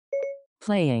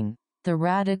Playing the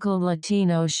Radical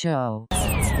Latino Show.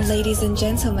 Ladies and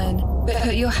gentlemen,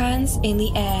 put your hands in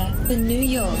the air for New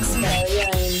York's very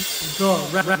own.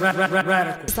 The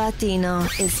Radical Latino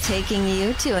is taking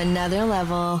you to another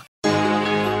level.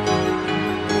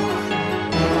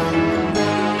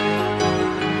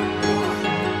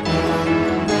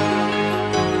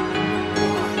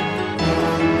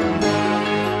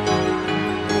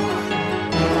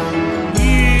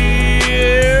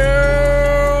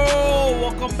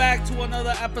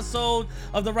 Another episode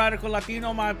of the Radical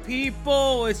Latino, my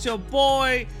people. It's your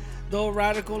boy, the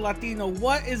Radical Latino.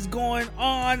 What is going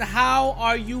on? How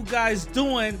are you guys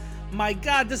doing? My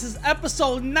God, this is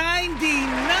episode 99.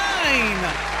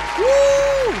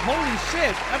 Woo! Holy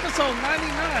shit, episode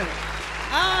 99.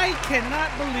 I cannot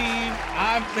believe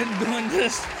I've been doing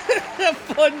this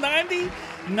for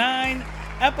 99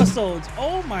 episodes.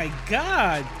 Oh my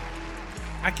God.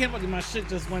 I can't believe my shit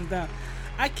just went down.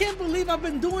 I can't believe I've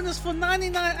been doing this for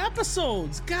 99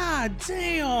 episodes. God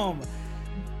damn.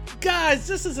 Guys,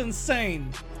 this is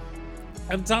insane.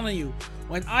 I'm telling you,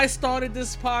 when I started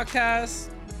this podcast,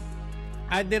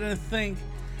 I didn't think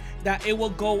that it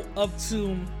would go up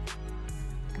to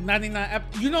 99.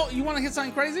 You know, you want to hear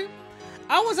something crazy?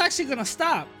 I was actually going to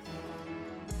stop.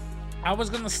 I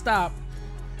was going to stop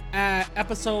at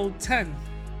episode 10.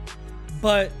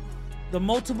 But the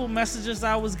multiple messages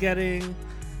I was getting,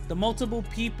 the multiple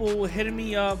people hitting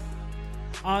me up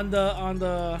on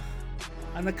the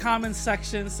comment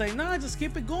section saying, nah, just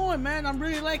keep it going, man. I'm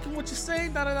really liking what you're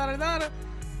saying,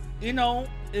 you know,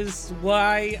 is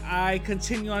why I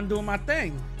continue on doing my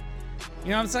thing.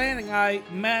 You know what I'm saying? And I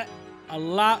met a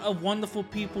lot of wonderful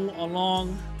people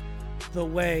along the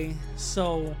way.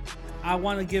 So I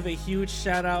want to give a huge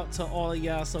shout out to all of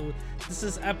y'all. So this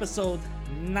is episode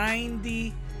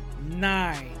 99.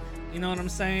 You know what I'm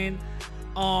saying?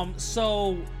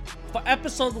 So for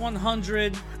episode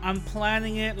 100, I'm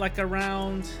planning it like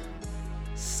around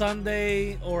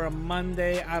Sunday or a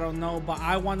Monday, I don't know, but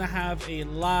I want to have a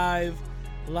live,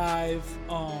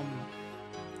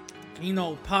 you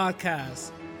know,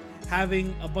 podcast,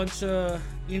 having a bunch of,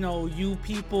 you know, you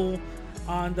people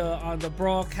on the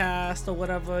broadcast or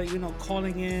whatever, you know,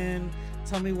 calling in,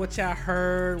 tell me what y'all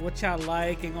heard, what y'all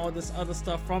like, and all this other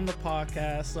stuff from the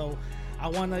podcast. So I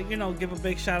want to, you know, give a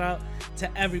big shout out to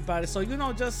everybody. So, you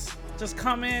know, just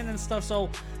come in and stuff.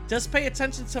 So just pay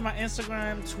attention to my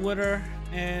Instagram, Twitter,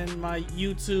 and my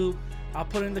YouTube. I'll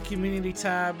put in the community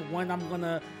tab when I'm going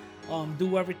to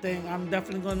do everything. I'm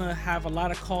definitely going to have a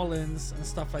lot of call-ins and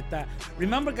stuff like that.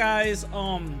 Remember, guys,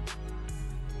 on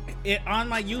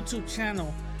my YouTube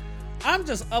channel, I'm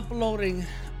just uploading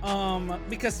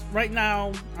because right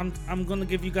now I'm going to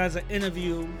give you guys an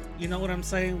interview, you know what I'm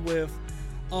saying, with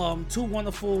two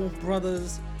wonderful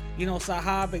brothers, you know,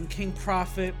 Zaahb and King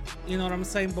Prophit. You know what I'm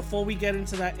saying? Before we get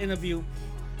into that interview,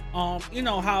 you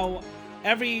know how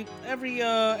every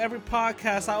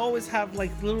podcast I always have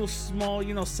like little small,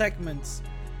 you know, segments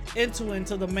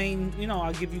into the main, you know,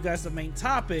 I'll give you guys the main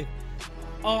topic.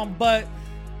 But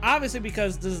obviously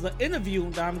because this is the interview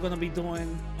that I'm gonna be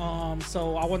doing,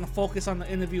 so I want to focus on the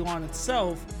interview on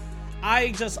itself.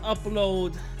 I just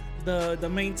upload the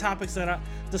main topics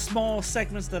the small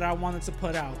segments that I wanted to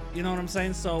put out. You know what I'm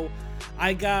saying? So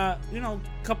I got, you know,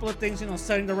 a couple of things, you know,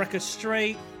 setting the record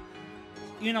straight,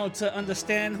 you know, to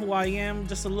understand who I am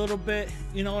just a little bit.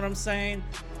 You know what I'm saying?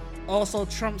 Also,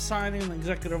 Trump signing an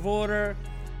executive order,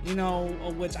 you know,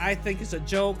 which I think is a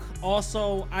joke.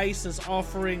 Also, ICE is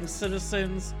offering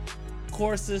citizens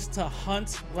courses to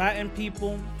hunt Latin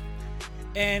people,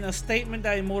 and a statement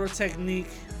that Immortal Technique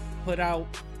put out.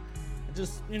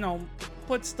 Just, you know,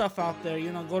 put stuff out there,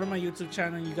 you know, go to my YouTube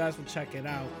channel and you guys will check it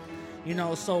out, you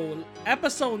know. So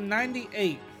episode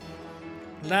 98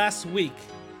 last week,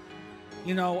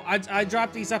 you know, I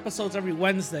drop these episodes every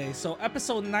Wednesday. So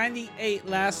episode 98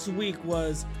 last week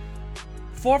was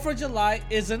 4th of July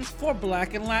isn't for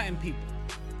Black and Latin people.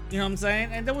 You know what I'm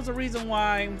saying? And there was a reason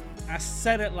why I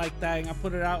said it like that and I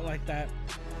put it out like that,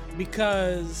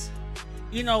 because,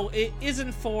 you know, it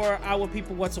isn't for our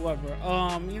people whatsoever.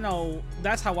 You know,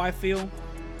 that's how I feel.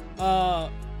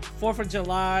 4th of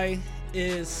July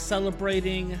is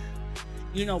celebrating,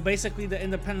 you know, basically the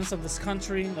independence of this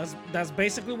country. That's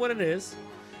basically what it is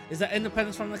the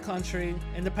independence from the country,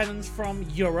 independence from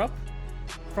Europe,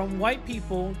 from white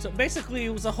people. To basically, it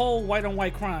was a whole white on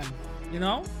white crime, you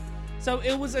know? So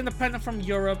it was independent from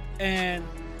Europe, and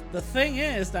the thing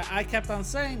is that I kept on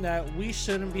saying that we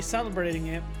shouldn't be celebrating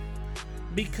it,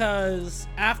 because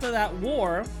after that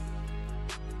war,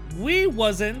 we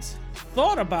wasn't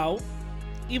thought about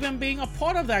even being a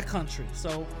part of that country.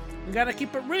 So we gotta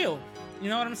keep it real. You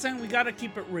know what I'm saying? We gotta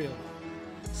keep it real.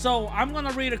 So I'm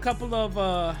gonna read a couple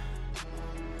of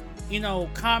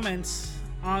comments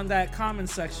on that comment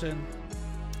section.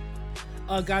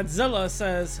 Godzilla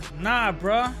says, "Nah,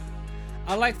 bruh.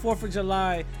 I like 4th of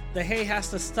July. The hate has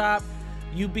to stop.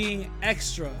 You being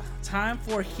extra. Time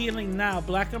for healing now.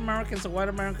 Black Americans and white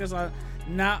Americans are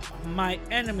not my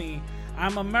enemy.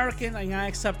 I'm American and I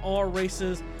accept all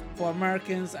races for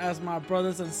Americans as my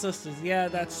brothers and sisters." Yeah,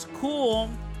 that's cool.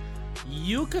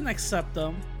 You can accept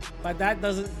them, but that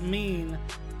doesn't mean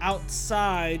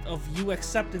outside of you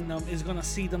accepting them is gonna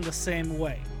see them the same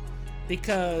way,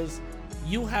 because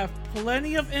you have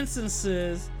plenty of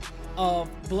instances of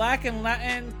Black and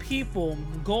Latin people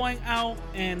going out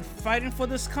and fighting for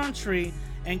this country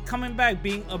and coming back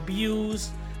being abused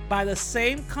by the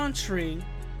same country,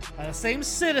 by the same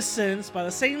citizens, by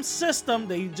the same system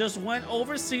they just went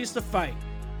overseas to fight.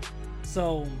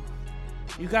 So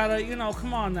you gotta,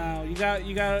 come on now. You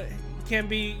can't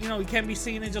be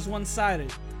seeing it just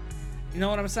one-sided. You know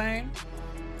what I'm saying?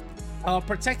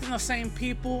 Protecting the same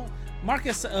people.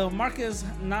 Marcus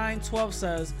 9:12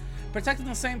 says, protecting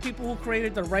the same people who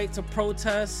created the right to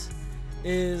protest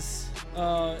makes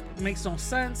no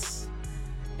sense.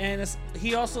 And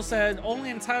he also said, only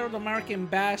entitled American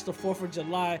bash the 4th of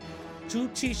July. True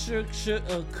teacher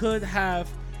could have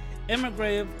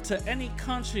immigrated to any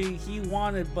country he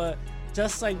wanted, but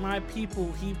just like my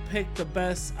people, he picked the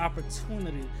best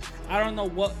opportunity. I don't know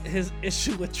what his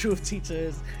issue with Truth Teacher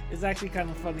is. It's actually kind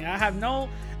of funny. I have no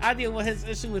idea what his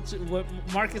issue with what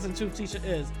Marcus and Truth Teacher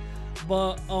is.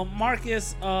 But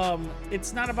Marcus,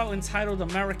 it's not about entitled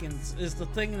Americans. Is the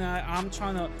thing that I'm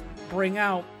trying to bring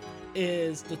out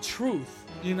is the truth.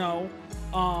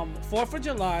 4th of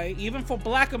July, even for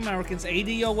Black Americans,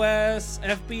 ADOS,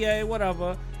 FBA,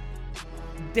 whatever,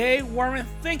 they weren't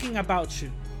thinking about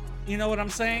you. You know what I'm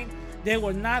saying? They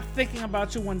were not thinking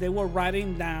about you when they were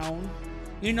writing down,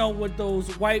 with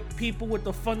those white people with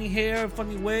the funny hair,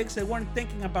 funny wigs. They weren't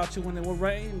thinking about you when they were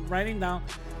writing down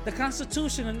the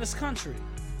Constitution in this country.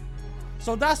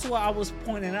 So that's what I was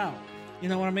pointing out. You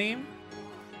know what I mean?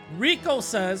 Rico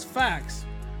says, facts.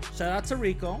 Shout out to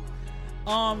Rico.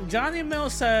 Johnny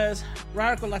Mills says,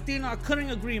 Radical Latino, I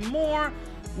couldn't agree more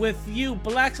with you.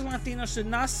 Blacks and Latinos should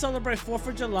not celebrate 4th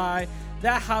of July.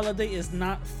 That holiday is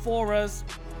not for us.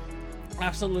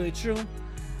 Absolutely true.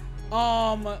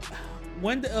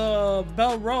 When the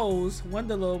bell rose,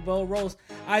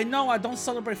 I know I don't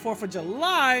celebrate 4th of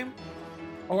July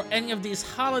or any of these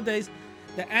holidays.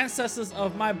 The ancestors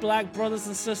of my Black brothers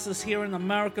and sisters here in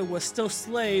America were still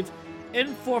slaves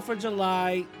in 4th of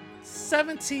July,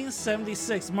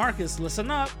 1776. Marcus,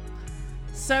 listen up.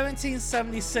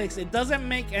 1776. It doesn't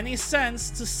make any sense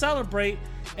to celebrate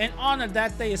and honor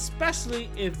that day, especially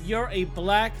if you're a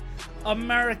Black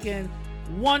American.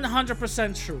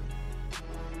 100% true.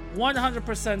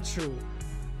 100% true.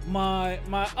 My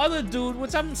other dude,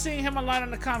 which I'm seeing him a lot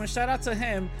in the comments, shout out to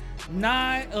him,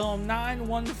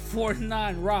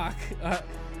 9149 Rock.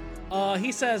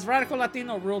 He says, Radical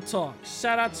Latino, real talk.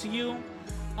 Shout out to you.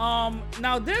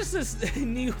 Now there's this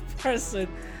new person.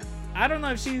 I don't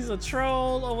know if she's a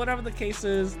troll or whatever the case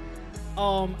is.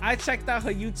 I checked out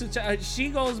her YouTube channel. She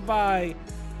goes by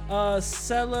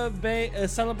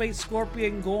Celebrate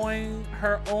Scorpion, going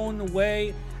her own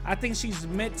way. I think she's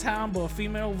Midtown, but a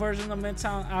female version of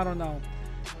Midtown. I don't know.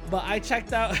 But I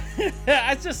checked out.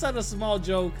 I just said a small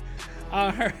joke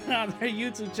on her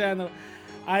YouTube channel.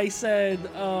 I said,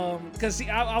 because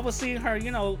I was seeing her,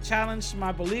 challenge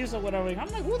my beliefs or whatever.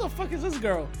 I'm like, who the fuck is this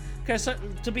girl? Because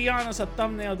to be honest, her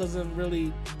thumbnail doesn't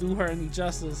really do her any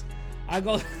justice. I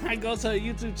go to her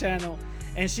YouTube channel,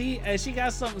 and she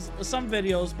got some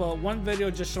videos, but one video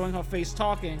just showing her face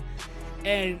talking.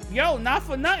 And not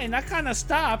for nothing, I kind of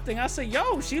stopped and I said,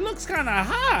 she looks kind of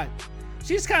hot.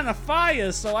 She's kind of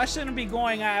fire, so I shouldn't be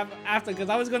going after, because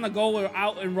I was gonna go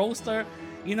out and roast her.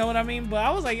 You know what I mean? But I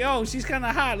was like, she's kind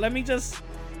of hot. Let me just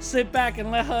sit back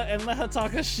and let her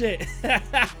talk her shit.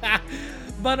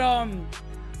 But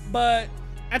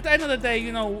at the end of the day,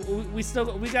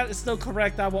 we got to still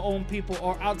correct our own people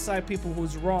or outside people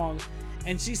who's wrong.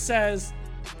 And she says,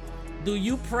 do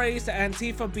you praise the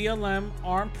Antifa BLM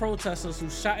armed protesters who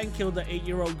shot and killed the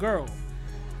 8-year-old girl?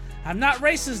 I'm not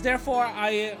racist, therefore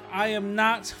I am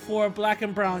not for Black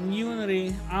and brown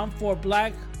unity. I'm for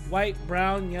black, white,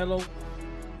 brown, yellow,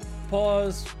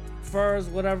 paws, furs,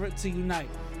 whatever, to unite.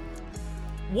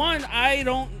 One, I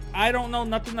don't know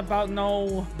nothing about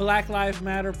no Black Lives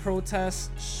Matter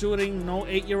protest shooting no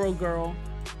 8-year-old girl.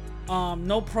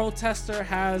 No protester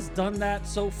has done that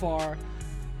so far.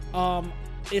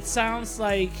 It sounds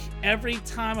like every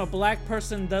time a Black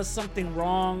person does something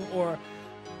wrong, or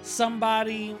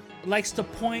somebody likes to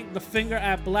point the finger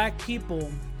at black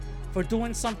people for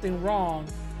doing something wrong,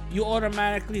 you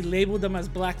automatically label them as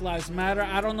Black Lives Matter.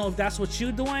 I don't know if that's what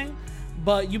you're doing,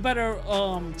 but you better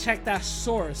check that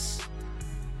source.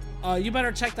 You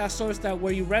better check that source that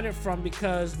where you read it from,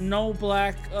 because no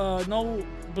Black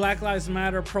Lives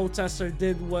Matter protester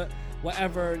did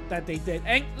whatever that they did.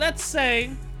 And let's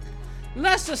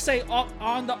just say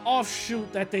on the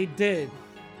offshoot that they did,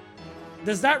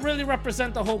 does that really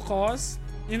represent the whole cause?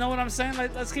 You know what I'm saying?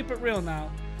 Like, let's keep it real now.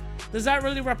 Does that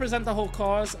really represent the whole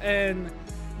cause? And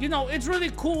you know, it's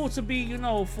really cool to be, you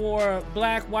know, for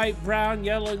black, white, brown,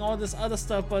 yellow, and all this other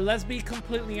stuff, but let's be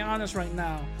completely honest right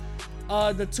now.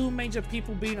 The two major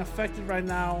people being affected right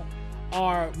now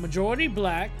are majority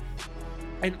black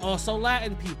and also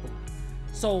Latin people.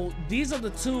 So these are the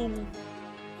two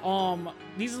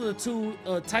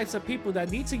types of people that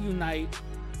need to unite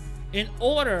in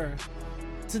order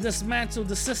to dismantle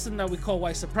the system that we call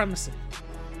white supremacy.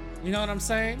 You know what I'm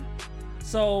saying?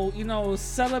 So, you know,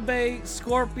 Celebrate,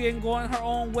 Scorpion going her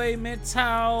own way,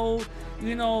 MGTOW,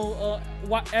 you know,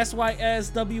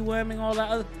 SYS, WM, and all that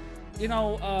other, you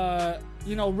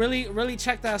know, really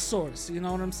check that source. You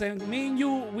know what I'm saying? Me and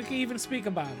you, we can even speak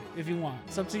about it if you want.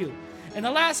 It's up to you. And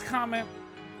the last comment,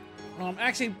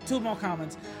 actually two more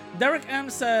comments. Derek M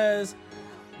says,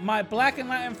 my black and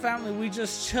Latin family, we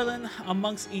just chilling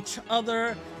amongst each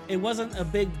other. It wasn't a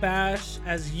big bash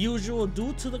as usual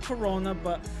due to the corona,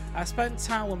 but I spent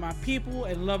time with my people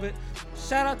and love it.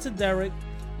 Shout out to Derek.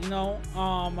 You know,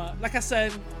 like I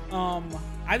said,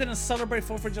 I didn't celebrate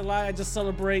 4th of July. I just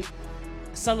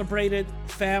celebrated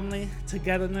family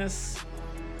togetherness,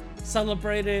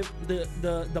 celebrated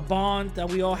the bond that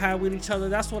we all had with each other.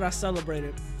 That's what I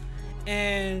celebrated.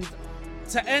 And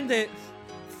to end it,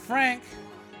 Frank,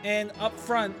 and up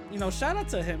front, you know, shout out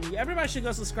to him. Everybody should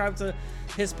go subscribe to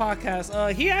his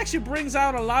podcast. He actually brings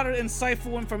out a lot of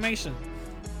insightful information,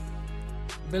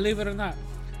 believe it or not.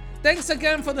 Thanks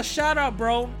again for the shout out,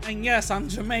 bro. And yes, I'm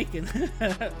Jamaican.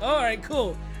 All right,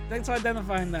 cool. Thanks for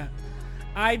identifying that.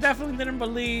 I definitely didn't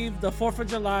believe the 4th of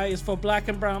July is for black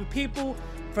and brown people.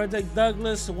 Frederick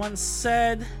Douglass once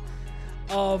said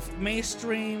of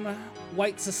mainstream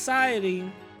white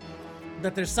society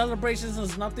that their celebrations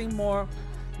is nothing more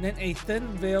than a thin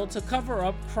veil to cover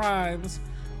up crimes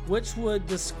which would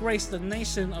disgrace the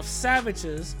nation of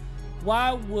savages.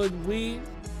 Why would we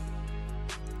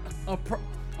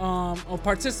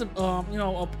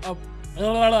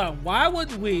why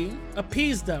would we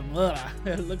appease them?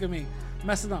 Look at me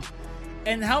messing up,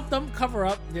 and help them cover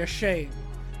up their shame,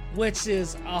 which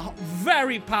is a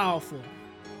very powerful.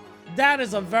 That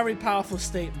is a very powerful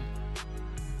statement.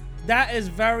 That is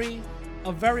a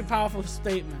very powerful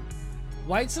statement.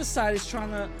 White society is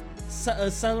trying to a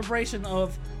celebration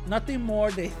of nothing more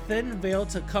than a thin veil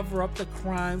to cover up the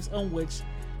crimes on which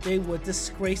they would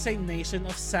disgrace a nation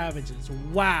of savages.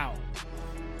 Wow.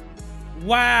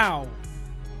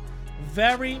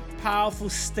 Very powerful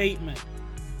statement.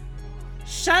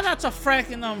 Shout out to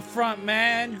Frank and them front,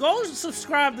 man. Go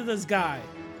subscribe to this guy.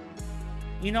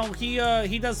 You know, he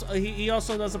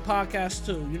also does a podcast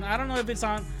too. You know, I don't know if it's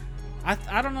on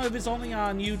I don't know if it's only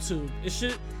on YouTube.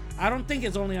 I don't think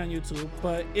it's only on YouTube,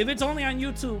 but if it's only on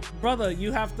YouTube, brother,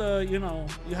 you have to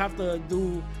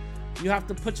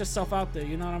put yourself out there.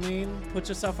 You know what I mean? Put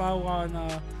yourself out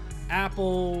on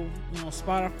Apple, you know,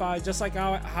 Spotify, just like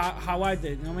how I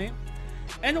did. You know what I mean?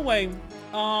 Anyway,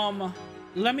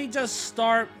 let me just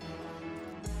start.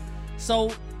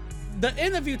 So, the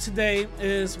interview today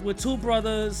is with two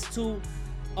brothers, two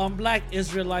black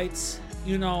Israelites.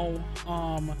 You know,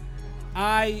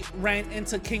 I ran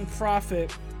into King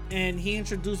Prophit, and he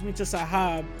introduced me to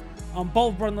Zaahb.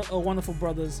 Both wonderful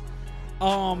brothers.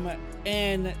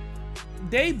 And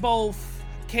they both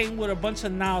came with a bunch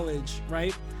of knowledge,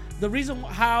 right? The reason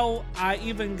how I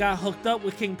even got hooked up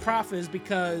with King Prophit is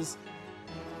because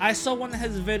I saw one of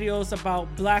his videos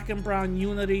about black and brown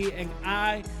unity, and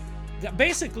I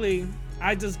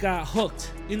just got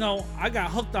hooked. You know, I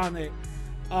got hooked on it.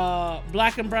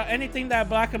 Black and brown, anything that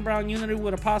black and brown unity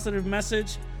with a positive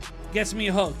message gets me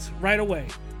hooked right away.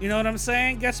 You know what I'm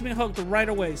saying? Gets me hooked right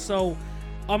away. So,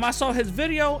 I saw his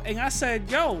video and I said,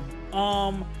 yo,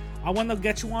 I want to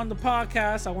get you on the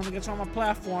podcast. I want to get you on my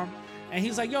platform. And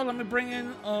he's like, yo, let me bring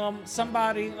in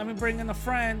somebody. Let me bring in a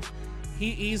friend.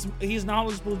 He's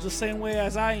knowledgeable the same way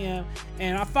as I am.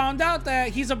 And I found out that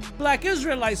he's a black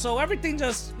Israelite. So everything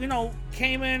just, you know,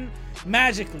 came in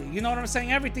magically. You know what I'm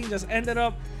saying? Everything just ended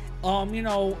up,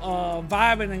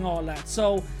 vibing and all that.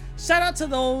 So shout out to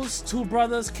those two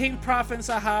brothers, King Prophit and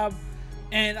Zaahb.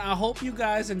 And I hope you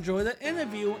guys enjoy the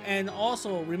interview. And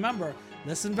also remember,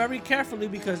 Listen very carefully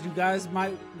because you guys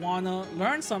might want to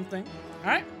learn something. All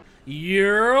right?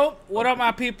 Yo, what up,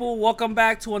 my people? Welcome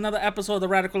back to another episode of the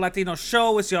Radical Latino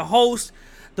Show. It's your host,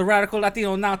 the Radical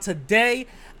Latino. Now, today,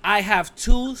 I have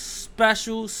two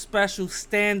special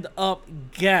stand-up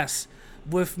guests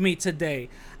with me today.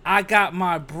 I got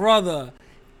my brother,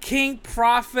 King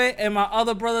Prophit, and my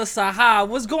other brother, Zaahb.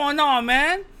 What's going on,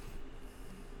 man?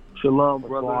 Shalom,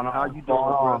 brother. How you doing,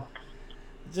 bro?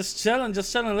 Just chilling.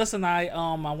 Listen, I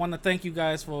want to thank you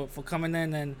guys for coming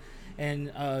in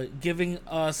and giving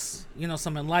us,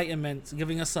 some enlightenment,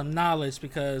 giving us some knowledge,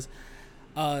 because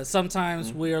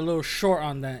sometimes we're a little short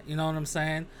on that. You know what I'm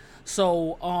saying?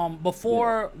 So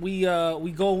before we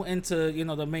go into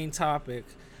the main topic,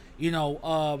 I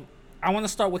want to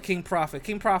start with King Prophit.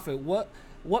 King Prophit,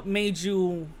 what made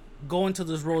you go into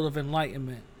this road of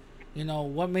enlightenment?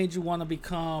 What made you want to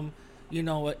become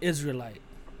an Israelite?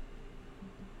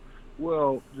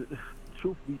 Well,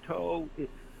 truth be told,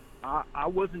 I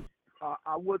wasn't.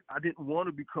 I didn't want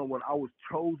to become one. I was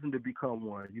chosen to become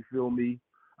one. You feel me?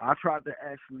 I tried to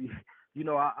actually,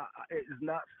 it's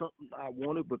not something I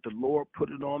wanted, but the Lord put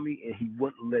it on me, and He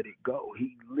wouldn't let it go.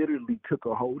 He literally took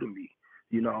a hold of me.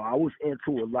 I was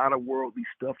into a lot of worldly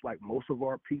stuff, like most of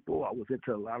our people. I was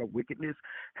into a lot of wickedness.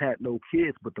 Had no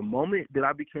kids, but the moment that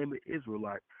I became an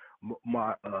Israelite,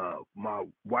 my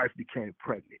wife became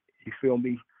pregnant. You feel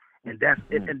me? And that's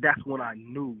when I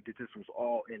knew that this was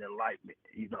all in enlightenment,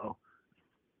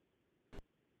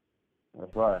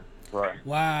 That's right.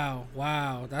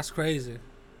 Wow, that's crazy.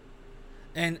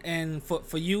 And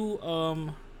for you,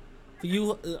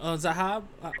 Zaahb,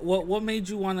 what made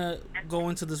you want to go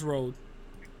into this road?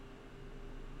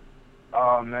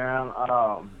 Oh man,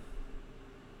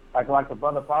 like the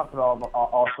brother Prophet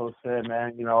also said,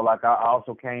 man. Like I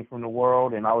also came from the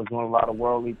world, and I was doing a lot of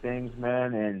worldly things,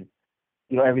 man. And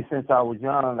ever since I was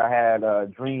young, I had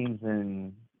dreams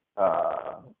and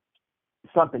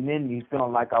something in me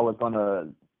feeling like I was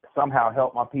gonna somehow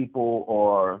help my people,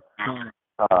 or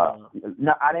no, I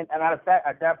didn't. And matter of fact,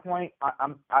 at that point,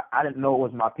 I didn't know it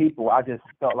was my people. I just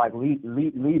felt like lead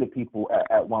the people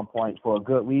at one point for a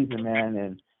good reason, man.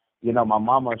 And my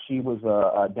mama, she was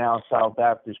a down south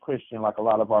Baptist Christian, like a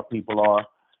lot of our people are,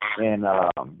 and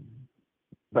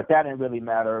but that didn't really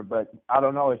matter. But I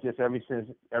don't know. It's just ever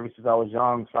since I was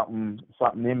young, something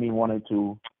in me wanted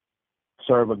to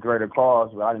serve a greater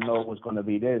cause, but I didn't know it was going to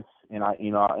be this. And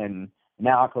and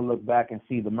now I can look back and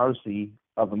see the mercy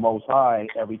of the Most High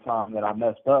every time that I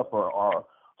messed up or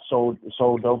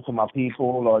sold dope to my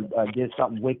people, or did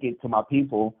something wicked to my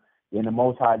people. And the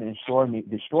Most High didn't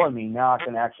destroy me. Now I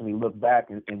can actually look back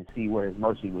and see where His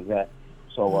mercy was at.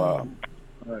 So,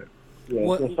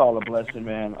 yeah, it's all a blessing,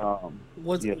 man.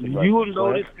 You'll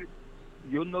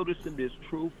notice in this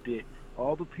truth that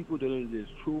all the people that are in this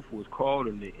truth was called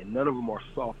in it, and none of them are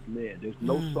soft men. There's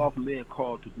no soft men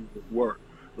called to do the work.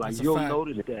 Like, you'll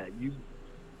notice that.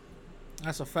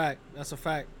 That's a fact.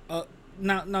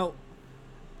 Now,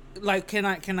 like, can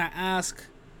I ask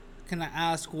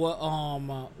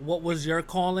what was your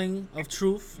calling of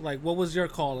truth? Like, what was your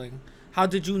calling? How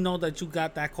did you know that you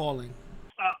got that calling?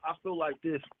 I feel like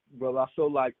this, brother. I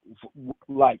feel like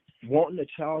wanting a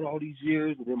child all these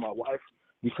years, and then my wife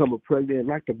become pregnant.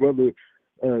 Like the brother,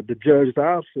 the judge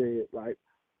Zaahb said, like,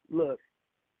 look,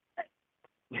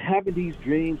 having these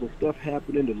dreams and stuff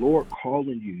happening, the Lord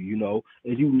calling you,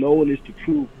 and knowing it's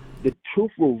the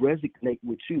truth will resonate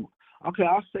with you. Okay,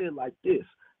 I'll say it like this.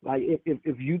 Like,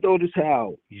 if you notice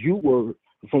how you were,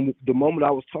 from the moment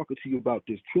I was talking to you about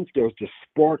this truth, there was the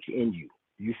spark in you.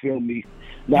 You feel me?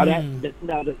 Now the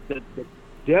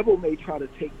devil may try to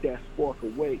take that spark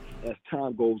away as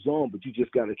time goes on, but you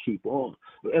just got to keep on.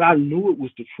 And I knew it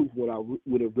was the truth when I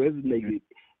would have resonated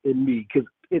in me, because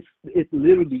it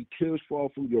literally tears fall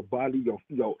from your body.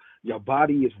 Your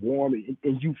body is warm,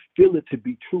 and you feel it to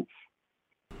be truth.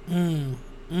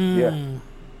 Yeah.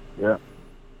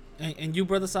 And you,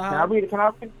 brother Zaahb? Can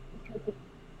I read?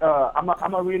 I'm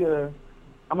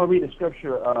gonna read a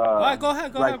scripture. All right, go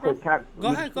ahead, bro.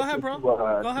 Go ahead,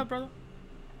 brother.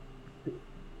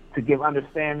 To give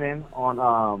understanding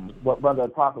on what Brother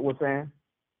Prophet was saying.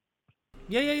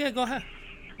 Yeah. Go ahead.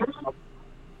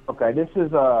 Okay, this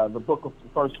is the book of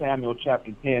 1 Samuel,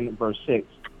 chapter 10, verse 6.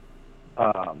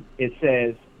 It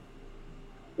says,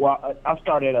 well, I'll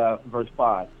start at verse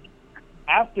 5.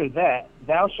 After that,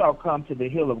 thou shalt come to the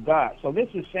hill of God. So this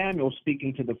is Samuel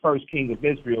speaking to the first king of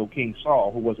Israel, King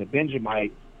Saul, who was a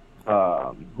Benjamite.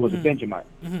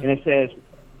 And it says,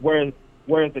 where is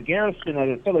the garrison of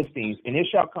the Philistines? And it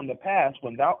shall come to pass,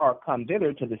 when thou art come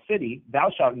thither to the city, thou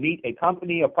shalt meet a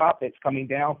company of prophets coming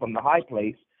down from the high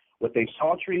place, with a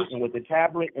psaltery and with a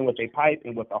tabret and with a pipe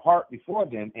and with a harp before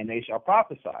them, and they shall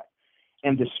prophesy.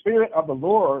 And the Spirit of the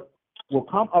Lord will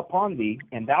come upon thee,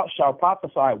 and thou shalt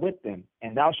prophesy with them,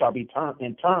 and thou shalt be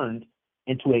turned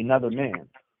into another man.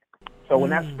 So when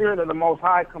that Spirit of the Most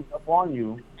High comes upon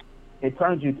you, it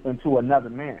turns you into another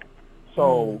man.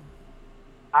 So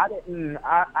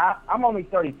I'm only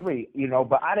 33,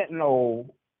 but I didn't know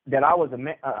that I was a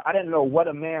man. I didn't know what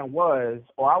a man was,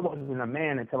 or I wasn't a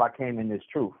man until I came in this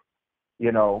truth,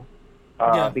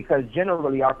 because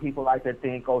generally our people like to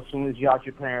think, as soon as you're out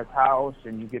your parents' house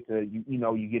and you get to,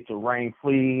 you get to reign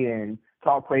free and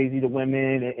talk crazy to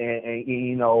women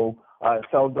and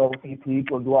sell dope to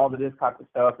people, do all of this type of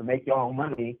stuff and make your own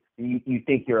money, you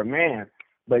think you're a man,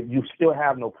 but you still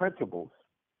have no principles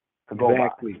to go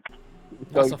by.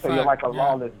 So you're like a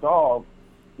lawless dog,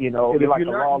 you're like a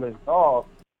lawless dog.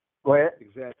 Go ahead.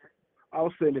 Exactly. I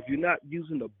was saying, if you're not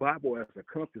using the Bible as a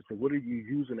compass, then what are you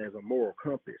using as a moral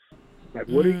compass? Like,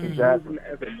 what are you using as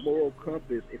a moral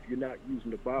compass if you're not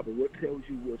using the Bible? What tells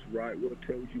you what's right? What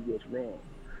tells you what's wrong?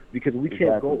 Because we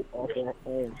can't go off our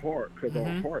own heart, because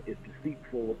our heart is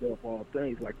deceitful above all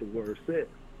things, like the word says.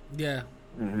 Yeah.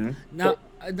 Mm-hmm. Now,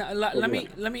 let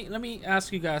me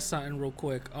ask you guys something real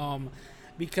quick.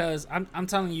 Because I'm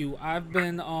telling you, I've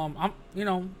been I'm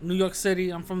New York City.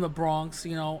 I'm from the Bronx.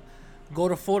 Go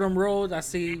to Fordham Road, I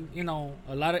see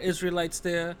a lot of Israelites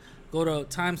there. Go to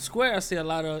Times Square, I see a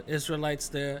lot of Israelites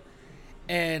there.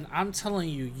 And I'm telling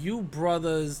you, you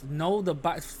brothers know the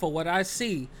Bible. For what I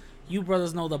see, you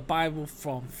brothers know the Bible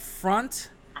from front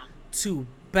to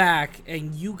back,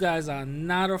 and you guys are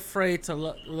not afraid to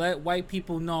let white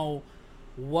people know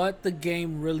what the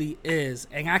game really is,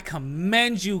 and I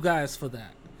commend you guys for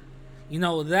that.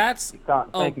 That's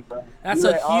Thank you, bro. That's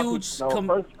a huge.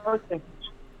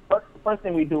 First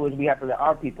thing we do is we have to let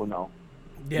our people know,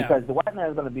 because the white man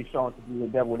is going to be shown to be the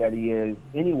devil that he is,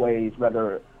 anyways.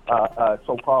 Whether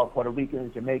so-called Puerto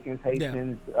Ricans, Jamaicans,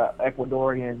 Haitians,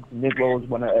 Ecuadorians, Negroes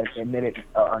want to admit it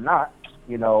or not,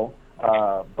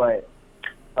 but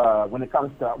when it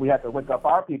comes to, we have to wake up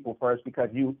our people first,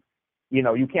 because you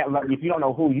can't if you don't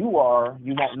know who you are,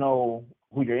 you won't know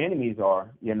who your enemies are,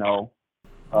 and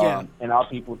our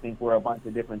people think we're a bunch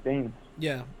of different things.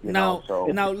 Yeah. Now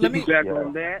let me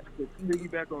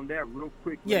piggyback on that real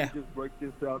quick. Let me just break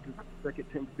this out. This is 2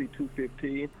 Timothy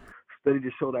 2:15. Study to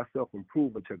show thyself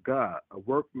approved unto God. A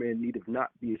workman needeth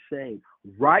not be ashamed,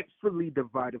 rightfully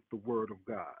divideth the word of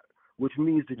God. Which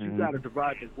means that you got to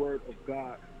divide the word of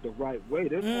God the right way.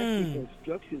 There's actually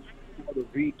instructions for how to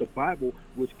read the Bible,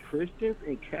 which Christians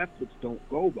and Catholics don't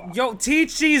go by. Yo,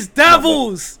 teach these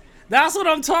devils. That's what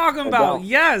I'm talking about.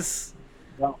 Yes.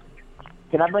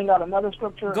 Can I bring out another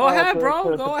scripture? Go ahead,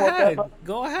 bro. Go ahead.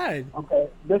 Go ahead. Okay.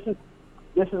 This is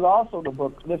also the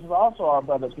book. This is also our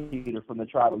brother Peter from the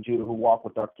tribe of Judah, who walked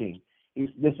with our King.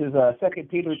 This is 2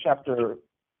 Peter chapter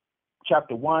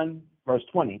 1, verse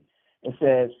 20. It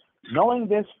says, knowing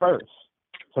this first.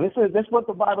 So this is what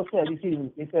the Bible says. You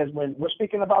see, it says when we're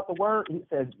speaking about the word, it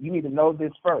says you need to know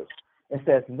this first. It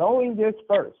says, knowing this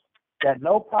first, that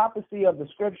no prophecy of the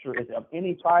scripture is of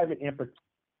any private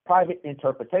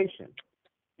interpretation.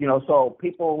 So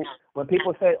when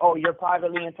people say, oh, you're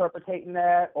privately interpreting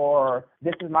that, or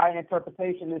this is my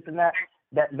interpretation, this and that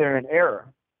they're in error.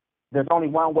 There's only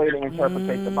one way to interpret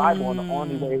the Bible, and the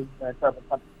only way to interpret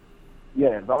the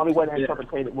only way to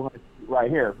interpret it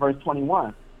right here, verse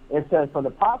 21. It says, for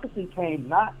the prophecy came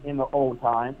not in the old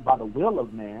time by the will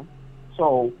of man.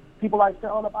 So people like say,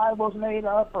 oh, the Bible's made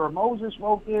up, or Moses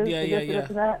wrote this, this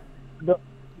and that.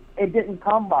 It didn't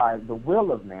come by the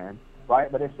will of man, right?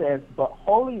 But it says, but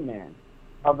holy men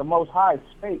of the Most High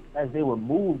spake as they were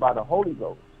moved by the Holy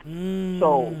Ghost.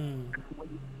 So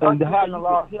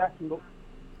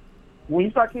when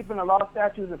you start keeping the law,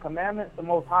 statutes, and commandments, the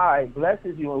Most High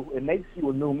blesses you. It makes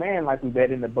you a new man, like we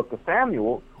read in the book of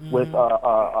Samuel with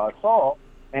Saul,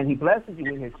 and he blesses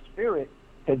you in his spirit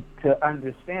to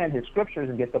understand his scriptures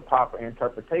and get the proper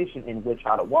interpretation in which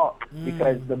how to walk.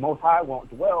 Because the Most High won't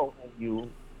dwell in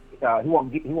you. He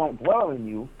won't dwell in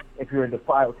you if you're in the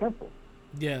defiled temple.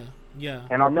 Yeah.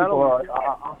 And our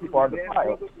people are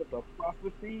defiled. The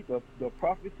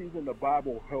prophecies in the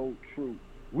Bible hold true.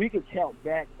 We could count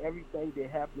back everything that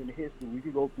happened in history. We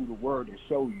could go through the Word and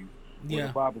show you where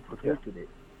the Bible presented it.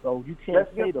 So you can't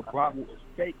say the Bible is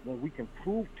fake when we can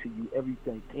prove to you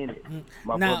everything in it.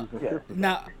 Brothers and sisters.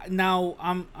 Now,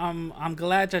 I'm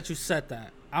glad that you said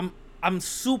that. I'm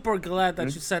super glad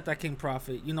that you said that, King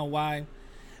Prophet. You know why?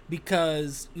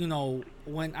 Because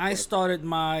when I started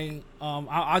my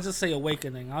I'll just say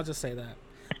awakening. I'll just say that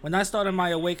when I started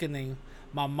my awakening,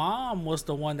 my mom was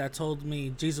the one that told me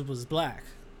Jesus was black.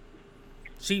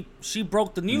 She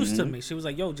broke the news to me. She was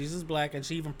like, "Yo, Jesus is black," and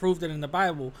she even proved it in the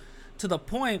Bible, to the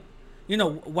point,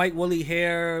 white woolly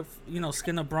hair,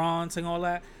 skin of bronze and all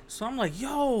that. So I'm like,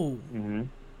 "Yo,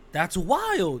 that's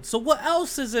wild." So what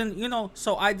else is in?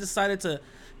 So I decided to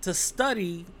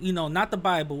study, not the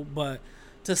Bible, but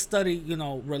to study,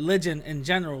 religion in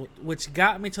general, which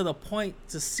got me to the point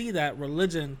to see that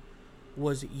religion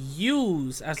was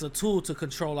used as a tool to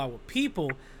control our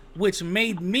people, which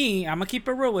made me, I'm gonna keep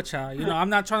it real with y'all, I'm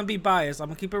not trying to be biased, I'm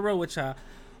gonna keep it real with y'all,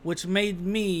 which made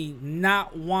me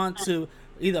not want to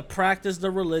either practice the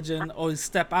religion or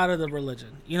step out of the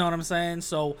religion. You know what I'm saying?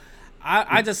 So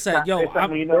I just said, yo,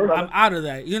 I'm out of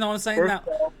that. You know what I'm saying? Now,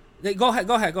 go ahead.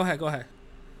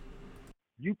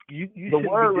 You shouldn't be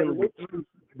dealing with any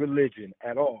religion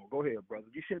at all. Go ahead, brother.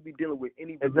 You shouldn't be dealing with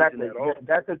any religion at all.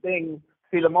 That's the thing.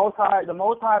 See, the Most High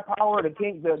power, the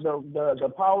king,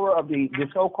 the power of the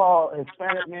so-called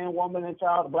Hispanic man, woman, and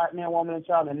child, the black man, woman, and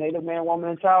child, the Native man, woman,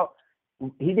 and child.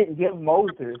 He didn't give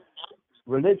Moses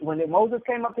religion. When Moses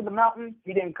came up to the mountain,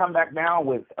 he didn't come back down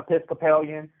with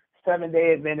Episcopalian,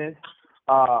 Seventh-day Adventist,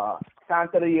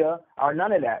 Santeria, or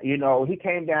none of that. He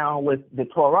came down with the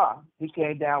Torah. He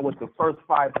came down with the first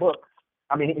 5 books.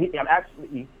 I mean, he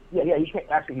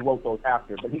wrote those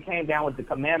after, but he came down with the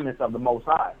commandments of the Most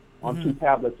High on 2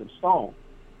 tablets of stone,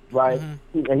 right?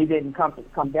 He didn't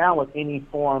come down with any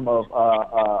form of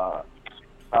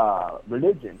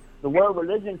religion. The word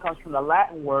religion comes from the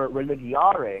Latin word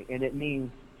religiare, and it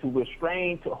means to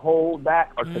restrain, to hold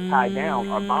back, or to tie down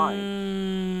or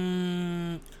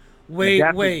bind. Wait.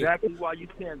 Exactly why you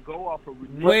can't go off of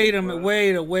religion. Wait a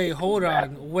minute. Wait. Hold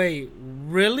on. Wait.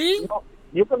 Really?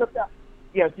 You can look that.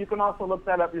 Yes, you can also look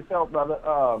that up yourself, brother.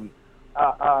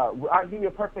 I'll give you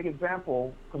a perfect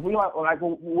example, because we like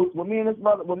what me and this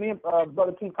brother,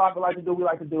 brother King Prophet like to do. We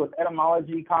like to do is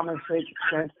etymology, common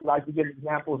sense. We like to give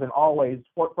examples, and always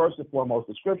first and foremost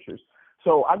the scriptures.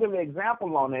 So I'll give you an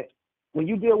example on it. When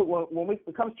you deal with when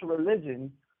it comes to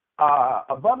religion,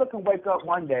 a brother can wake up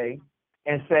one day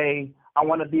and say, "I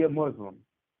want to be a Muslim,"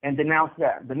 and denounce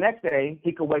that. The next day,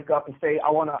 he could wake up and say, "I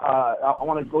want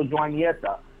to go join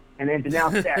Yeta," and then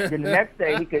denounce that. Then the next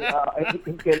day, he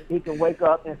can wake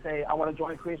up and say, "I want to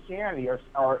join Christianity,"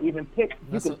 or even pick.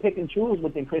 You can pick and choose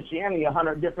within Christianity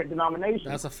 100 different denominations.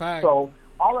 That's a fact. So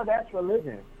all of that's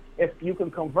religion. If you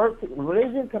can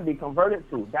religion can be converted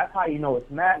to. That's how you know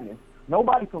it's madness.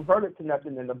 Nobody converted to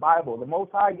nothing in the Bible. The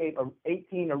Most High gave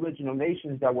 18 original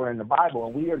nations that were in the Bible,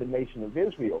 and we are the nation of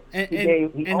Israel. And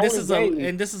this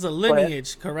is a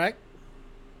lineage, correct?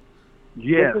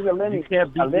 Yeah, this is a lineage. You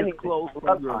can't be this close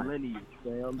from your lineage,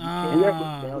 fam. You can't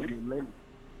down your lineage.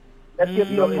 Let's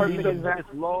give you a perfect example.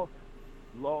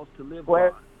 It's laws to live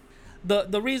by.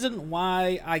 The reason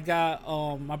why I got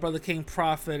my brother King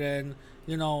Prophet and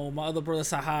my other brother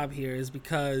Zaahb here is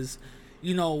because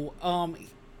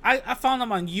I found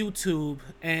him on YouTube,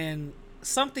 and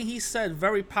something he said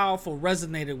very powerful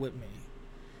resonated with me,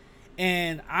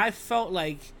 and I felt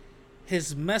like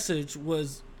his message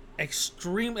was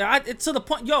extremely. It's to the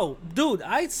point. Yo, dude,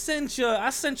 I sent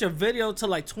your video to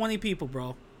like 20 people,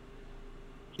 bro.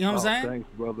 You know what I'm saying? Thanks,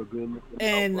 brother. Good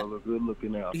looking out, brother. Good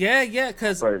looking out. Yeah,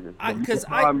 because man, this is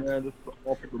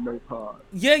off of the Most High.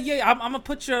 Yeah. I'm gonna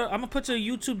put your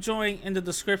YouTube joint in the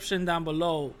description down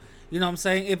below. You know what I'm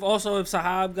saying? If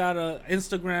Zaahb got a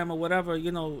Instagram or whatever,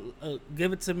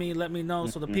 give it to me, let me know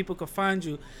so the people could find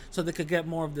you, so they could get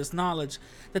more of this knowledge.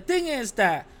 The thing is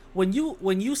that when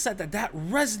you said that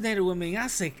resonated with me, I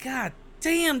said, God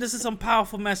damn, this is some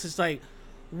powerful message. Like,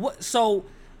 what? So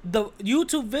the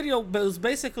YouTube video was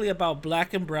basically about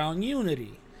black and brown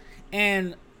unity,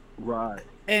 and right,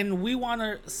 and we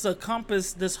want to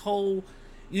compass this whole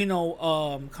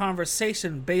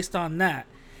conversation based on that.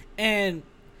 And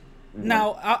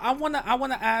now I wanna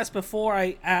ask before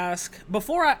I ask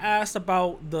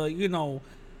about the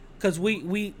because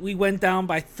we went down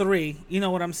by 3. You know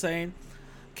what I'm saying?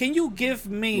 Can you give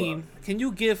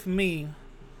me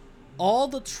all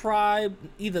the tribe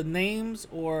either names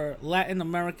or Latin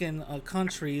American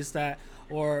countries that,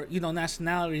 or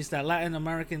nationalities that Latin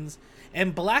Americans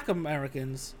and Black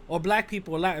Americans, or Black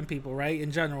people or Latin people, right,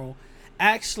 in general,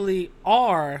 actually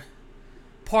are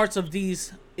parts of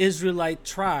these Israelite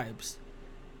tribes?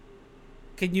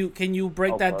 Can you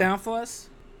break that down for us?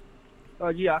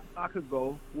 Yeah, I could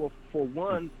go. Well, for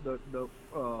one, the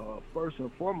first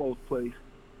and foremost place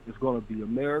is going to be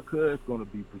America. It's going to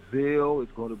be Brazil.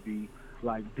 It's going to be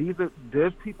like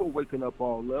there's people waking up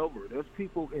all over. There's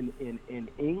people in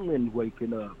England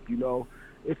waking up.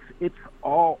 It's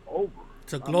all over.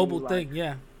 It's a global thing,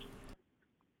 yeah.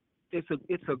 It's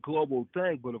a global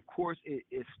thing, but of course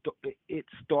it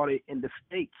started in the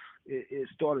States. it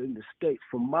started in the States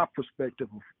from my perspective,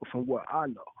 from what I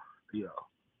know. Yeah.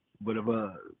 But if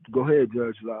go ahead,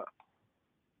 Judge.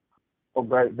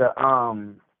 Okay.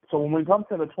 So when we come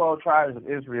to the 12 tribes of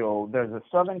Israel, there's a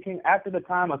southern king. After the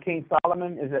time of King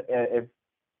Solomon,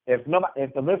 if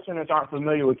the listeners aren't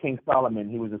familiar with King Solomon,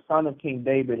 he was the son of King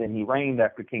David, and he reigned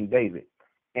after King David,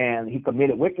 and he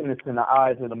committed wickedness in the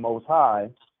eyes of the Most High,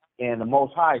 and the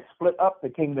Most High split up the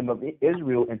kingdom of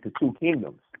Israel into two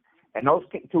kingdoms, and those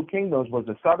two kingdoms was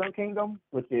the southern kingdom,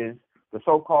 which is the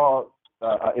so-called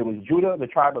it was Judah, the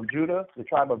tribe of Judah, the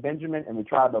tribe of Benjamin, and the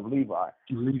tribe of Levi,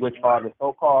 which are the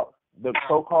so-called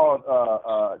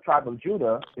tribe of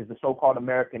Judah is the so-called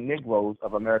American Negroes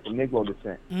of American Negro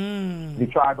descent. The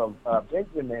tribe of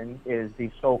Benjamin is the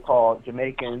so-called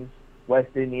Jamaicans,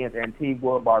 West Indians,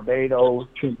 Antigua, Barbados,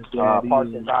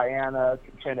 parts of Guyana,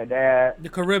 Trinidad, the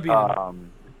Caribbean,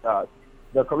 so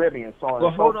on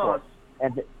and so forth.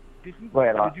 And did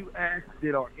you ask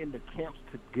that are in the camps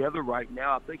together right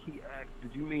now? I think he asked,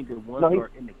 did you mean the ones that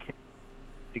are in the camps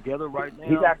together right now?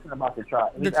 He's asking about the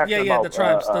tribe. The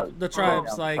tribes, the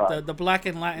tribes, like the Black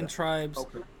and Latin tribes.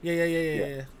 Okay.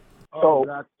 Yeah.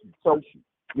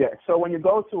 So when you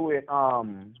go to it,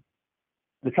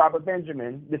 the tribe of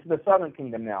Benjamin, this is the southern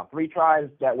kingdom now. 3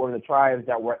 tribes that were the tribes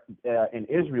that were in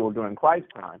Israel during Christ's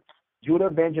time: Judah,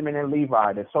 Benjamin, and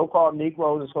Levi, the so-called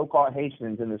Negroes, the so-called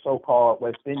Haitians, and the so-called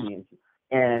West Indians.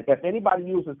 And if anybody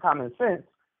uses common sense,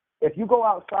 if you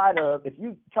try to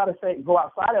go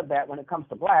outside of that when it comes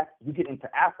to black, you get into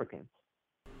Africans,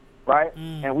 right?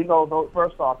 And we know those,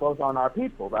 first off, those aren't our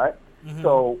people, right?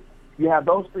 So you have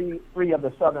those three of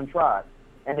the southern tribes.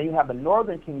 And then you have the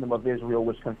northern kingdom of Israel,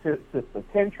 which consists of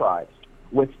 10 tribes,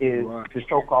 which is the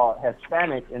so-called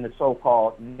Hispanics and the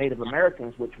so-called Native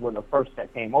Americans, which were the first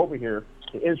that came over here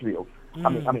to Israel.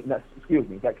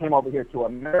 That came over here to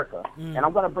America. And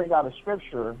I'm going to bring out a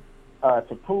scripture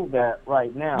to prove that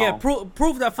right now. Yeah,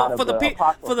 prove that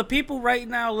for the people right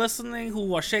now listening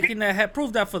who are shaking their head.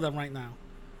 Prove that for them right now.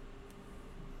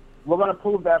 We're going to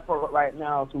prove that for right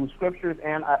now through scriptures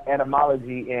and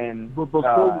etymology and.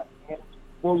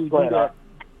 Before we do that,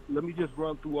 let me just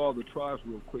run through all the tribes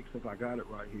real quick since I got it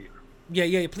right here.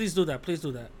 Yeah, please do that.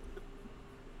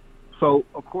 So,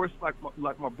 of course, like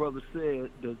my brother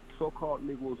said, the so-called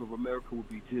Negroes of America would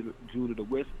be Judah, the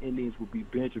West Indians would be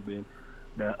Benjamin,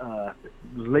 the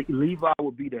Levi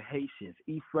would be the Haitians,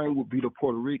 Ephraim would be the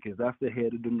Puerto Ricans, that's the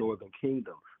head of the Northern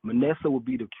Kingdom. Manasseh would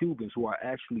be the Cubans, who are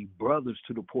actually brothers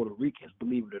to the Puerto Ricans.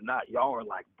 Believe it or not, y'all are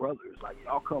like brothers, like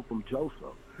y'all come from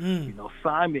Joseph. You know,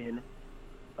 Simon,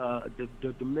 the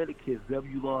Dominicans,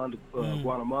 Zebulon, the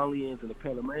Guatemalans, and the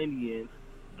Panamanians,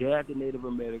 Gad, the Native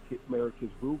Americans,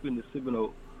 Reuben, the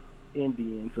Seminole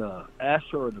Indians,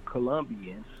 Asher, the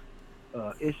Colombians,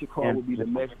 Issachar would be the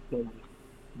Mexicans.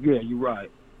 Yeah, you're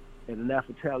right. And the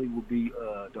Naphtali would be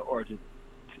the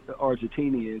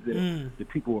Argentinians and the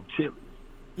people of Chile.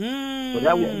 So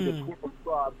that would be the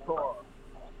 12 tribes.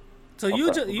 So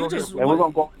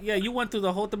you went through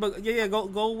the whole thing. Yeah,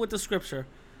 go with the scripture.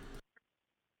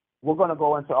 We're going to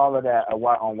go into all of that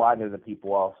on why they're the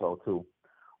people also, too.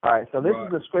 All right, so this is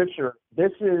the scripture.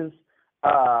 This is,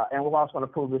 and we're also going to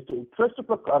prove this too.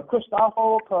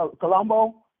 Cristoforo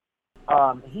Colombo,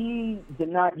 he did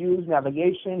not use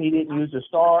navigation. He didn't use the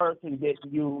stars. He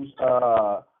didn't use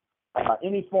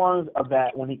any forms of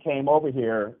that when he came over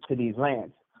here to these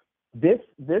lands. This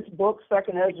book,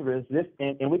 Second Ezra,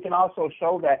 and we can also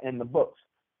show that in the books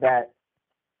that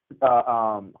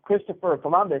Christopher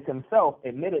Columbus himself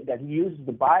admitted that he used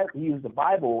the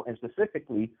Bible, and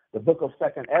specifically the book of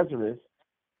Second Ezra,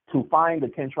 to find the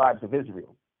 10 tribes of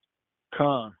Israel.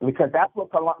 Because that's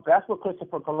what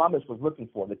Christopher Columbus was looking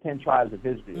for, the 10 tribes of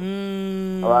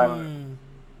Israel. All right.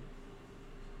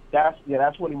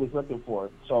 That's what he was looking for.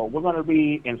 So we're going to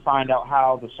read and find out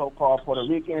how the so-called Puerto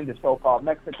Rican, the so-called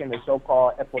Mexican, the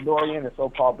so-called Ecuadorian, the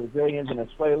so-called Brazilians,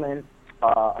 Venezuelans,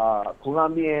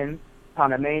 Colombian,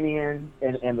 Panamanian,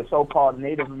 and the so-called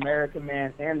Native American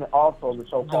man, and also the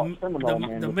so-called Seminole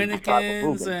man,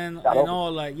 Dominicans and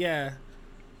all that, yeah.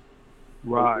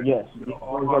 Right. Yes. Those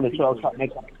are the 12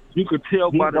 tribes. You could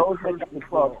tell by those make up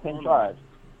the 10 tribes.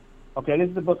 Okay, this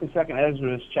is the book of Second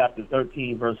Ezra, chapter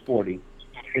 13, verse 40.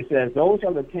 It says, "Those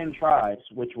are the 10 tribes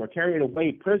which were carried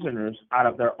away prisoners out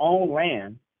of their own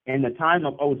land in the time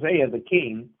of Hosea the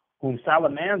king, whom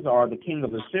Salmanasar the king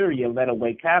of Assyria led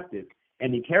away captive.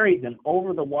 And he carried them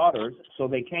over the waters, so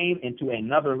they came into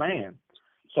another land."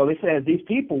 So it says these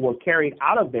people were carried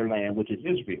out of their land, which is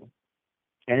Israel.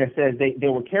 And it says they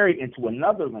were carried into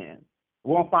another land.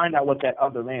 We'll find out what that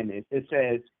other land is. It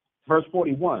says, verse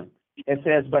 41, it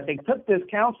says, "But they took this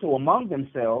counsel among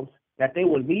themselves that they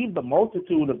would leave the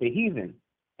multitude of the heathen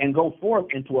and go forth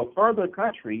into a further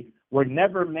country where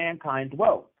never mankind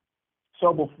dwelt.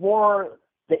 So before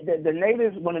the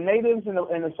natives, when the natives and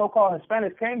the so-called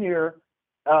Hispanics came here,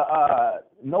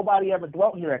 nobody ever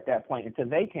dwelt here at that point until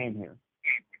they came here.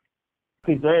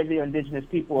 Because they're the indigenous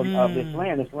people of this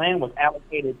land. This land was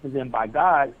allocated to them by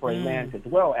God for a land to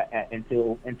dwell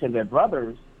until their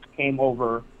brothers came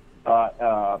over,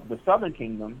 the southern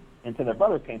kingdom, until their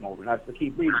brothers came over. Now, to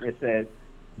keep reading, it says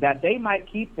that they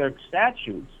might keep their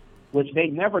statutes, which they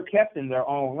never kept in their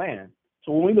own land.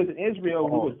 So when we look at Israel,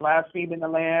 we was blaspheming the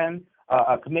land,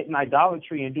 committing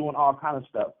idolatry and doing all kind of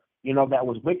stuff, that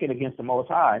was wicked against the Most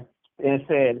High. And it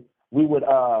said we would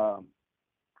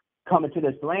come into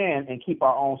this land and keep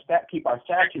our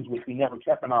statutes, which we never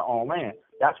kept in our own land.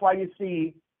 That's why you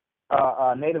see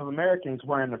Native Americans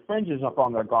wearing the fringes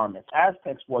upon their garments.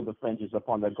 Aztecs wore the fringes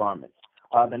upon their garments.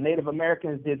 The Native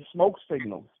Americans did smoke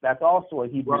signals. That's also a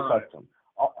Hebrew custom.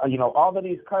 All of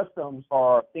these customs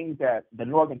are things that the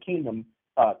Northern Kingdom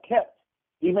kept.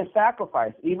 Even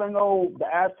sacrifice, even though the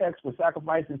Aztecs were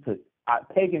sacrificing to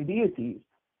pagan deities,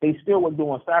 they still were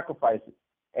doing sacrifices,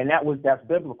 and that's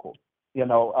biblical.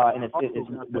 And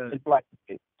it's like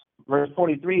verse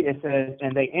 43. It says,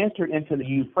 "And they entered into the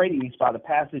Euphrates by the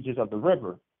passages of the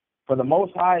river. For the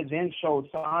Most High then showed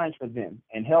signs for them,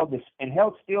 and held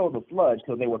still the flood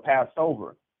till they were passed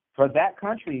over. For that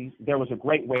country there was a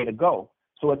great way to go."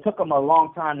 So it took them a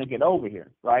long time to get over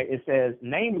here, right? It says,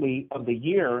 namely, of the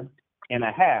year and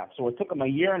a half. So it took them a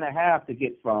year and a half to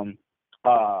get from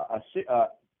up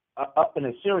in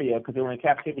Assyria, because they were in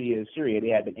captivity in Assyria. They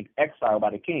had been exiled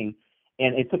by the king,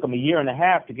 and it took them a year and a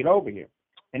half to get over here.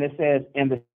 And it says,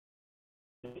 and the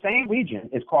same region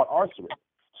is called Arsaris.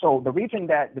 So the region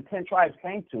that the 10 tribes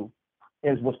came to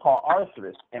was called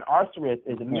Arsaris, and Arsaris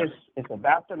is it's a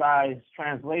bastardized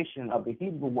translation of the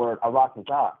Hebrew word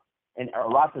Aratazah. And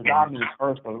Aratazah means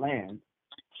earth or land.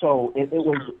 So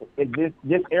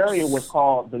this area was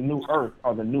called the New Earth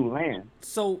or the New Land.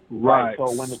 So right.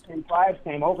 So when the 10 tribes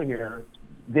came over here,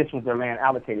 this was their land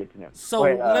allocated to them. So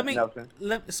let me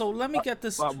get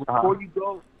this. Before you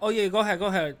go. Oh yeah, go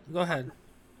ahead.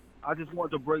 I just want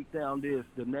to break down this.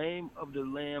 The name of the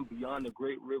land beyond the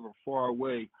great river, far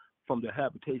away from the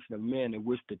habitation of men, in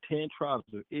which the 10 tribes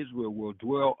of Israel will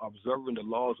dwell, observing the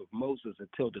laws of Moses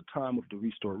until the time of the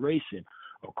restoration,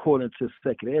 according to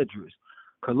Second Esdras.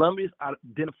 Columbus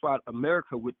identified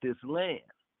America with this land.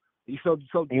 You want to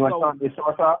tell me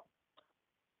the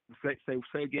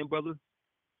say again, brother?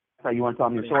 So you want to tell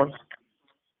me the source?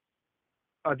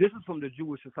 This is from the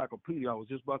Jewish Encyclopedia. I was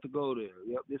just about to go there.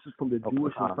 Yep, this is from the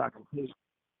Jewish Encyclopedia.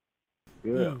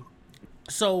 Yeah.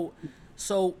 So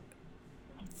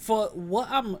for what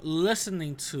I'm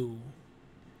listening to,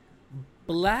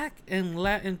 Black and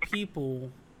Latin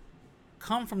people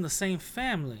come from the same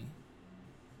family.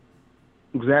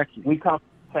 Exactly. We come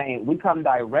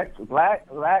direct. Black,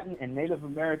 Latin, and Native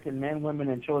American men, women,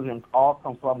 and children all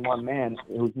come from one man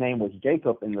whose name was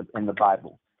Jacob in the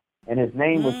Bible, and his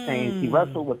name was changed. He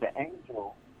wrestled with the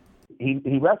angel.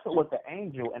 He wrestled with the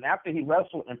angel, and after he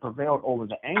wrestled and prevailed over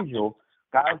the angel,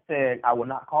 God said, "I will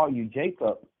not call you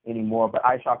Jacob anymore, but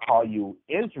I shall call you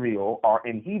Israel," or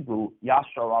in Hebrew,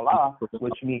 Yasharallah,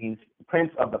 which means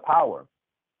Prince of the Power.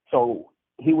 So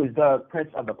he was the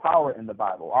Prince of the Power in the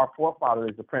Bible. Our forefather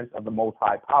is the Prince of the Most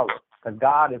High Power, because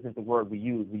God isn't the word we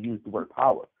use the word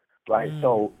power, right?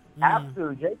 So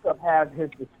after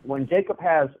when Jacob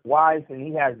has wives and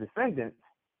he has descendants,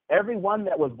 everyone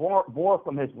that was born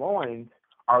from his loins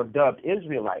are dubbed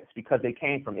Israelites because they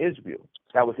came from Israel.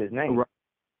 That was his name. Right.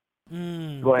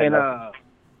 Go ahead.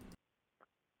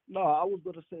 No, I was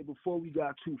going to say before we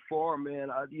got too far,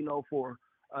 man, for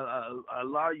a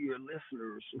lot of your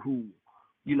listeners who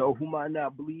might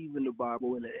not believe in the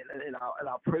Bible, and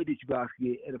I pray that you guys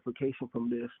get edification from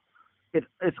this.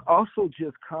 It's also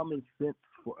just common sense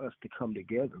for us to come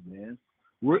together, man.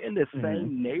 We're in the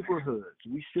same neighborhoods.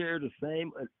 We share the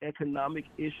same economic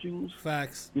issues.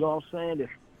 Facts. You know what I'm saying?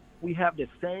 We have the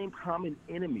same common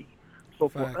enemy. So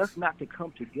for us not to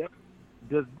come together,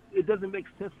 it doesn't make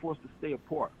sense for us to stay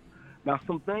apart. Now,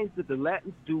 some things that the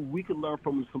Latins do, we can learn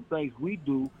from, and some things we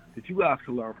do that you guys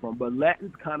can learn from. But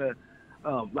Latins kind of,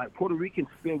 like Puerto Ricans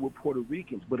spend with Puerto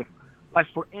Ricans. But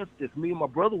for instance, me and my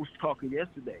brother was talking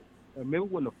yesterday. I remember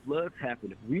when the floods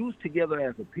happened. If we was together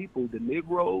as a people, the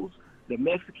Negroes, the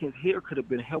Mexicans here could have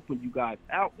been helping you guys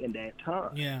out in that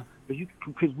time. Yeah.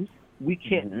 Because we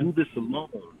can't do this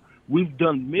alone. We've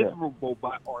done miserable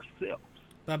by ourselves.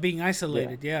 By being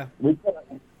isolated, yeah. We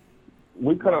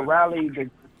could have rallied the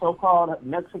so-called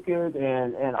Mexicans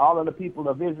and all of the people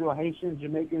of Israel, Haitians,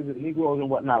 Jamaicans, and Negroes and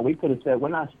whatnot, we could have said we're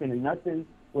not spending nothing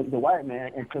with the white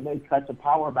man until they cut the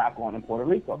power back on in Puerto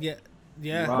Rico. Yeah,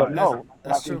 yeah. Right. But no,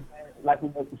 that's true. Like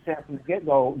we said from the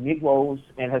get-go, Negroes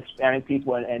and Hispanic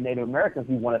people and Native Americans,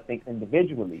 we want to think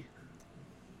individually.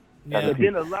 Yeah. But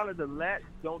then a lot of the Latins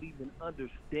don't even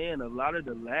understand. A lot of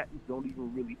the Latins don't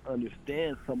even really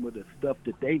understand some of the stuff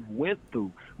that they went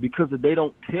through because they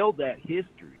don't tell that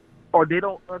history, or they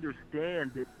don't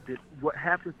understand that what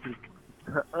happens to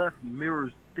us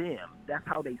mirrors them. That's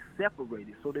how they separate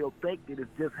it. So they'll think that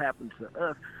it's just happened to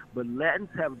us. But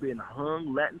Latins have been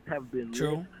hung. Latins have been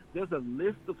True. lynched. There's a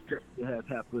list of stuff that has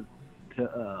happened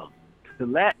to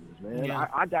Latins, man. Yeah.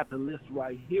 I got the list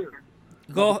right here.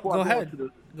 Go Before I ahead. on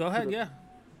to Go ahead. Yeah.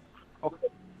 Okay.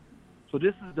 So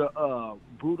this is the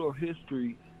brutal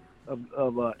history of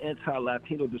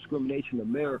anti-Latino discrimination in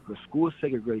America, school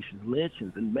segregation,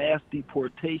 lynchings, and mass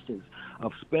deportations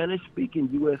of Spanish-speaking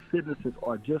U.S. citizens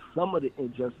are just some of the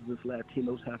injustices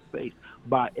Latinos have faced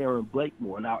by Aaron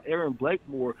Blakemore. Now, Aaron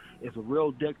Blakemore is a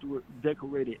real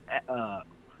decorated a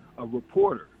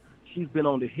reporter. She's been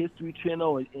on the History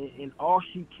Channel, and all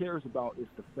she cares about is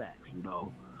the facts, you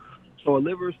know. So a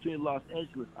liver street in Los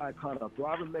Angeles icon, a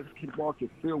thriving Mexican market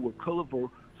filled with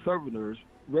colorful souvenirs,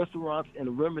 restaurants,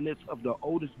 and remnants of the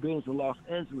oldest buildings in Los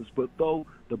Angeles. But though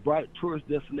the bright tourist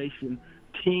destination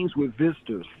teems with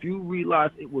visitors, few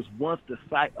realized it was once the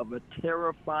site of a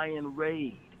terrifying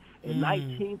raid. In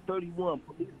 1931,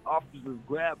 police officers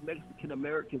grabbed Mexican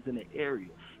Americans in the area,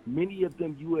 many of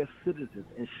them U.S. citizens,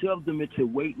 and shoved them into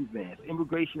waiting vans.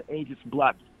 Immigration agents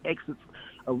blocked exits,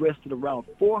 arrested around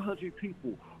 400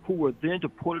 people who were then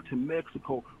deported to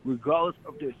Mexico regardless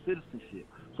of their citizenship.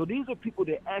 So these are people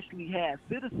that actually had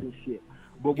citizenship.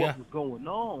 But what was going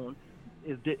on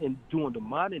is that during the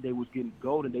modern day was getting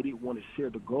gold, and they didn't want to share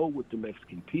the gold with the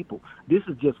Mexican people. This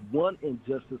is just one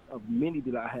injustice of many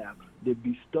that I have that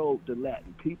bestowed the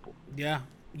Latin people. Yeah,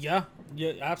 you're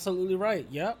absolutely right.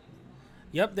 Yep.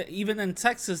 Even in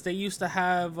Texas, they used to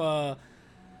have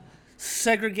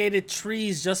segregated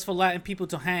trees just for Latin people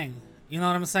to hang. You know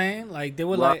what I'm saying? Like they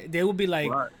would be like,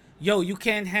 yo, you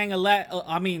can't hang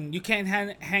you can't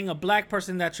hang a black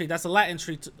person in that tree. That's a Latin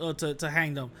tree to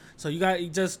hang them. So you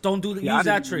just don't use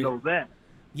that tree. Know that.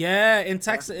 Yeah, in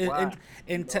Texas,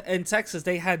 in Texas,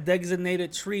 they had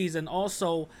designated trees, and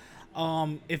also,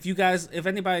 if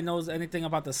anybody knows anything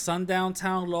about the sundown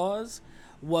town laws,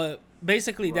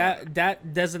 that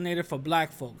designated for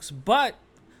black folks. But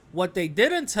what they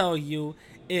didn't tell you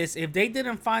is if they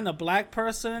didn't find a black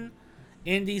person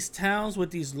in these towns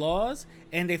with these laws,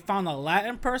 and they found a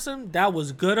Latin person, that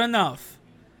was good enough,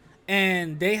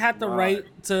 and they had the right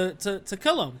to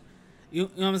kill him. You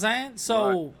know what I'm saying?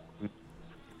 So,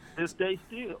 this day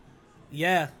still.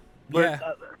 Yeah.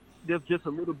 There's just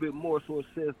a little bit more. So it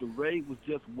says the raid was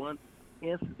just one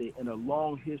incident in a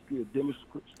long history of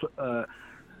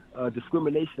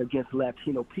discrimination against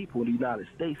Latino people in the United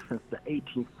States since the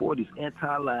 1840s.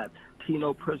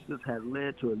 Anti-Latino prejudice has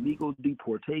led to illegal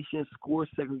deportations, school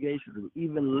segregations, and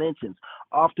even lynchings,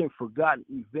 often forgotten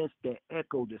events that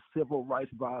echo the civil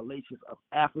rights violations of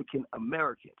African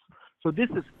Americans. So this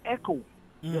is echoing.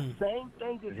 The same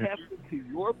thing that's happening to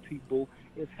your people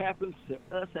is happening to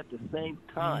us at the same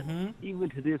time,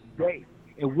 even to this day.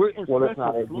 And we're in it's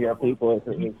not your people, it's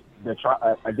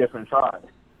a different tribe.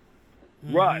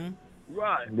 Right.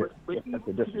 But That's even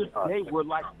to this day, we're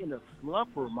like in a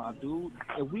slumper, my dude,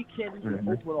 and we can't even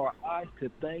open our eyes to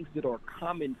things that are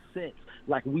common sense.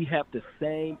 Like we have the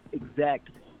same exact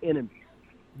enemies.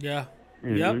 Yeah.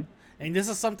 Yep. And this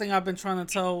is something I've been trying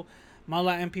to tell my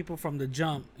Latin people from the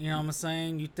jump. You know what I'm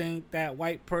saying? You think that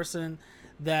white person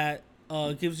that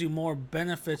gives you more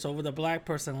benefits over the black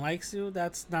person likes you?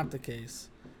 That's not the case.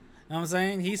 You know what I'm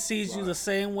saying? He sees you the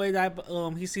same way that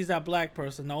he sees that black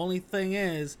person. The only thing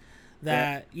is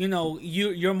that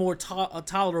you're more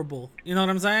tolerable. You know what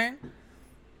I'm saying?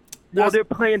 They're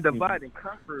playing divide and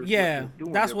conquer. Yeah,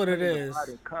 that's what it is.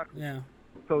 Yeah.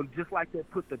 So just like they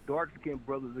put the dark-skinned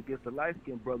brothers against the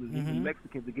light-skinned brothers, even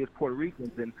Mexicans against Puerto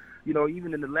Ricans, and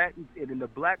even in the Latin and in the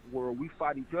black world, we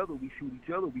fight each other, we shoot each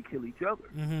other, we kill each other.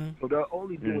 So they're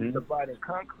only doing divide and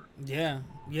conquer. Yeah.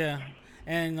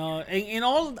 And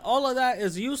all of that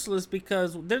is useless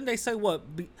because didn't they say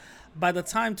by the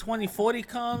time 2040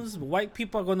 comes, white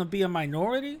people are going to be a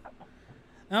minority? You know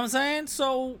what I'm saying?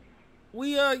 So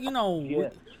we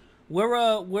we're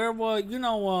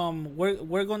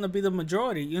going to be the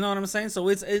majority. You know what I'm saying? So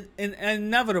it's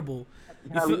inevitable.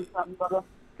 Can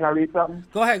I read something?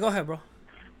 Go ahead, bro.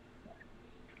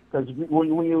 Because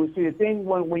when you see the thing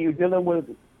when you're dealing with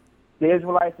the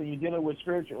Israelites, and you're dealing with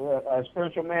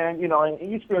spiritual man, you know,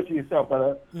 and you're spiritual yourself,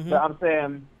 brother. But I'm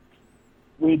saying,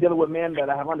 when you're dealing with men that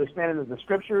have understanding of the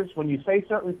scriptures, when you say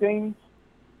certain things,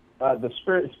 the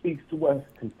Spirit speaks to us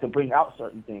to bring out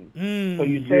certain things. So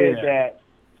you said that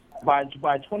by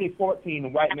 2014, the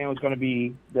white man was going to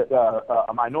be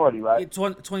a minority, right?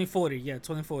 2040, yeah,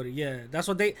 2040, yeah. That's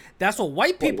what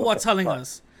white people are telling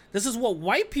us. This is what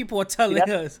white people are telling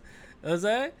us. Is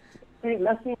that?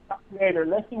 Let's see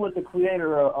what the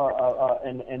creator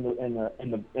and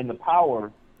the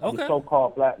power of the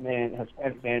so-called black man,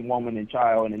 Hispanic man, woman, and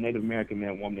child, and the Native American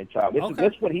man, woman, and child.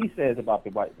 This is what he says about the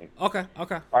white man. Okay. All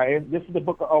right, this is the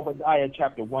book of Obadiah,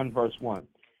 chapter 1, verse 1.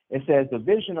 It says, the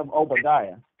vision of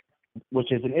Obadiah,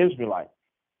 which is an Israelite.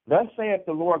 Thus saith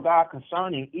the Lord God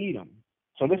concerning Edom.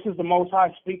 So this is the Most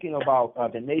High speaking about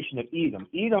the nation of Edom.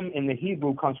 Edom in the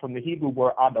Hebrew comes from the Hebrew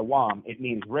word Adawam. It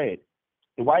means red.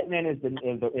 The white man is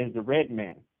the red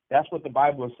man. That's what the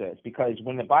Bible says. Because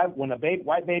when a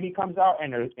white baby comes out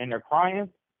and they're crying,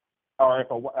 or if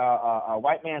a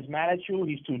white man's mad at you,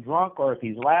 he's too drunk, or if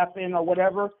he's laughing or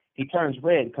whatever, he turns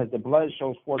red because the blood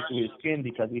shows forth through his skin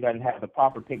because he doesn't have the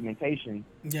proper pigmentation.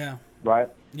 Yeah. Right.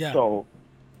 Yeah. So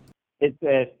it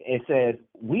says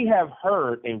we have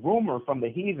heard a rumor from the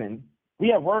heathen. We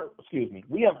have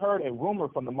heard a rumor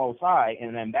from the Most High,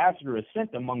 and an ambassador is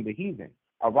sent among the heathen.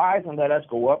 Arise and let us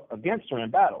go up against her in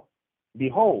battle.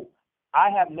 Behold,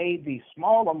 I have made thee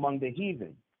small among the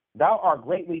heathen. Thou art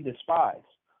greatly despised.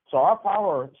 So our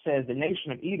power says the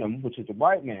nation of Edom, which is the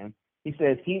white man, he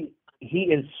says he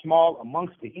is small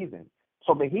amongst the heathen.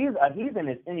 So a heathen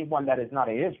is anyone that is not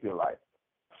an Israelite.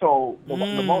 So the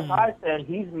Most High said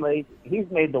he's made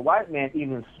the white man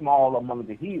even small among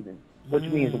the heathen, which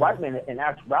means the white man in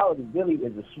actuality really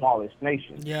is the smallest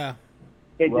nation. Yeah.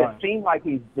 It just seemed like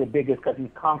he's the biggest because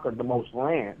he's conquered the most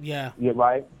land. Yeah. You're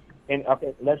right. And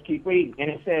okay, let's keep reading.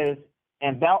 And it says,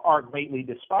 and thou art greatly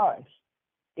despised.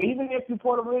 Even if you're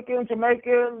Puerto Rican,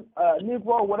 Jamaican,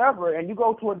 Negro, whatever, and you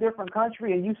go to a different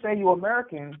country and you say you're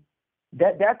American,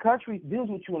 that country deals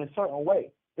with you in a certain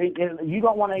way. You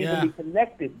don't want to even be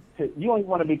connected to. You don't even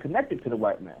want to be connected to the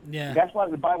white man. Yeah. That's why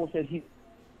the Bible says he's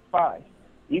despised.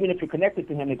 Even if you're connected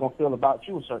to him, they're gonna feel about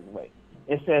you a certain way.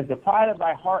 It says, the pride of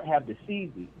thy heart have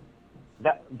deceived thee.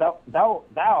 Thou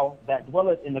that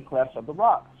dwelleth in the clefts of the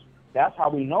rocks. That's how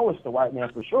we know it's the white man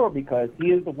for sure, because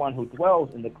he is the one who dwells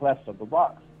in the clefts of the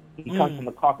rocks. He comes from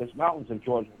the Caucasus Mountains of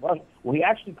Georgia and Russia. Well, he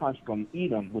actually comes from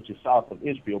Edom, which is south of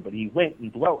Israel, but he went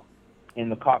and dwelt in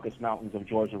the Caucasus Mountains of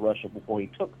Georgia, Russia before he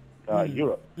took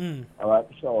Europe. All right.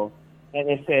 So, and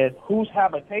it says, whose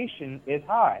habitation is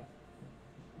high.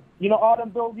 You know, all them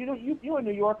buildings. You in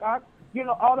New York, you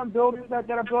know, all them buildings that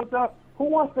are built up. Who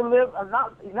wants to live?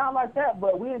 Not like that,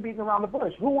 but we ain't beating around the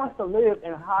bush. Who wants to live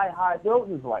in high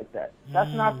buildings like that? That's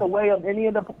not the way of any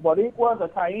of the Boricuas or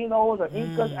Tainos or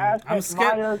Incas, Aztecs,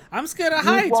 Mayas. I'm scared of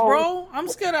heights, bro. I'm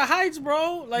scared of heights,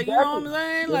 bro. Like, you know what I'm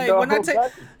saying?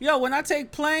 Like, when I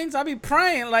take planes, I be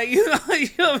praying. Like, you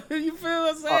feel what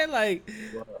I'm saying? Like,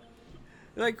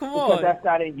 come on. Because that's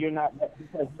not it. You're not,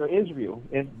 because for Israel.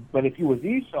 But if you was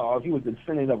Esau, if you was the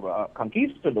descendant of a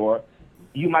conquistador,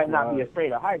 you might not be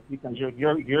afraid of heights because you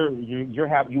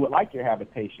would like your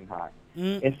habitation high.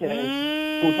 It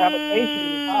says whose habitation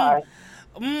is high.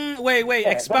 Wait.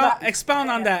 Expound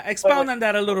on that. Expound on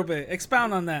that a little bit.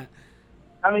 Expound on that.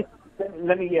 I mean,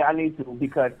 I need to,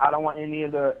 because I don't want any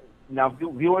of the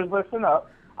viewers listen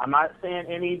up. I'm not saying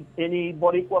any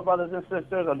Boricua brothers and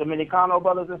sisters or Dominicano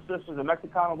brothers and sisters or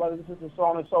Mexicano brothers and sisters, so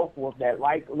on and so forth, that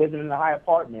like living in a high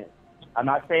apartment. I'm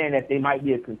not saying that they might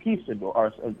be a conquistador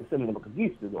or a descendant of a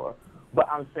conquistador, but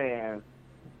I'm saying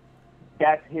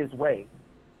that's his way,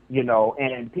 you know.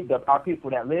 And our people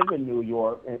that live in New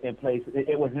York in places,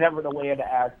 it was never the way of the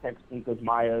Aztecs, Incas,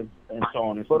 Mayas, and so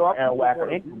on and so forth.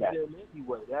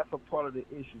 Anyway, that's a part of the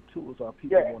issue too. Is our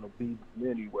people want to be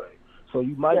them anyway. So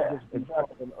you might just be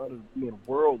talking others being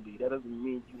worldly. That doesn't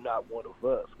mean you're not one of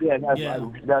us.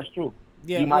 That's true.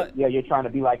 Yeah, you're trying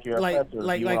to be like your oppressor.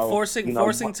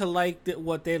 Forcing to like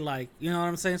what they like. You know what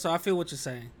I'm saying? So I feel what you're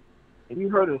saying. Have you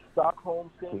heard of Stockholm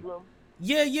syndrome?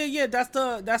 Yeah. That's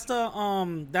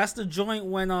the joint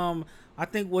when I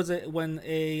think was it when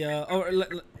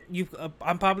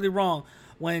I'm probably wrong,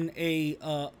 when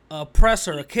a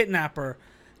oppressor, a kidnapper,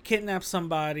 kidnaps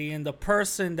somebody, and the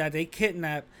person that they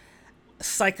kidnap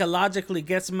psychologically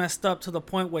gets messed up to the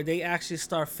point where they actually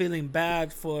start feeling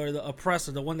bad for the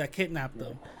oppressor, the one that kidnapped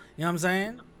them. You know what I'm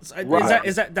saying?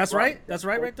 That's right? That's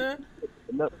right there?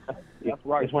 That's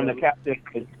right. It's when the captive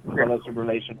develops a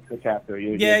relation with the captor.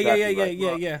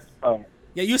 Yeah.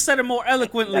 Yeah, you said it more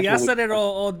eloquently. I said it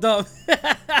all dumb.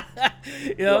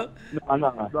 You know?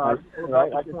 No.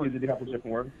 I just used a couple different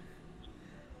words.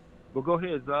 But go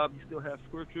ahead, Zaahb. You still have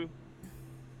scripture?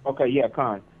 Okay, yeah,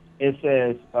 Khan. It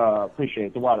says,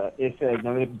 appreciate the water. It says,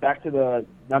 now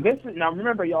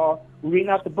remember, y'all, we're reading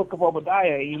out the book of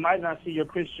Obadiah, and you might not see your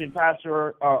Christian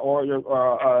pastor or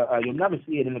you'll never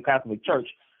see it in the Catholic Church.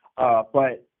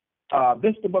 But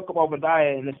this is the book of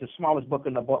Obadiah, and it's the smallest book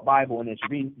in the Bible, and it's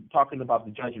talking about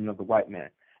the judgment of the white man.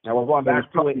 Now we're going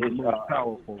back to it. It's the most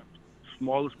powerful,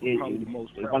 smallest, but probably the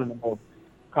most powerful. One of the most.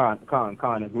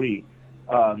 Khan, agreed.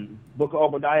 Book of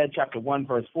Obadiah, chapter 1,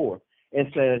 verse 4. It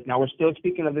says, now we're still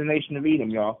speaking of the nation of Edom,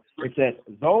 y'all. It says,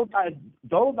 though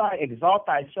thou exalt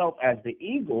thyself as the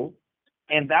eagle,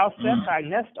 and thou set thy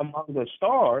nest among the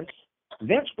stars,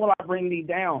 thence will I bring thee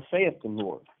down, saith the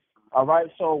Lord. All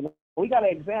right, so we got to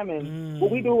examine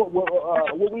what we do.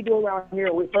 What we do around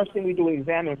here. First thing we do is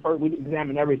examine. First, we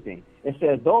examine everything. It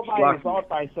says, though thou exalt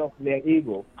thyself as the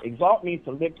eagle. Exalt means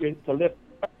to lift.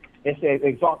 It says,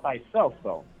 exalt thyself,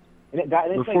 though. And it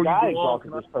say God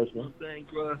exalted this person.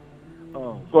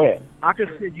 Go ahead. I can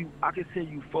send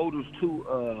you photos too,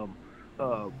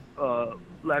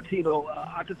 Latino.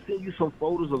 I can send you some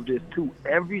photos of this too.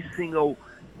 Every single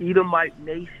Edomite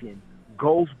nation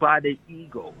goes by the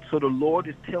eagle. So the Lord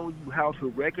is telling you how to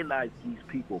recognize these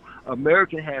people.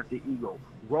 American has the eagle.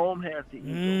 Rome has the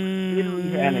eagle. Italy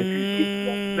has it.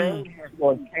 Spain has the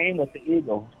eagle. Came with the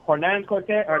eagle. Hernan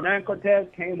Cortez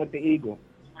came with the eagle.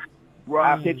 Right. I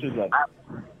have pictures of it.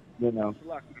 You know.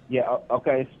 Yeah,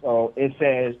 okay, so it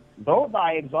says, though thou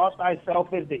exalt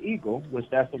thyself as the eagle, which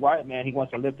that's the white man, he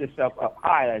wants to lift himself up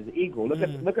high as the eagle. Look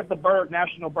at the bird,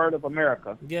 national bird of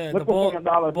America. Yeah, look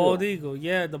the bald eagle.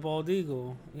 Yeah, the bald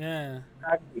eagle. Yeah.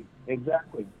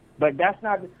 Exactly. But that's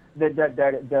not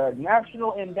the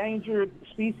national endangered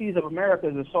species of America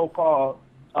is the so-called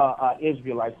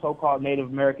Israelites, so-called Native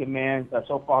American man,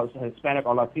 so-called Hispanic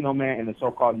or Latino man, and the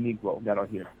so-called Negro that are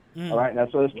here. All right, now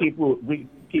so let's keep reading.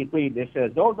 It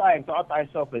says, though thou exalt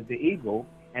thyself as the eagle,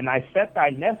 and I set thy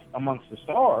nest amongst the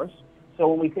stars. So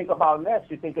when we think about nest,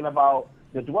 you're thinking about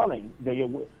the dwelling. That's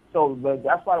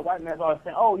why the white man's always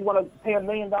saying, "Oh, you want to pay $1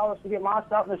 million to get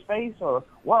launched out into space?" Or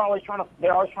they're always trying to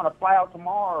fly out to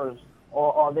Mars,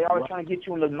 or they're always trying to get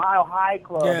you in the Mile High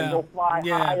Club and go fly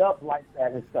high up like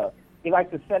that and stuff. He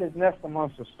likes to set his nest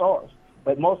amongst the stars.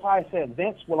 But Most High said,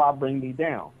 "Thence will I bring thee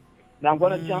down." Now I'm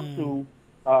going to jump to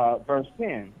verse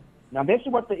 10. Now, this is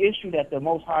what the issue that the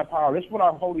Most High Power, this is what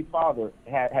our Holy Father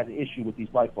has an issue with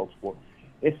these white folks for.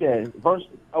 It says,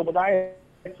 Obadiah,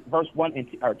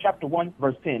 chapter 1,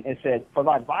 verse 10, it says, for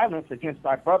thy violence against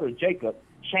thy brother Jacob,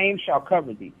 shame shall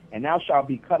cover thee, and thou shalt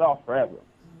be cut off forever.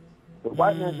 The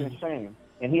white man's in shame,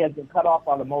 and he has been cut off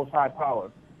by the Most High Power.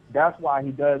 That's why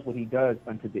he does what he does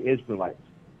unto the Israelites.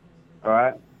 All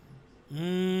right?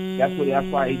 That's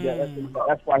why he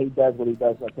does what he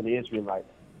does unto the Israelites.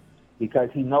 Because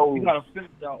he knows you gotta finish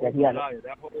out Obadiah.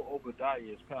 That whole Obadiah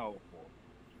is powerful.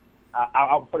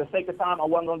 For the sake of time, I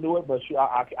wasn't gonna do it, but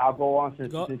I'll go on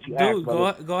since you asked.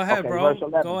 Go ahead, bro.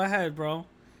 Go ahead, bro.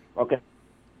 Okay.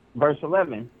 Verse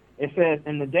 11. It says,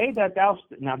 "In the day that thou..."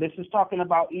 Now this is talking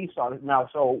about Esau. Now,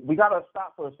 so we gotta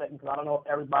stop for a second because I don't know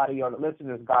if everybody or the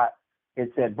listeners got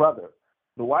it. Said, brother,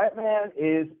 the white man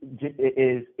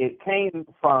it came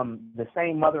from the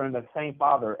same mother and the same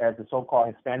father as the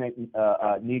so-called Hispanic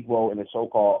Negro and the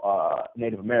so-called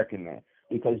Native American man,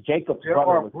 because Jacob's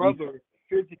brother was brother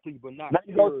physically, but not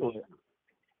spiritually.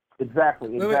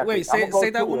 Exactly. Wait. Say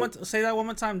that one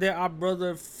more time. They are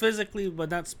brother physically, but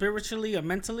not spiritually or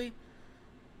mentally.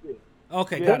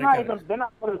 Okay, They're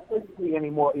not brothers physically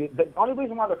anymore. The only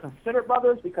reason why they're considered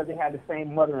brothers is because they had the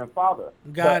same mother and father.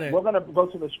 Got it. We're going to go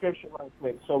to the scripture right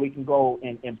quick so we can go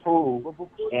and prove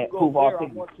all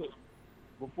things.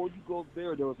 Before you go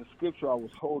there was a scripture I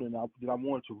was holding out that I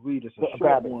wanted to read. It's a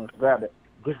grab short one. Grab it.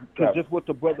 Because just what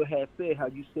the brother had said, how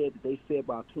you said that they said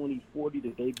by 2040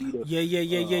 that they be the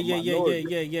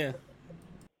Yeah.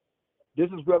 This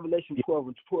is Revelation 12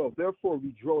 and 12. Therefore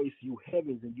rejoice, you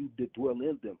heavens, and you that dwell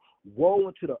in them. Woe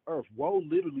unto the earth. Woe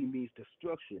literally means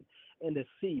destruction. And the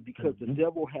sea, because the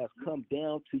devil has come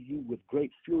down to you with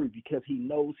great fury, because he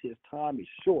knows his time is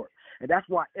short. And that's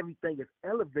why everything is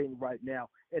elevating right now.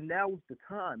 And now is the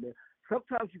time. And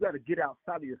sometimes you got to get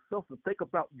outside of yourself and think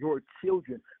about your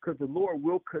children, because the Lord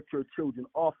will cut your children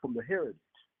off from the heritage.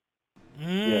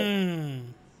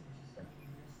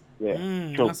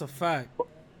 Yeah. That's a fact.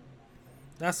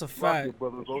 That's a fact.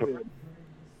 Brother, go ahead.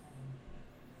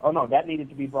 Oh, no, that needed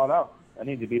to be brought out.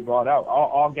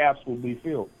 All gaps will be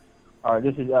filled. All right,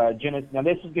 this is Genesis. Now,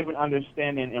 this is giving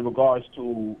understanding in regards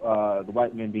to the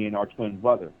white man being our twin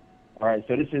brother. All right,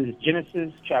 so this is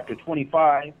Genesis chapter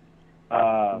 25,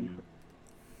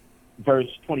 verse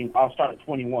 20. I'll start at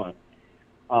 21.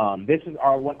 This is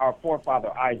our forefather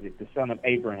Isaac, the son of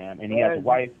Abraham, and he has a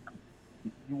wife.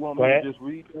 You want me to just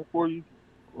read that for you,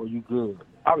 or you good?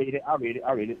 I'll read it.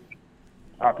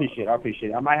 I appreciate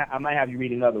it. I might have you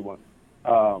read another one.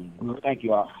 Thank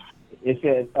you. It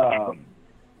says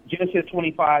Genesis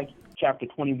 25, chapter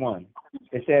 21.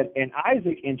 It says, and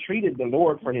Isaac entreated the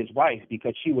Lord for his wife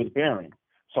because she was barren.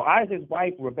 So Isaac's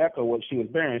wife Rebekah, when she was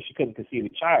barren, she couldn't conceive a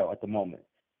child at the moment.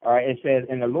 All right. It says,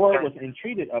 and the Lord was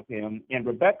entreated of him, and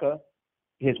Rebekah,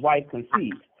 his wife,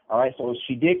 conceived. All right. So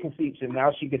she did conceive, so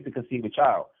now she gets to conceive a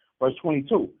child. Verse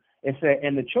 22. It said,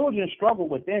 and the children struggled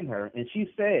within her, and she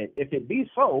said, if it be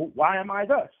so, why am I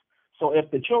thus? So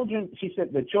if the children, she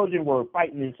said the children were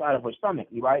fighting inside of her stomach,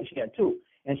 right? She had two.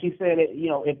 And she said,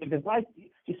 if it's like,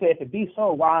 she said, if it be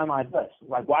so, why am I thus?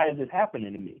 Like, why is this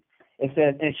happening to me? It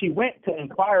says, and she went to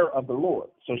inquire of the Lord.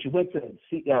 So she went to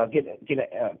see, get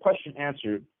a question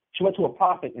answered. She went to a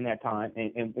prophet in that time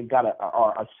and got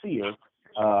a seer.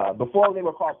 Before they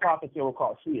were called prophets, they were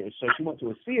called seers. So she went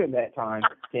to a seer that time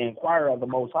to inquire of the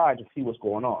Most High to see what's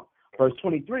going on. Verse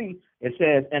 23, it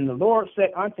says, and the Lord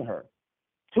said unto her,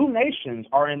 2 nations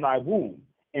are in thy womb,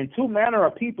 and 2 manner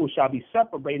of people shall be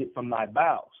separated from thy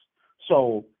bowels.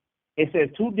 So it says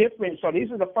 2 different. So this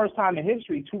is the first time in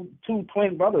history two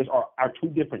twin brothers are 2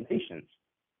 different nations.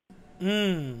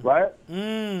 Right?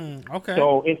 Okay.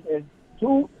 So it says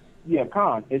 2. Yeah,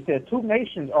 Khan. It says 2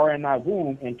 nations are in thy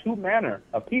womb, and 2 manner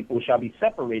of people shall be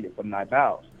separated from thy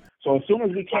bowels. So as soon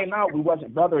as we came out, we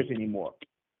wasn't brothers anymore.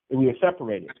 We were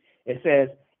separated. It says,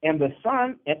 and the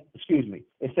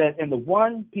it says, and the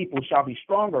one people shall be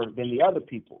stronger than the other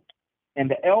people, and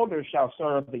the elder shall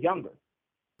serve the younger.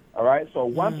 All right. So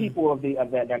one people one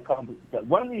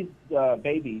of these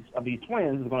babies of these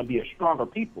twins is going to be a stronger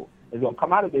people. Is going to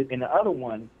come out of it, and the other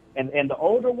one, and the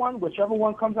older one, whichever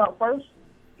one comes out first,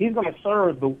 he's going to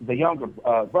serve the younger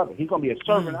brother. He's going to be a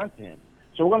servant unto him.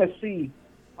 So we're going to see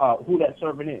who that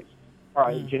servant is. All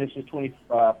right, Genesis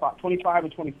 25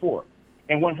 and 24.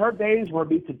 And when her days were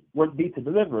to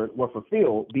deliver were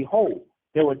fulfilled, behold,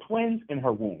 there were twins in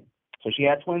her womb. So she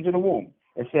had twins in the womb.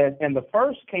 It says, and the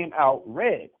first came out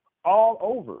red all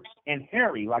over and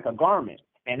hairy like a garment,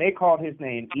 and they called his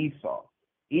name Esau.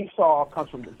 Esau comes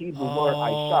from the Hebrew word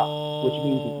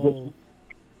Aisha,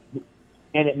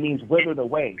 and it means withered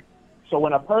away. So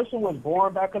when a person was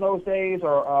born back in those days,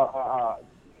 or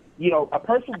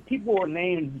people were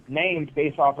named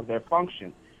based off of their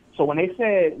function. So when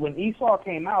Esau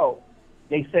came out,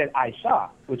 they said Aisha,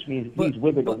 which means he's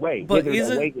withered away. But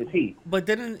withered away is he. But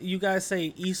didn't you guys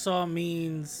say Esau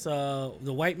means the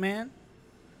white man?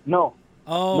 No.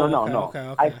 Oh, no.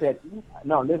 Okay. I said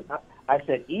no. I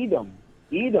said Edom.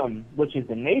 Edom, which is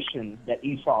the nation that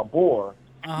Esau bore,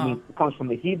 comes from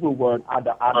the Hebrew word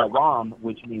Adaram,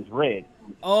 which means red.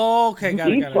 Oh, okay,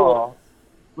 got it.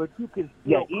 But you can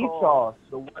still call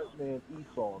the white man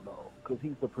Esau, though, because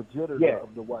he's the progenitor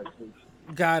of the white nation.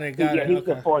 Got it. Yeah, he's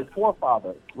the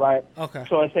forefather, right? Okay.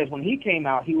 So it says when he came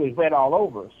out, he was red all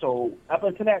over. So up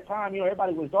until that time,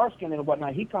 everybody was dark skinned and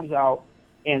whatnot. He comes out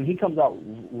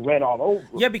red all over.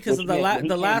 Yeah, because of the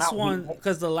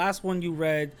last one you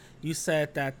read, you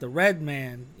said that the red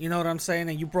man, you know what I'm saying,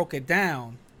 and you broke it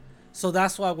down. So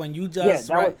that's why when you just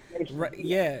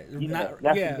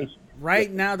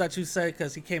right now that you said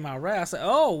because he came out red, I said,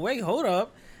 oh wait, hold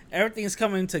up, everything's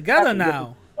coming together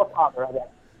now.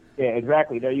 Yeah,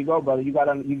 exactly. There you go, brother. You got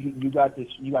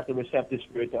the receptive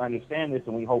spirit to understand this,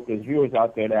 and we hope there's viewers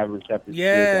out there that have a receptive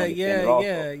spirit to understand it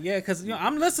also. Because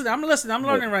I'm listening, I'm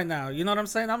learning right now. You know what I'm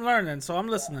saying? I'm learning, so I'm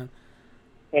listening.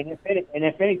 And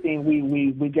if anything,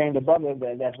 we gained a brother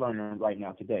that's learning right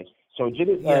now today. So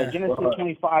Genesis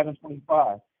 25 and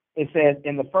 25, it says,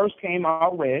 and the first came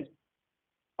out red,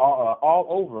 all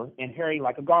over and hairy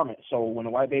like a garment. So when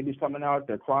the white baby's coming out,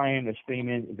 they're crying, they're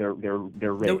screaming, they're red.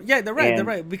 They're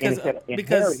red because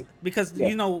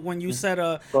when you said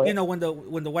when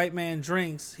the white man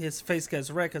drinks, his face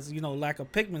gets red because lack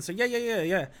of pigment. So yeah.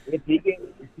 If he get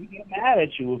mad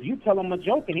at you, if you tell him a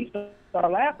joke and he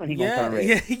start laughing, he gonna turn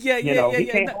red. He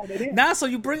can't hold it in. Now, so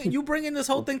you bringing this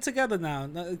whole thing together now.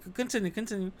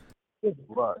 Continue.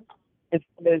 Right.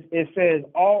 It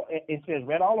says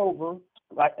red all over.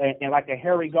 Like a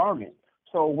hairy garment.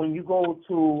 So when you go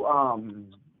to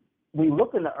we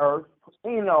look in the earth,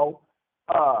 when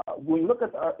you look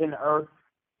at in the earth,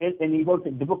 and you go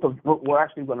to the book of, we're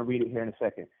actually going to read it here in a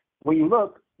second. When you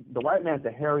look, the white man's the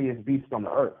hairiest beast on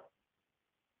the earth.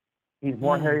 He's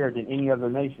more hairier than any other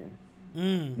nation.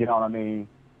 You know what I mean?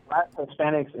 Black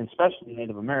Hispanics, and especially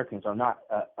Native Americans, are not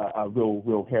a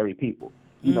real hairy people.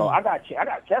 You know, I got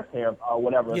chest hair or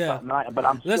whatever, Yeah. or something, but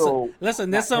I'm still There's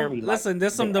some hairy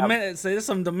there's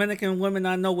some Dominican women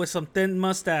I know with some thin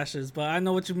mustaches, but I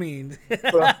know what you mean.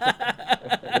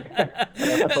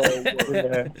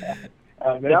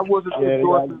 That wasn't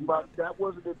endorsed by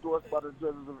the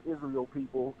judges of Israel,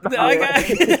 people. No,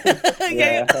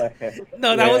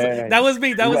 that was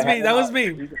me. That was a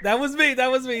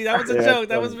joke.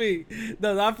 That was me.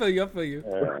 No, I feel you.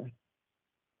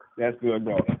 That's good,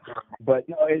 though. But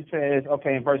it says,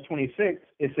 okay, in verse 26,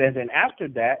 it says, and after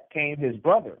that came his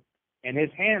brother, and his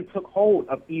hand took hold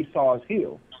of Esau's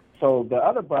heel. So the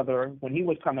other brother, when he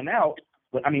was coming out,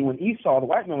 when Esau, the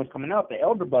white man, was coming out, the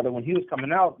elder brother, when he was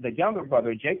coming out, the younger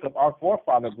brother, Jacob, our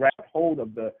forefather, grabbed hold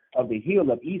of the heel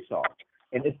of Esau.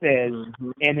 And it says,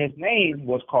 and his name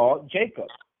was called Jacob.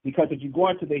 Because if you go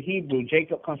into the Hebrew,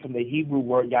 Jacob comes from the Hebrew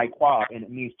word Yaquab, and it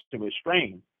means to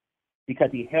restrain.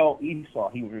 Because he held Esau,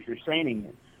 he was restraining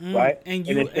him, right? And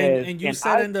you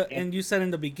said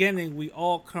in the beginning, we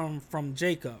all come from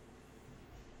Jacob.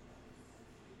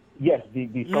 Yes, the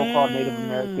so-called Native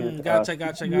Americans. Gotcha.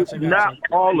 Not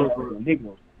all of them.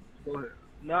 Negroes. Go ahead.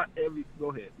 Not every.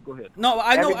 Go ahead. No,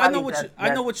 I know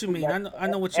what you mean. I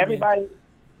know what you mean. Everybody.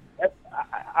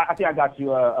 I think I got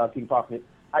you, King Prophet.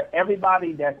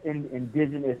 Everybody that's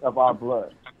indigenous of our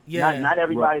blood. Yeah. Not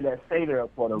everybody that say they're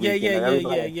Puerto Rican.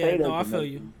 Yeah. No, I feel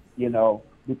you. You know,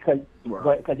 because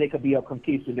they could be of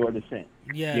conquistador descent.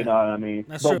 Yeah. You know what I mean?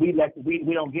 That's but true.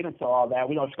 we don't get into all that.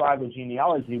 We don't strive with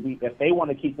genealogy. If they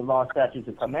want to keep the law, statutes,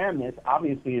 and commandments,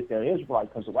 obviously it's their Israelite,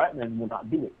 because the white man will not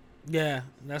do it. Yeah,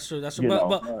 that's true.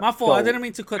 But my fault. I didn't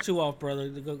mean to cut you off, brother.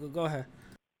 Go ahead.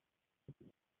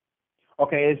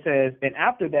 Okay, it says, and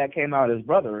after that came out his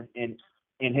brother, and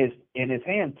in his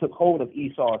hand took hold of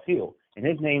Esau's heel, and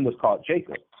his name was called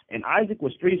Jacob. And Isaac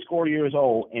was 80 years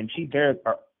old, and she bare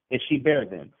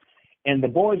them. And the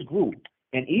boys grew,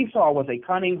 and Esau was a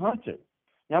cunning hunter.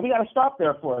 Now we got to stop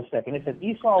there for a second. It says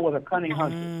Esau was a cunning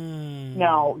hunter.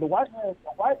 Now the white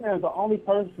man is the only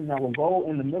person that will go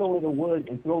in the middle of the woods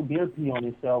and throw deer pee on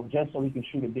himself just so he can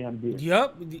shoot a damn deer.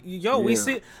 Yep. We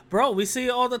see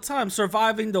it all the time.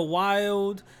 Surviving the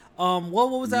wild. What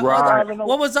was that?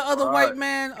 What was the other white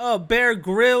man? Bear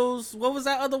Grylls. What was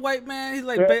that other white man? He's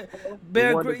like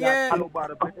Bear Grylls. Yeah.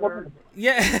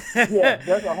 Yeah. Yeah.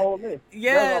 There's a whole list.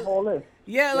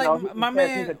 Yeah, like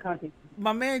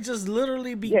my man just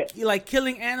literally be like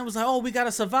killing animals. Like, oh, we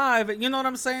gotta survive. You know what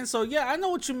I'm saying? So yeah, I know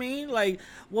what you mean. Like,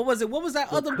 what was it? What was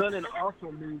that other? Cunning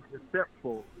also means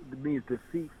deceptive. It means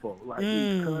deceitful. Like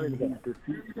he's cunning, he's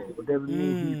deceitful. It doesn't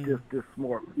mean he's just this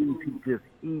smart. He's just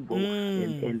evil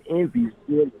and envious.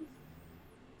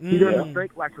 He doesn't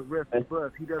think like the rest of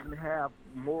us. He doesn't have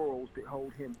morals that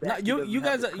hold him back. No, you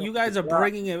guys are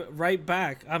bringing it right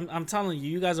back. I'm telling you,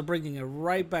 you guys are bringing it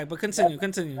right back. But continue.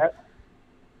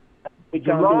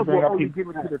 The laws were only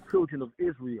given to the children of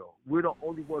Israel. We're the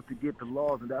only ones to get the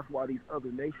laws, and that's why these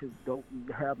other nations don't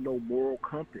have no moral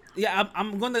compass. Yeah,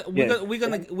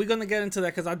 we're gonna get into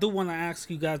that because I do want to ask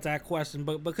you guys that question.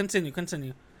 But continue.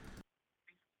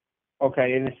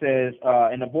 Okay, and it says,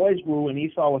 and the boys grew, and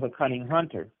Esau was a cunning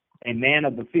hunter, a man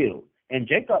of the field, and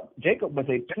Jacob was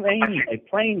a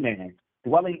plain man,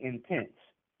 dwelling in tents.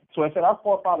 So it said our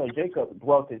forefather Jacob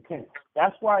dwelt in tents.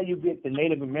 That's why you get the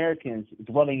Native Americans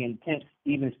dwelling in tents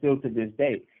even still to this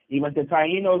day. Even the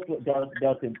Tainos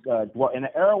dwelt in, and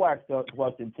the Arawaks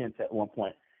dwelt in tents at one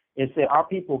point. It said our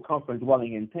people come from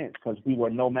dwelling in tents because we were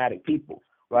nomadic people,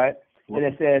 right? And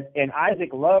it says, and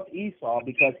Isaac loved Esau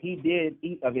because he did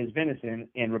eat of his venison,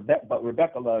 but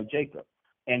Rebekah loved Jacob.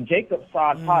 And Jacob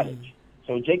sawed pottage.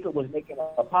 So Jacob was making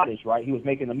a pottage, right? He was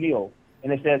making a meal.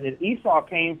 And it says that Esau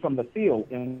came from the field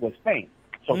and was faint.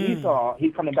 So Esau,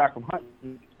 he's coming back from hunting,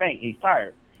 he's faint, he's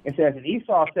tired. It says, and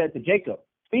Esau said to Jacob,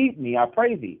 feed me, I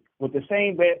pray thee, with the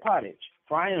same red pottage,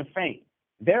 for I am faint.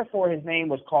 Therefore his name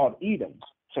was called Edom.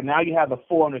 So now you have the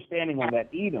full understanding on that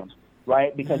Edom,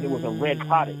 right? Because it was a red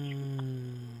pottage.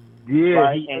 Yeah,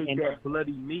 right? he ate that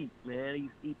bloody meat, man.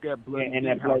 He eat that bloody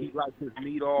meat. He likes his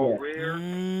meat all rare.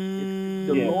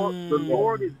 The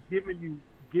Lord is giving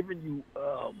you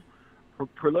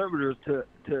perimeters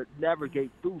to navigate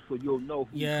through, so you'll know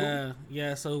who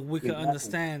so we can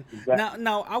understand. Exactly.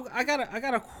 Now I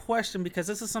got a question, because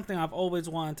this is something I've always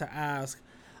wanted to ask.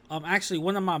 Actually,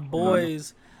 one of my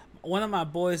boys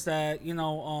that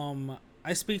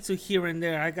I speak to here and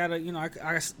there, I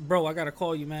gotta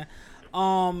call you, man.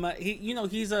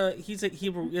 He's a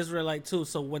Hebrew Israelite too.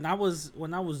 So when I was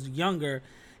younger,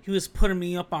 he was putting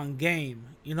me up on game.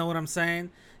 You know what I'm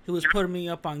saying? He was putting me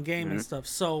up on game and stuff.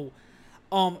 So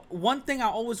One thing I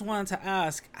always wanted to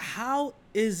ask: how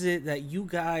is it that you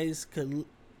guys could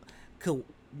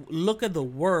look at the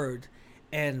word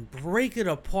and break it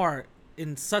apart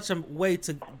in such a way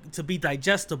to be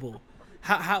digestible?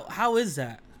 How is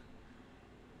that?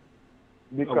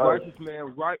 A Because righteous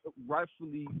man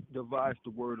rightfully divides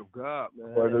the word of God,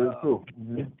 man. word is true.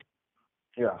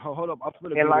 Yeah. Hold up, I'm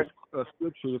gonna And like, give a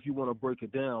scripture if you want to break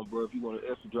it down, bro. If you want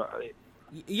to extra it.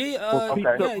 Yeah, Okay.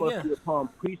 Precept must yeah. be upon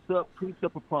precept,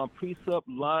 precept upon precept,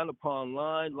 line upon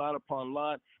line, line upon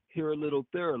line. Here a little,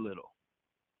 there a little.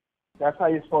 that's how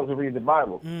you're supposed to read the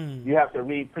Bible. Mm. You have to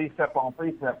read precept on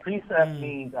precept. Precept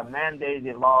means a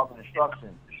mandated law of instruction,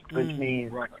 which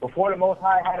means before the Most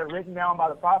High had it written down by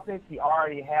the prophets, he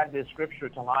already had this scripture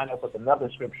to line up with another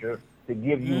scripture to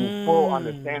give you full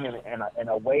understanding and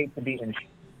a way to be in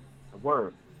the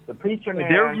word. The preacher man,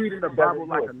 They're reading the Bible doesn't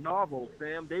like do a it. novel,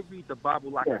 Sam. They read the Bible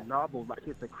like a novel, like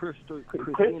it's a Christian.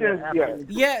 Christians, yeah.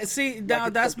 Yeah, see, now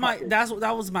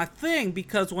that was my thing,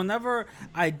 because whenever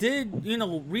I did,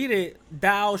 read it,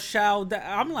 thou shalt,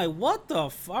 I'm like, what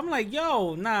the I'm like,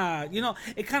 yo, nah,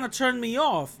 it kind of turned me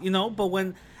off, but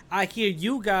when I hear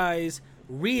you guys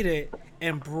read it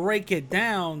and break it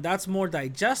down, that's more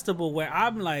digestible, where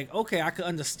I'm like, okay, I could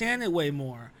understand it way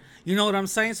more. You know what I'm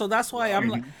saying? So that's why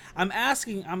I'm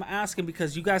asking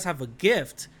because you guys have a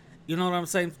gift, you know what I'm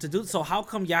saying, to do. So how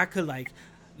come y'all could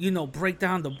break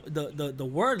down the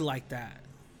word like that?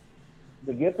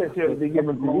 The gift is here to be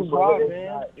given to you,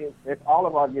 brother. It's all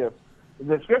of our gifts.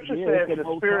 The scripture says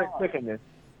the spirit quickeneth.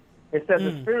 It says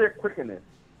the spirit quickeneth.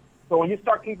 So when you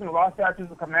start keeping the law, statutes,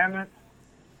 and commandments,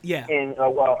 Yeah. in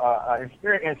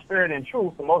spirit and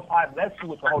truth, the Most High bless you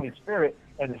with the Holy Spirit,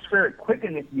 and the Spirit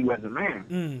quickeneth you as a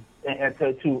man. And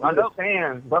to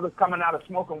understand, brothers coming out of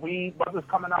smoking weed, brothers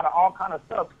coming out of all kind of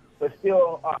stuff, but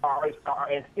still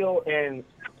still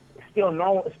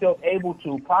able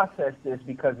to process this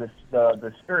because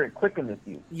the Spirit quickeneth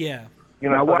you. Yeah.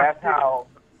 So that's how.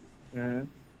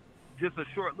 Just a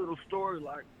short little story.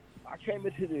 Like, I came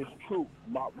into this truth.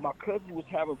 My cousin was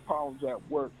having problems at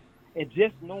work, and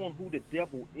just knowing who the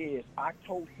devil is, I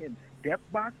told him step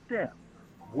by step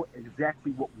what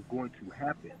was going to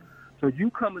happen. So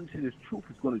you come into this truth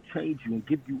is going to change you and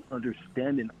give you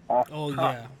understanding off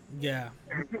top. Yeah.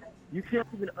 You can't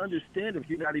even understand if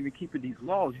you're not even keeping these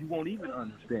laws. You won't even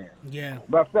understand. Yeah.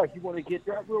 Matter of fact, you want to get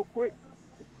that real quick?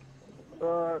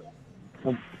 You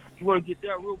want to get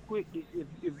that real quick?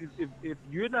 If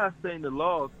you're not saying the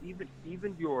laws,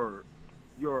 even your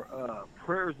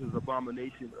prayers is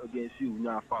abomination against you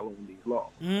not following these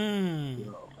laws.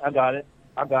 I got it.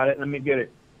 Let me get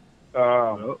it.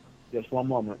 Just one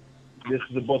moment. This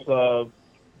is the book of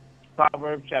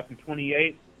Proverbs, chapter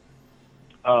 28,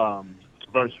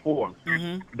 verse 4.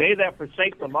 They that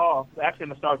forsake the law, actually, I'm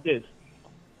going to start this.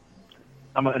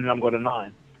 And I'm going to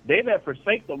 9. They that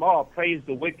forsake the law praise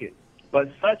the wicked,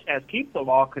 but such as keep the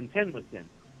law contend with them.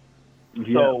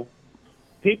 Yeah. So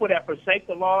people that forsake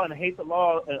the law and hate the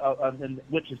law,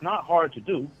 which is not hard to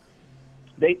do,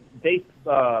 they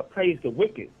praise the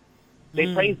wicked.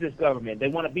 They praise this government. They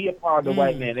want to be a part of the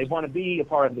white man. They want to be a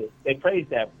part of this. They praise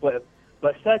that. But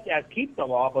such as keep the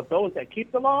law, but those that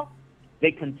keep the law,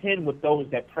 they contend with those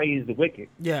that praise the wicked.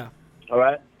 Yeah. All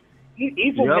right?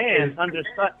 Evil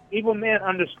men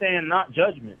understand not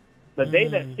judgment, but they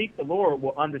that seek the Lord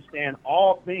will understand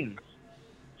all things.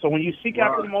 So when you seek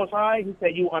after the Most High, he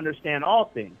said you understand all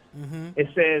things. It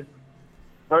says,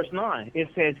 verse 9, it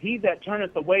says, he that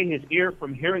turneth away his ear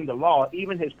from hearing the law,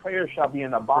 even his prayer shall be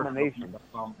an abomination.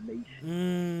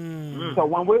 So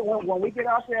when we get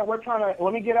out there,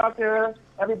 when we get out there,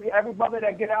 every brother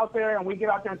that get out there and we get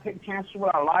out there and take chances with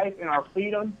our life and our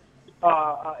freedom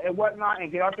and whatnot,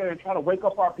 and get out there and try to wake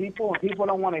up our people, and people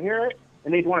don't want to hear it,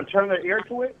 and they want to turn their ear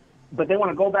to it, but they want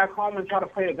to go back home and try to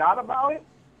pray to God about it,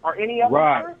 or any other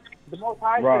matter, the Most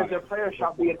High says their prayer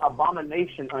shall be an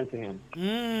abomination unto him.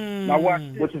 Now watch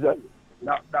this. Which is a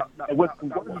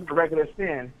regular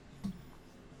sin.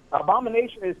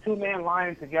 Abomination is two men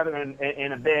lying together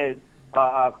in a bed,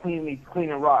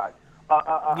 cleaning rods.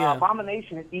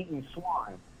 Abomination is eating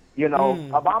swine.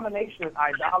 Abomination is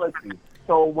idolatry.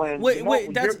 So when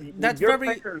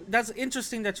that's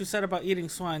interesting that you said about eating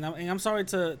swine. I'm sorry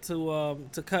to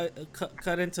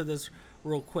cut into this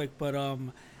real quick, but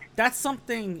that's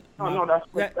something. That's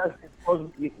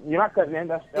you're not cutting in.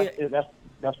 That's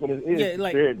what it is. Yeah,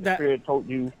 like the Spirit told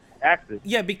you access.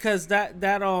 Yeah, because that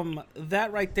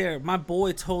right there, my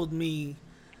boy told me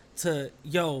to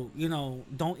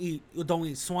don't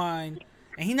eat swine.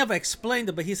 And he never explained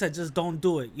it, but he said, just don't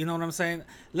do it. You know what I'm saying?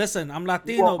 Listen, I'm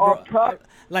Latino, bro.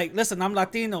 Listen, I'm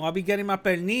Latino. I'll be getting my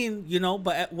pernil,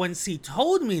 but once he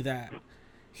told me that,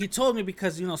 he told me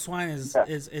because swine is Yeah.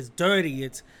 is dirty.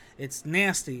 It's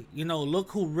nasty.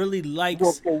 Look who really Well,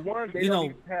 likes. for one, they You don't know,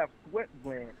 even have sweat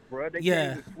glands, bro. They can't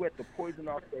yeah, even sweat the poison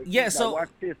off their yeah. feet. Now So watch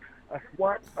this.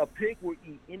 A pig will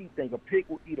eat anything. A pig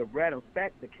will eat a rat. In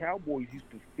fact, the cowboys used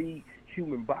to feed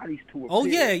human bodies to a oh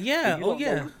yeah, pig. So yeah, you oh don't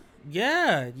yeah,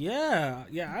 know.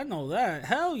 yeah. I know that.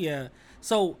 Hell yeah.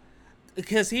 So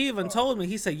because he even told me,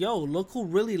 he said, "Yo, look who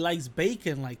really likes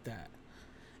bacon like that."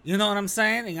 You know what I'm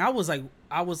saying? And I was like,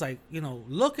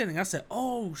 looking, and I said,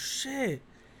 "Oh shit."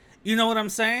 You know what I'm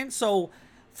saying? So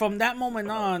from that moment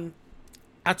on,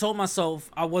 I told myself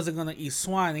I wasn't gonna eat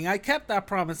swine, and I kept that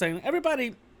promise. Saying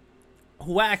everybody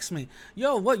who asked me,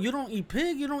 "Yo, what? You don't eat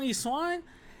pig? You don't eat swine?"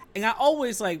 And I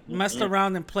always like messed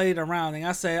around and played around, and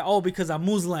I said, "Oh, because I'm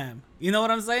Muslim." You know what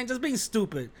I'm saying? Just being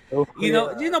stupid. Oh,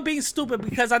 Being stupid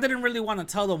because I didn't really want to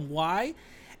tell them why.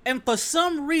 And for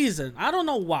some reason, I don't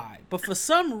know why, but for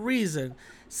some reason,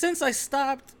 since I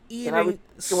stopped Can I read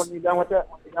eating, when you're done with that?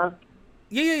 When you're done?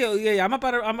 yeah. I'm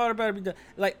about to be done.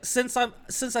 Like since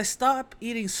I stopped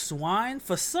eating swine,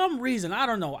 for some reason, I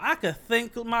don't know. I could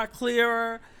think more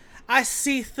clearer. I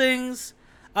see things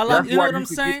a lot. that's You know why what you I'm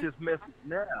could get saying? this message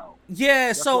now. Yeah.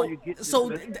 That's why So you get this so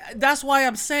message. that's why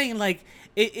I'm saying like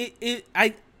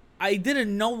I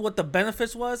didn't know what the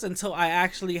benefits was until I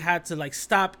actually had to like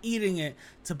stop eating it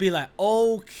to be like,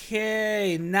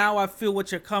 okay, now I feel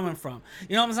what you're coming from.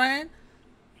 You know what I'm saying?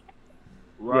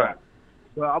 Right. Yeah.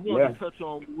 But I wanted Yeah. to touch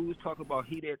on we was talking about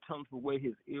he that turneth away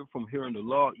his ear from hearing the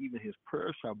law, even his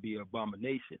prayer shall be an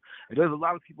abomination. And there's a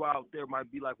lot of people out there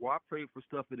might be like, well, I prayed for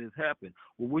stuff that has happened.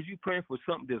 Well, was you praying for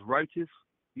something that's righteous?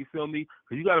 You feel me?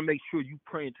 Because you got to make sure you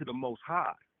praying to the Most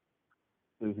High.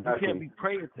 You can't be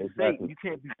praying to Satan. You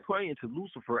can't be praying to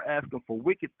Lucifer, asking for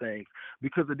wicked things.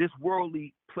 Because of this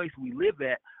worldly place we live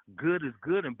at, good is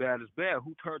good and bad is bad.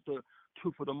 Who turned the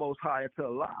truth of the Most High into a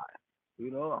lie?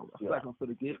 You know, I feel like I'm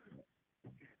gonna get.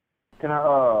 Can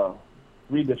I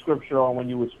read the scripture on when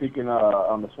you were speaking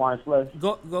on the swine's flesh?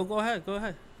 Go ahead. Go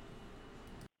ahead.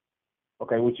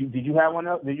 Okay, did you have one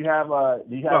up? Did you have No,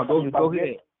 something about go to ahead.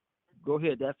 get? Go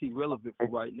ahead. That's irrelevant for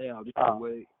right now. Just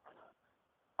wait.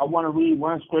 I want to read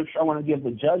one scripture. I want to give the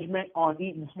judgment on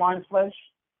eating swine's flesh,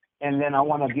 and then I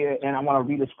want to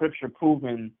read a scripture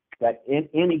proving that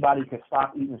anybody can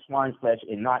stop eating swine's flesh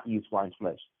and not eat swine's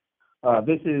flesh.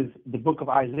 This is the book of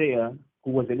Isaiah,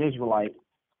 who was an Israelite,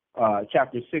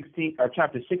 chapter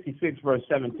 66, verse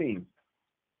 17.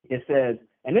 It says,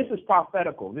 and this is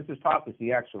prophetical. This is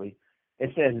prophecy, actually.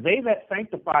 It says, "They that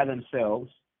sanctify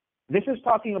themselves." This is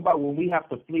talking about when we have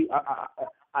to flee.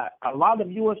 A lot of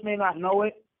viewers may not know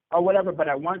it or whatever, but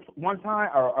at one time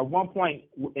or at one point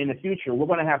in the future, we're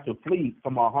going to have to flee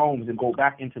from our homes and go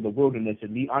back into the wilderness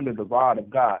and be under the rod of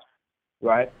God,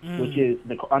 right? Which is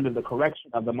under the correction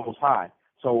of the Most High.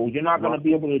 So you're not going to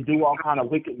be able to do all kind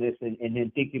of wickedness and then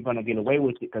think you're going to get away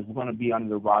with it because we're going to be under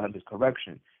the rod of His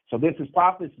correction. So this is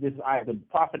prophets. This is the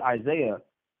prophet Isaiah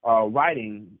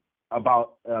writing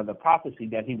about the prophecy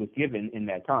that he was given in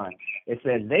that time. It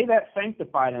says, "They that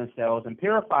sanctify themselves and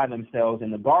purify themselves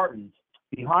in the gardens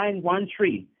behind one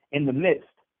tree in the midst,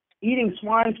 eating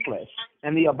swine's flesh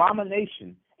and the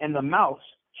abomination and the mouse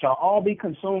shall all be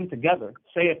consumed together,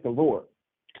 saith the Lord."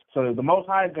 So the Most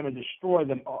High is going to destroy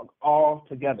them all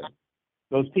together.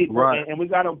 Those people, Right. and we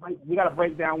got to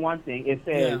break down one thing. It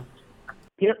says,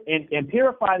 and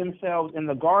purify themselves in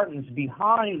the gardens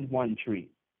behind one tree.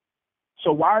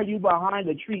 So why are you behind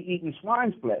the tree eating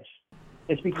swine's flesh?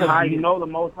 It's because you know the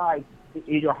Most High.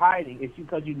 You're hiding. It's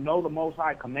because you know the Most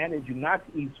High commanded you not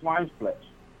to eat swine's flesh.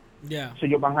 Yeah. So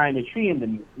you're behind the tree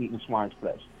and eating swine's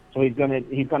flesh. So he's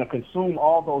gonna consume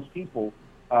all those people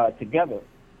together,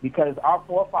 because our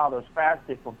forefathers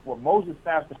fasted for Moses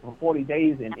fasted for 40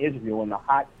 days in Israel in the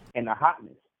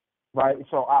hotness, right?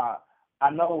 So I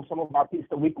know some of our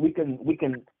people we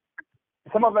can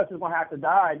some of us is gonna have to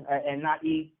die and not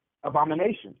eat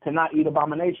abomination.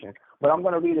 But I'm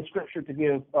going to read a scripture to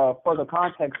give further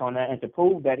context on that and to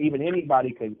prove that even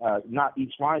anybody could not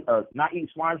eat swine's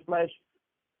flesh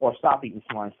or stop eating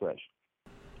swine's flesh.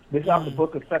 This is out the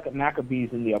book of Second Maccabees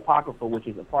in the Apocrypha, which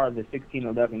is a part of the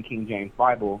 1611 King James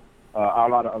Bible. A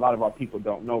lot of our people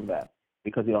don't know that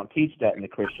because they don't teach that in the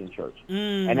Christian church,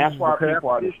 and that's why our people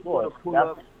are destroyed.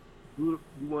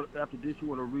 After this, you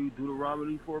want to read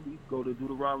Deuteronomy for me? Go to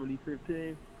Deuteronomy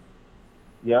 15.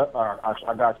 Yeah,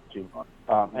 I got you.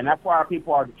 And that's why our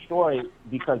people are destroyed,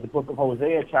 because the book of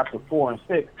Hosea, chapter 4 and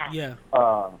 6. Yeah.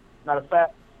 Matter of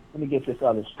fact, let me get this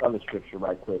other scripture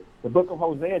right quick. The book of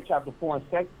Hosea, chapter 4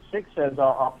 and 6 says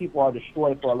our people are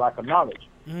destroyed for a lack of knowledge.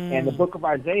 And the book of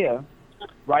Isaiah,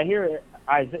 right here,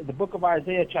 the book of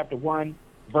Isaiah, chapter 1,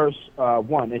 verse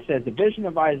 1. It says, the vision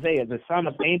of Isaiah, the son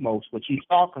of Amos, which he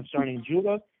saw concerning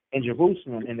Judah and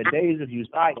Jerusalem in the days of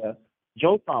Uzziah,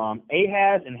 Jotham,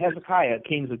 Ahaz, and Hezekiah,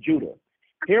 kings of Judah.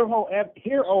 Hear,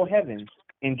 O heavens,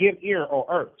 and give ear, O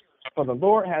earth, for the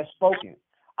Lord has spoken.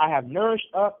 I have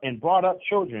nourished up and brought up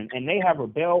children, and they have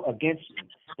rebelled against me.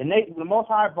 The Most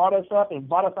High brought us up and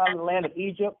brought us out of the land of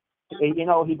Egypt. You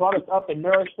know, he brought us up and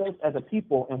nourished us as a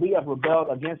people, and we have rebelled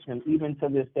against him even to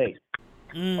this day.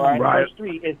 All right. Right. Verse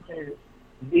 3, it says,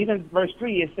 even verse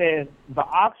 3, it says, the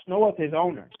ox knoweth his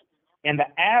owner, and the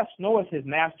ass knoweth his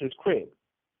master's crib.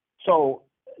 So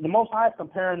the Most High is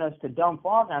comparing us to dumb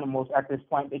farm animals at this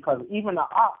point, because even the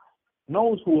ox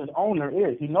knows who his owner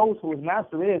is. He knows who his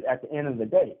master is at the end of the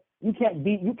day. You can't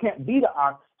be the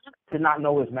ox to not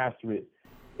know his master is.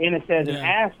 And it says an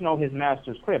ass know his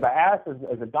master's crib. An ass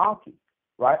is a donkey,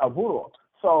 right? A burro.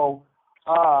 So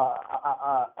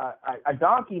a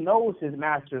donkey knows his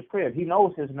master's crib. He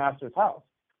knows his master's house.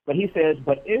 But he says,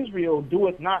 but Israel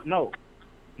doeth not know.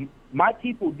 My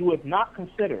people doeth not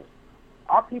consider.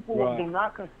 Our people do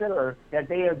not consider that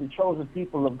they are the chosen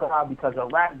people of God, because a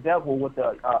rat devil with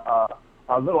a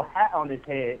little hat on his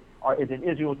head is in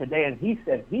Israel today, and he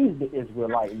said he's the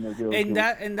Israelite in the real Jew.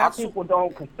 And that's our people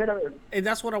don't consider it. And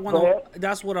that's what I want to.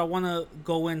 That's what I want to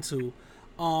go into.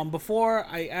 Before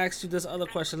I ask you this other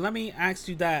question, let me ask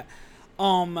you that.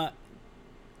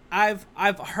 I've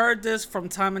heard this from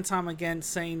time and time again,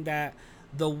 saying that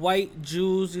the white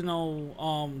Jews,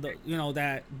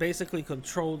 that basically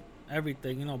control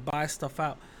everything, buy stuff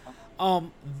out.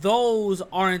 Those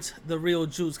aren't the real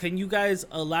Jews. Can you guys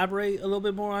elaborate a little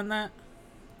bit more on that?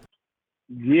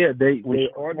 Yeah, they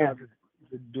are not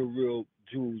the real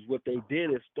Jews. What they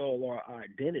did is stole our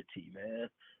identity, man.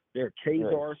 They're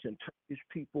Khazars and Turkish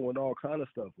people and all kind of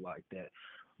stuff like that.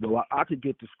 Though I could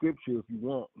get the scripture if you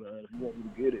want, man. If you want me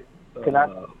to get it.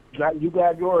 You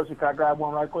grab yours, or can I grab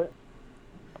one right quick?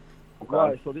 Okay.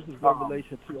 Right, so this is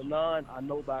Revelation 2:9. I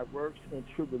know thy works and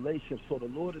tribulation. So the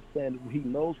Lord is saying he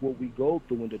knows what we go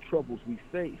through and the troubles we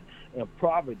face and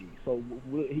poverty. So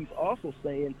he's also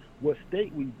saying what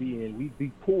state we be in. We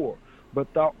be poor,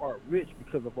 but thou art rich.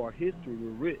 Because of our history, we're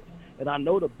rich. And I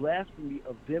know the blasphemy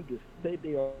of them that say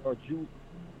they are Jews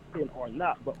and are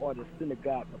not, but are the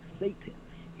synagogue of Satan.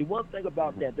 See, one thing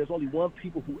about that, there's only one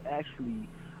people who actually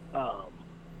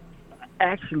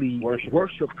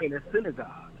worship in a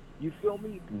synagogue. You feel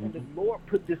me? Mm-hmm. And the Lord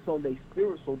put this on their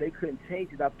spirit so they couldn't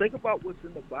change it. Now think about what's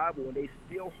in the Bible, and they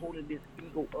still holding this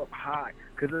ego up high,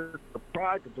 because it's the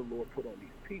pride that the Lord put on these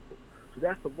people. So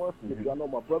that's the one thing. Mm-hmm. I know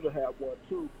my brother had one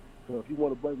too. So if you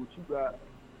want to bring what you got,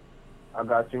 I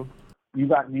got you. You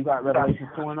got Revelation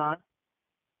 2:9.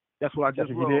 That's what I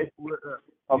just wrote.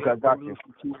 Okay, got you.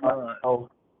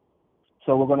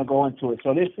 So we're going to go into it.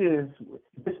 So this is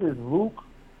Luke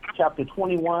chapter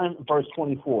 21, verse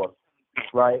 24,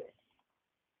 right?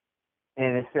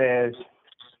 And it says,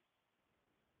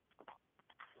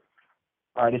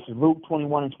 all right, this is Luke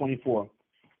 21 and 24.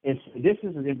 This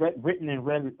is written in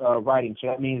red writing, so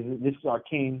that means this is our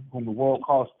King, whom the world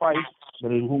calls Christ, but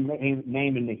whom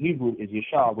name in the Hebrew is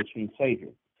Yeshua, which means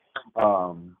Savior.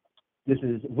 This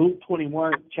is Luke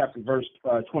 21, chapter verse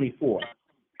 24.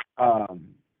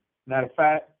 Matter of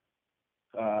fact,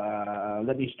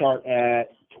 let me start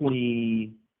at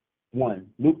 21.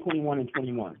 Luke 21 and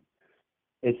 21.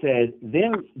 It says,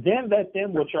 Then let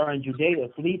them which are in Judea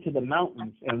flee to the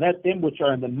mountains, and let them which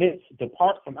are in the midst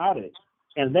depart from out of it,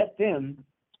 and let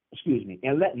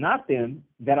not them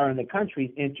that are in the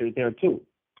countries enter thereto.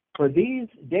 For these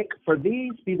be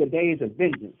the days of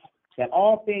vengeance, that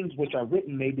all things which are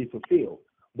written may be fulfilled.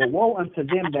 But woe unto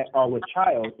them that are with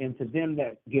child, and to them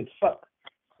that give suck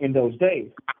in those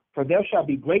days. For there shall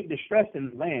be great distress in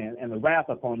the land, and the wrath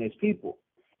upon his people.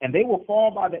 And they will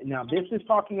fall by the... Now, this is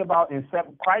talking about in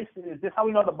Christ. This is how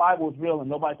we know the Bible is real, and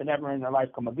nobody can ever in their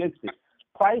life come against it.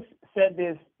 Christ said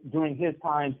this during his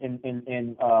times in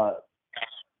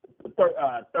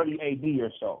 30 AD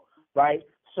or so, right?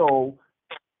 So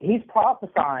he's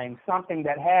prophesying something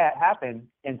that had happened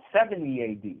in 70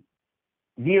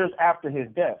 AD, years after his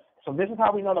death. So this is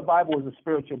how we know the Bible is a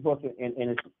spiritual book,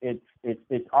 and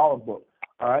it's our book.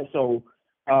 All right. So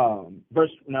now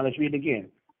let's read it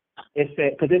again. It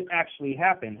said, because this actually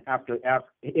happened after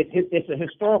it's a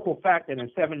historical fact that in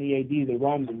 70 AD the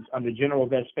Romans under General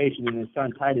Vespasian and his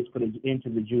son Titus put it into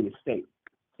the Jewish state,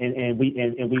 and we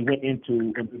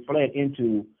fled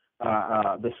into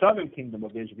the southern kingdom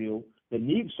of Israel.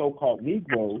 The so-called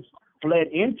Negroes fled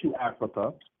into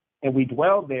Africa, and we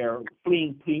dwelled there,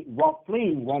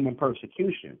 fleeing Roman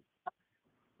persecution,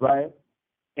 right?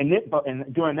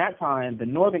 and during that time, the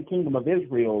northern kingdom of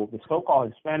Israel, the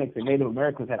so-called Hispanics and Native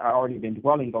Americans had already been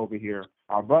dwelling over here,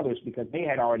 our brothers, because they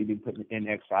had already been put in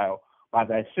exile by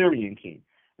the Assyrian king.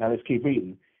 Now let's keep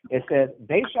reading. It says,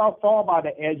 they shall fall by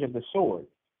the edge of the sword,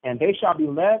 and they shall be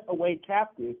led away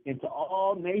captive into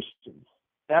all nations.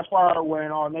 That's why we're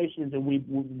in all nations, and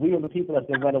we are the people that have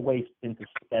been led away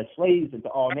as slaves into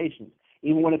all nations.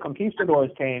 Even when the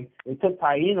conquistadors came, they took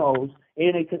Taínos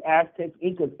and they took Aztecs,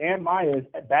 Incas, and Mayas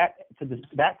back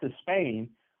to Spain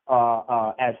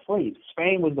as slaves.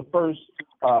 Spain was the first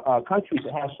country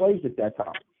to have slaves at that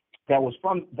time. That was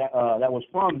from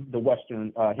the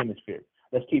Western Hemisphere.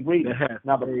 Let's keep reading.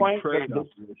 Now the point.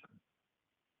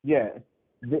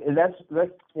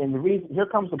 And the reason. Here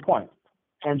comes the point.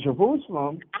 And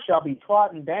Jerusalem shall be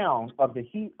trodden down of the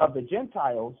heat of the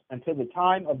Gentiles until the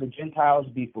time of the Gentiles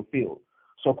be fulfilled.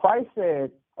 So Christ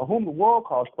said, or whom the world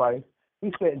calls Christ,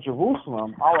 he said,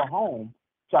 Jerusalem, our home,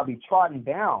 shall be trodden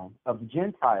down of the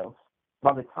Gentiles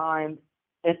by the time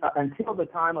until the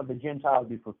time of the Gentiles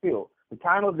be fulfilled. The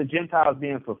time of the Gentiles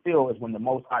being fulfilled is when the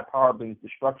Most High Power brings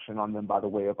destruction on them by the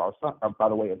way of our son, by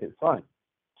the way of His Son.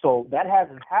 So that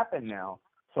hasn't happened now.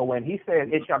 So when he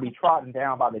said it shall be trodden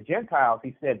down by the Gentiles,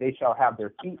 he said they shall have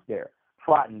their feet there,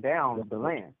 trodden down of the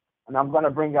land. And I'm going to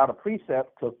bring out a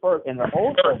precept in the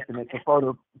Old Testament to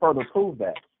further prove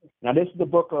that. Now, this is the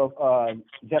book of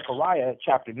Zechariah,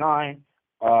 chapter 9,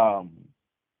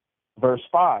 verse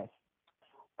 5.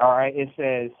 All right, it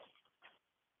says,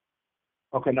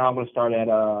 okay, now I'm going to start at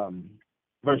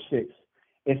verse 6.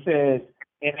 It says,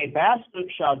 and a bastard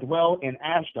shall dwell in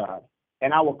Ashdod,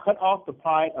 and I will cut off the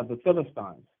pride of the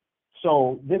Philistines.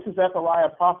 So this is Zechariah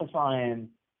prophesying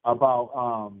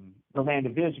about the land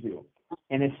of Israel.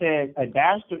 And it said, a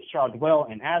bastard shall dwell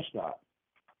in Ashdod.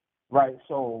 Right?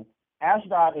 So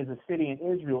Ashdod is a city in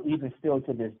Israel even still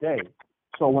to this day.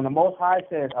 So when the Most High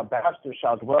says a bastard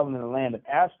shall dwell in the land of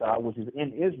Ashdod, which is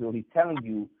in Israel, he's telling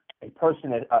you a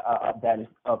person that is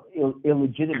of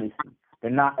illegitimacy.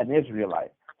 They're not an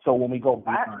Israelite. So when we go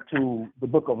back to the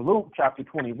book of Luke, chapter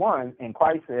 21, and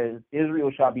Christ says,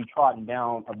 Israel shall be trodden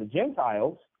down of the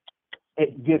Gentiles,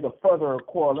 it gives a further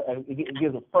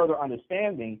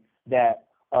understanding that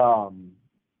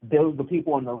those the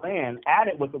people in the land,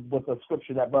 added with the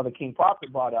scripture that Brother King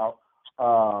Prophet brought out,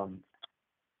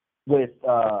 with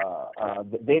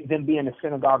them being the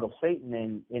synagogue of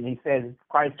Satan, and he says,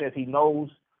 Christ says he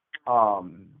knows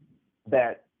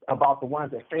that about the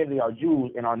ones that say they are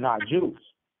Jews and are not Jews.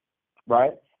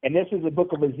 Right? And this is the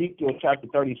book of Ezekiel, chapter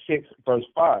 36, verse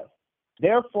 5.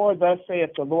 Therefore, thus saith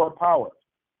the Lord power,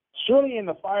 surely in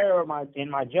the fire of in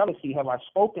my jealousy have I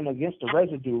spoken against the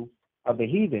residue of the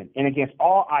heathen and against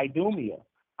all Idumea.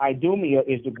 Idumea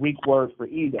is the Greek word for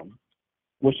Edom,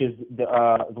 which is the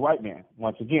white man.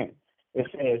 Once again, it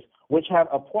says, which have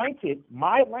appointed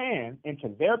my land into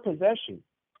their possession,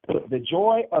 with the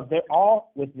joy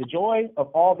of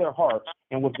all their heart,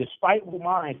 and with despiteful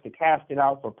minds to cast it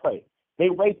out for prey. They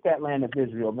rape that land of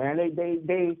Israel, man. They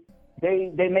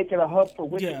make it a hub for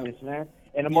wickedness, man.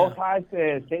 And the Most High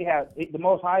says the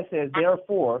Most High says,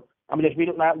 therefore, I'm gonna just read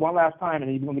it one last time, and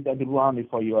then you're gonna get that Deuteronomy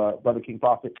for you, Brother King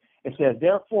Prophet. It says,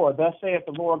 therefore, thus saith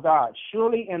the Lord God,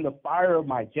 surely in the fire of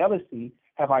my jealousy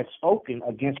have I spoken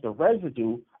against the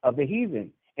residue of the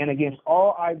heathen, and against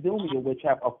all Idumea, which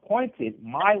have appointed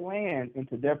my land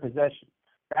into their possession.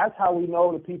 That's how we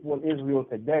know the people of Israel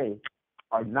today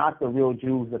are not the real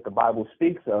Jews that the Bible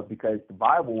speaks of, because the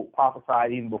Bible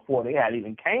prophesied even before they had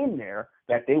even came there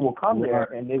that they will come there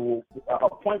and they will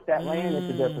appoint that land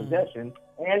into their possession,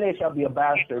 and they shall be a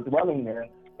bastard dwelling there.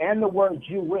 And the word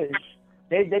Jewish,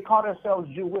 they call themselves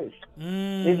Jewish.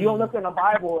 If you look in the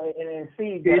Bible and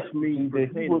see that the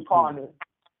Hebrews calling it,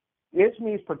 it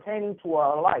means pertaining to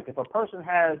or alike. If a person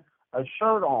has a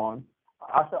shirt on,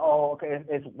 I say, oh, okay,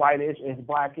 it's whitish, it's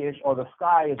blackish, or the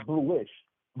sky is bluish.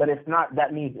 But it's not.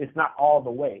 That means it's not all the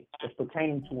way. It's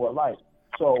pertaining to or alike.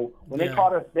 So when they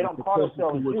call us, they don't call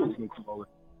themselves Jews.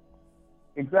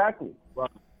 Exactly.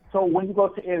 So when you go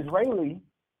to Israeli,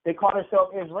 they call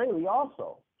themselves Israeli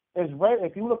also. Israeli.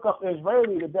 If you look up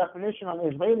Israeli, the definition on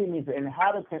Israeli means an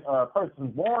inhabitant or a person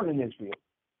born in Israel.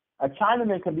 A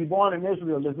Chinaman can be born in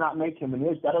Israel, does not make him an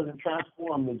Israelite. That doesn't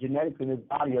transform the genetics in his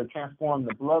body or transform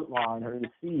the bloodline or his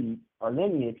seed or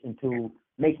lineage into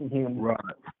making him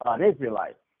an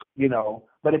Israelite. You know,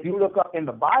 but if you look up in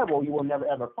the Bible, you will never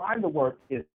ever find the word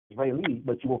Israeli,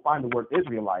 but you will find the word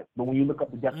Israelite. But when you look up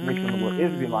the definition of the word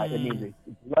Israelite, it means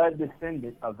a blood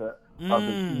descendant of the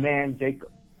man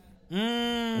Jacob.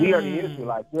 We are the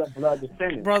Israelites. We're blood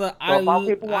descendants. Brother, so if our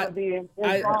people want to be in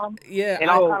Islam and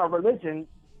all kind of religion,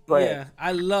 Go ahead. Yeah,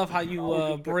 I love how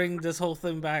you bring this whole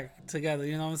thing back together.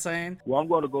 You know what I'm saying? Well, I'm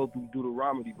going to go through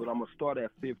Deuteronomy, but I'm going to start at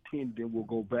 15, then we'll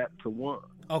go back to 1.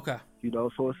 Okay. You know,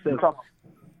 so it says,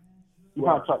 You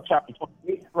talking chapter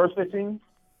 28, verse 15?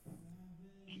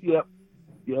 yep,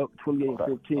 28 and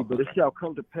Okay. 15. But it shall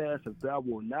come to pass if thou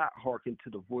wilt not hearken to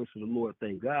the voice of the Lord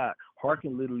thy God.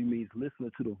 Hearken literally means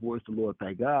listening to the voice of the Lord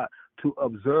thy God, to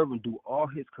observe and do all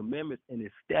his commandments and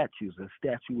his statutes. And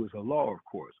statute is a law, of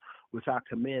course, which I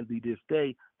command thee this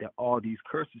day, that all these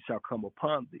curses shall come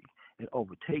upon thee and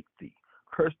overtake thee.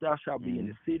 Cursed thou shalt be in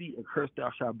the city, and cursed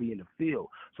thou shalt be in the field.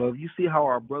 So if you see how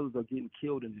our brothers are getting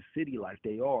killed in the city like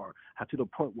they are, to the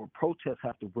point where protests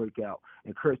have to break out,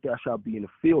 and cursed thou shalt be in the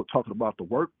field, talking about the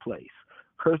workplace.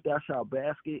 Cursed thou shalt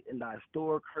basket in thy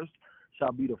store, cursed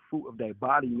shall be the fruit of thy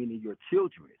body, meaning your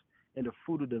children, and the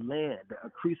fruit of the land, the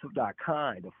increase of thy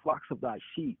kind, the flocks of thy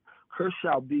sheep. Cursed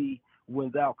shall be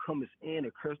when thou comest in,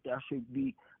 and cursed thou shalt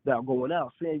be thou going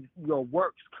out, saying your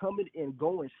works coming and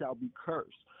going shall be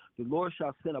cursed. The Lord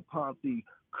shall send upon thee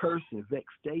curse and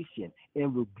vexation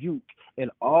and rebuke, and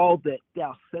all that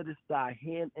thou settest thy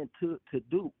hand into to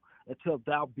do, until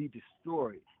thou be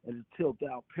destroyed, and until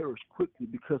thou perish quickly,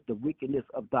 because the wickedness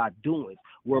of thy doings,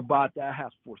 whereby thou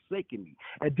hast forsaken me.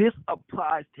 And this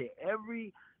applies to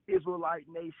every Israelite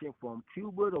nation, from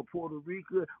Cuba to Puerto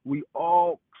Rico. We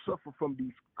all suffer from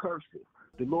these curses.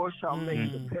 The Lord shall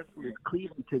make the pestilence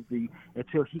cleave unto thee,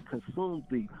 until he consume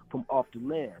thee from off the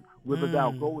land, whither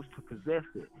thou goest to possess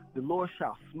it. The Lord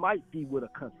shall smite thee with a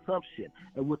consumption,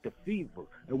 and with the fever,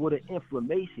 and with an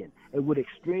inflammation, and with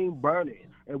extreme burning,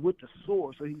 and with the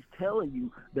sword. So he's telling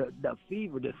you the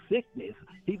fever, the sickness,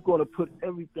 he's going to put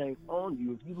everything on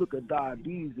you. If you look at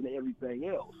diabetes and everything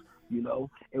else, you know,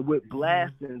 and with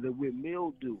blastings and with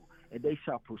mildew, and they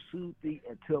shall pursue thee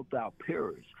until thou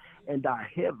perish. And thy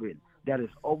heaven that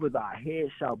is over thy head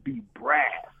shall be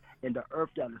brass, and the earth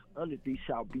that is under thee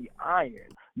shall be iron,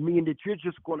 meaning that you're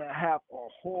just going to have a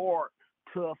hard,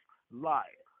 tough life.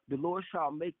 The Lord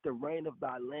shall make the rain of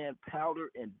thy land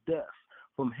powder and dust.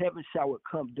 From heaven shall it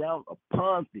come down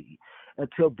upon thee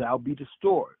until thou be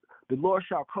destroyed. The Lord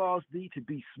shall cause thee to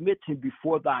be smitten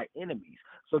before thy enemies.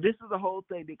 So this is the whole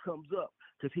thing that comes up,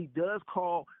 because he does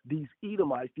call these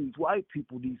Edomites, these white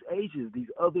people, these Asians, these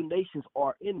other nations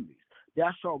are enemies. Thou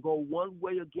shalt go one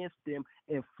way against them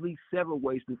and flee 7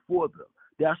 ways before them.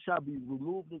 Thou shalt be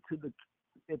removed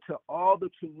into all the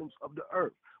kingdoms of the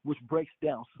earth, which breaks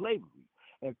down slavery.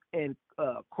 And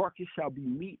carcass shall be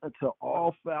meat unto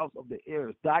all fowls of the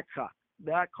air. Thy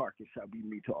carcass shall be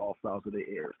meat to all fowls of the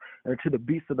air, and to the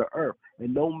beasts of the earth,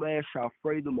 and no man shall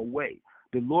fray them away.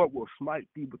 The Lord will smite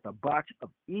thee with the botch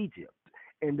of Egypt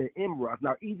and the emerald.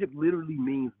 Now, Egypt literally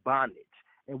means bondage,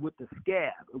 and with the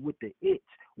scab and with the itch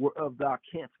whereof thou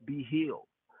canst be healed,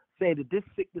 saying that this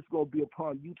sickness is going to be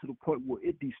upon you to the point where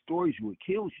it destroys you, it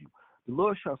kills you. The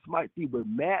Lord shall smite thee with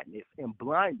madness and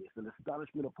blindness and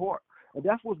astonishment of heart. And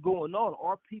that's what's going on.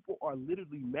 Our people are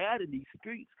literally mad in these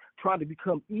streets, trying to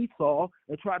become Esau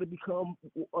and try to become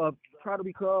Esau and try to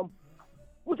become,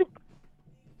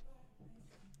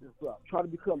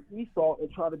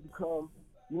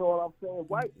 you know what I'm saying,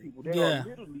 white people. They are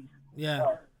literally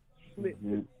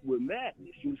smitten with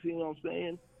madness. You see what I'm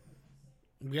saying?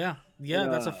 Yeah,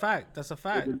 that's a fact. That's a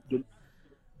fact.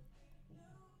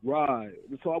 Right.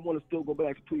 So I want to still go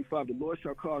back to 25. The Lord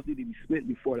shall cause thee to be smitten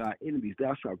before thy enemies.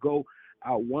 Thou shalt go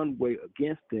out one way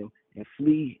against them and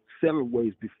flee 7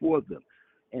 ways before them,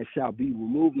 and shall be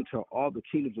removed into all the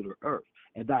kingdoms of the earth.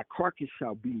 And thy carcass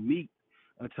shall be meat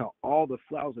unto all the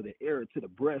flowers of the air, and to the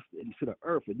breast, and to the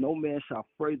earth, and no man shall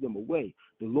fray them away.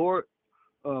 The Lord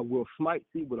will smite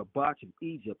thee with a botch of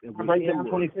Egypt. And break down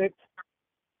 26?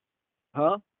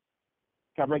 Huh?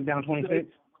 Can I break down 26?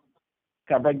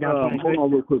 Can I break down 26? Hold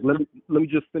on real quick. Let me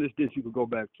just finish this. You can go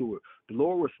back to it. The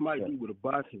Lord will smite thee with a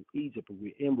botch of Egypt, and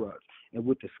with emeralds, and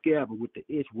with the scab, and with the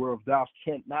itch whereof thou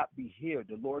cannot be healed.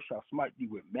 The Lord shall smite thee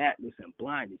with madness and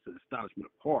blindness and astonishment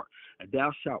of heart. And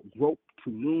thou shalt grope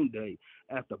to noonday,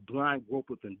 as the blind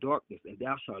gropeth in darkness, and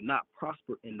thou shalt not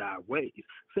prosper in thy ways.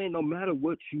 Saying no matter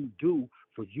what you do,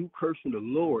 for you cursing the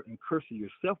Lord and cursing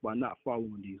yourself by not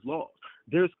following these laws.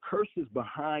 There's curses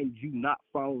behind you not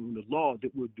following the law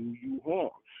that will do you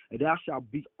harm. And thou shalt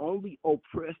be only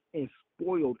oppressed and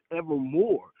spoiled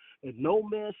evermore, and no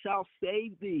man shall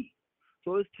save thee.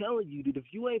 So it's telling you that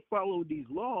if you ain't following these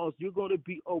laws, you're going to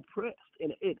be oppressed.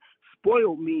 And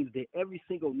spoiled means that every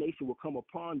single nation will come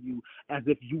upon you as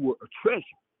if you were a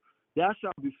treasure. Thou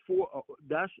shalt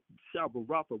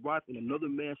beroth a wife, and another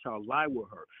man shall lie with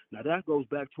her. Now that goes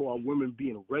back to our women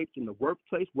being raped in the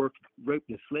workplace, raped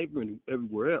in slavery, and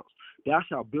everywhere else. Thou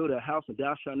shalt build a house, and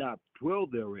thou shalt not dwell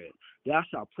therein. Thou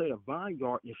shalt plant a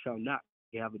vineyard, and shalt not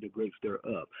gather the grapes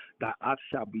thereof. Thy ox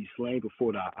shall be slain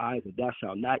before thy eyes, and thou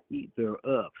shalt not eat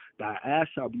thereof. Thy ass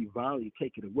shall be violently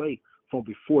taken away from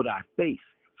before thy face.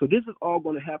 So this is all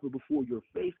going to happen before your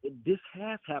face, and this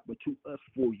has happened to us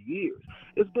for years.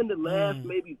 It's been the last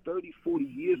maybe 30, 40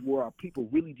 years where our people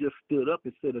really just stood up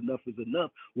and said enough is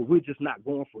enough, where we're just not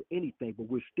going for anything, but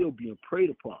we're still being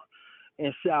preyed upon.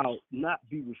 And shall not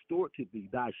be restored to thee.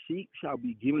 Thy sheep shall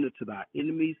be given unto thy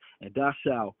enemies, and thou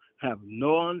shalt have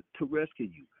none to rescue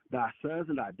you. Thy sons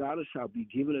and thy daughters shall be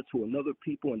given unto another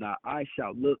people, and thy eyes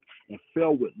shall look and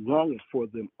fell with longing for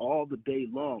them all the day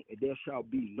long, and there shall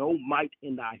be no might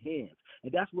in thy hands.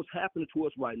 And that's what's happening to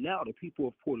us right now. The people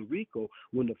of Puerto Rico,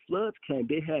 when the floods came,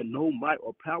 they had no might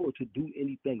or power to do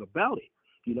anything about it.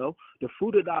 You know, the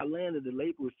fruit of thy land and the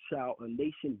laborers shall a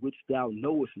nation which thou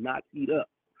knowest not eat up.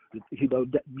 You know,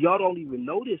 y'all don't even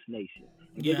know this nation,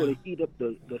 and they're going to eat up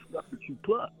the stuff that you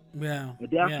pluck. Yeah. And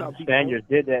that's how Spaniards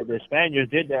did that. The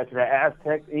Spaniards did that to the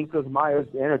Aztecs, Incas, Mayas,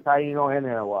 and Taíno,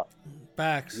 and what?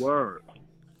 Facts. Word.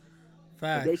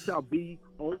 Facts. And they shall be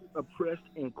only oppressed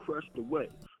and crushed away,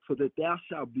 so that thou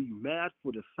shalt be mad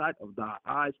for the sight of thy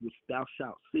eyes which thou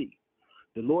shalt see.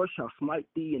 The Lord shall smite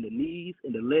thee in the knees,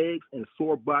 and the legs, and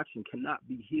sore botch, and cannot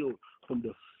be healed from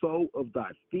the sole of thy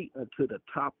feet unto the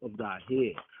top of thy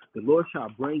head. The Lord shall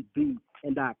bring thee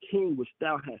and thy king which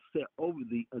thou hast set over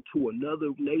thee unto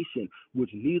another nation, which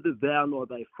neither thou nor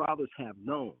thy fathers have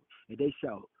known. And they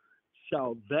shall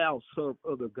thou serve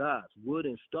other gods, wood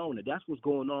and stone. And that's what's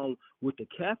going on with the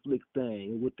Catholic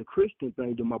thing and with the Christian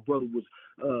thing that my brother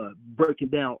was breaking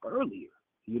down earlier,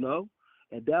 you know?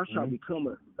 And thou shalt become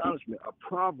an astonishment, a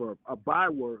proverb, a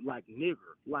byword like nigger,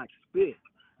 like spit.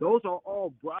 Those are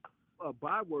all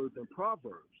bywords and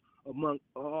proverbs among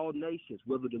all nations,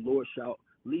 whether the Lord shall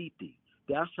lead thee.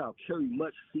 Thou shalt carry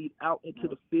much seed out into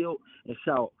the field, and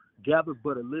shalt gather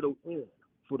but a little in,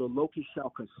 for the locust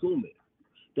shall consume it.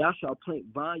 Thou shalt plant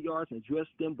vineyards and dress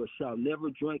them, but shalt never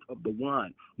drink of the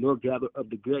wine, nor gather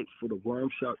of the grapes, for the worm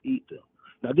shall eat them.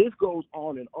 Now, this goes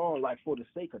on and on, like for the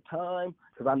sake of time,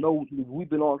 because I know we've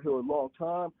been on here a long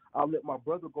time. I'll let my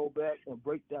brother go back and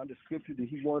break down the scripture that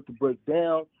he wanted to break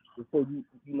down before you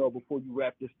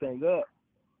wrap this thing up.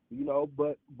 You know,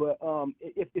 but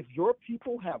if your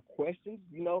people have questions,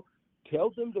 you know, tell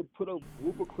them to put a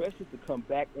group of questions to come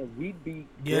back, and we'd be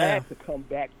glad to come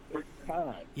back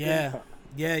anytime. Yeah.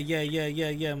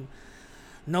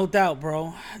 No doubt,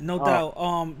 bro. No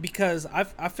doubt. Because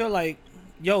I feel like,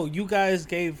 yo, you guys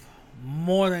gave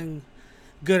more than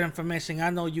good information.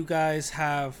 I know you guys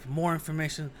have more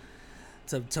information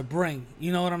to bring.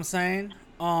 You know what I'm saying?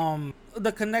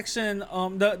 The connection,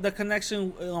 the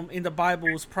connection in the Bible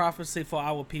is prophecy for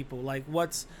our people. Like,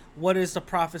 what is the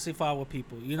prophecy for our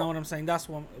people? You know what I'm saying? That's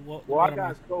what. Well, I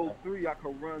got Joel 3. I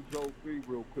can run Joel 3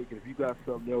 real quick, and if you got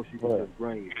something else, you can just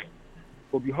bring it.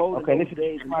 For behold, in those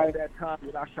days and at that time,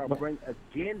 that I shall bring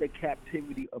again the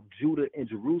captivity of Judah and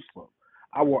Jerusalem.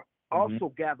 I will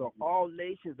also gather all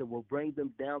nations and will bring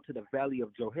them down to the valley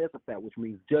of Jehoshaphat, which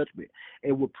means judgment,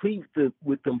 and will plead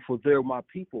with them, for they're my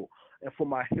people and for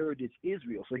my heritage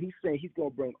Israel. So he's saying he's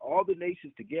going to bring all the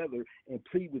nations together and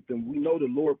plead with them. We know the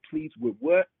Lord pleads with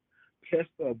what?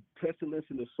 Pestilence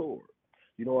and the sword.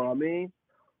 You know what I mean?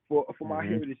 For my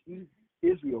heritage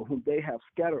Israel, whom they have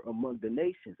scattered among the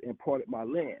nations and parted my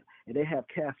land, and they have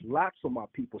cast lots on my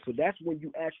people. So that's when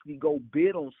you actually go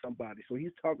bid on somebody. So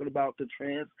he's talking about the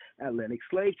transatlantic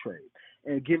slave trade,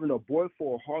 and giving a boy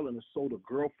for a harlot and sold a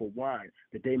girl for wine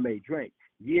that they may drink.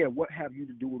 Yeah, what have you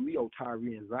to do with me, O Tyre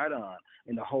and Zidon,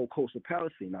 and the whole coast of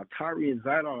Palestine? Now, Tyre and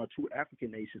Zidon are two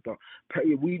African nations.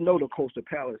 We know the coast of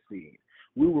Palestine.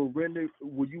 Will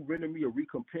you render me a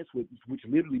recompense, which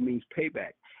literally means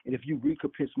payback? And if you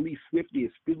recompense me swiftly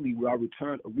and speedily, will I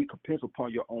return a recompense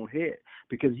upon your own head?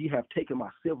 Because ye have taken my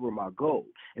silver and my gold,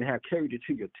 and have carried it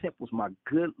to your temples, my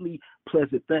goodly,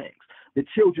 pleasant things. The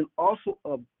children also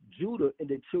of Judah and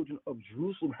the children of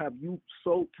Jerusalem have you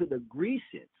sold to the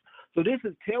Grecians. So this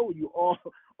is telling you all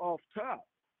off top,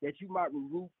 that you might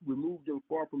remove them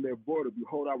far from their border.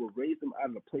 Behold, I will raise them out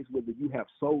of the place where you have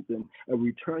sold them, and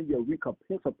return your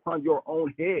recompense upon your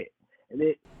own head.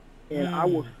 And I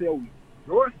will sell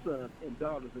your sons and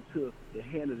daughters into the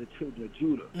hand of the children of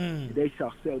Judah, and they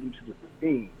shall sell them to the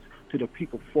kings, to the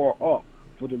people far off,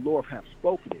 for the Lord hath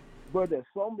spoken it. But there's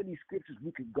so many scriptures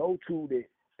we could go to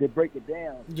that break it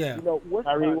down. Yeah. You know,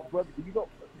 brother, do you know,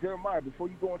 Jeremiah, before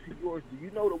you go into yours, do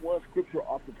you know the one scripture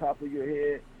off the top of your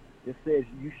head? It says,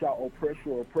 "You shall oppress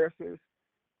your oppressors,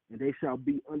 and they shall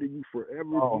be under you forever."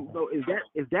 You know,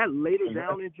 is that later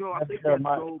down in Joel? I think that's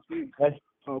Joel 3.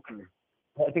 Okay.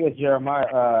 I think it's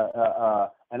Jeremiah.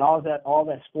 And all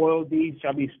that spoiled these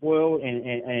shall be spoiled,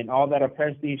 and all that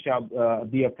oppressed these shall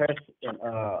be oppressed,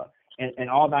 and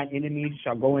all thine enemies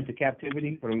shall go into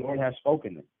captivity. For the Lord has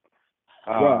spoken it.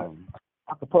 Right.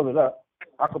 I could pull it up.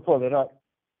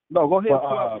 No, go ahead.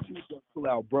 But, pull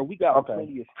out, bro. We got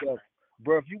plenty of stuff,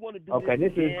 bro. If you want to do Okay,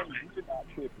 this this again, is- you're not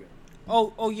tripping.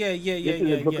 Oh yeah. This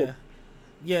is a book of-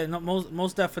 Yeah, no,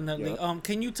 most definitely. Yeah.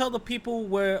 Can you tell the people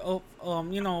where,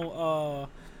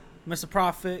 Mr.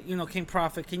 Prophet, King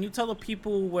Prophet, can you tell the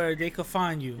people where they could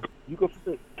find you? You can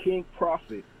find King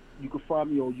Prophet. You can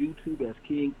find me on YouTube as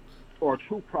King or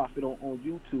True Prophet on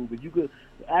YouTube. But you could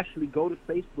actually go to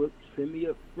Facebook, send me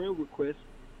a friend request.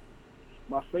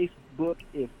 My Facebook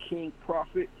is King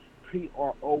Prophet, Prophet,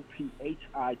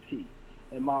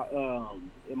 and my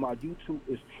YouTube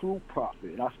is True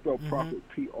Prophet, and I spell Prophet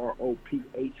Prophet.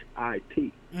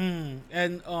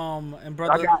 And I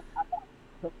brother, got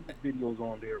tons of videos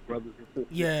on there, brothers and sisters.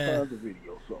 Yeah. Tons of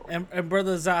videos. So and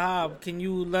brother Zaahb, can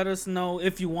you let us know,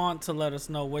 if you want to let us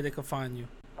know, where they can find you?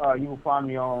 You will find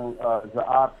me on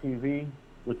Zaahb TV,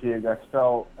 which is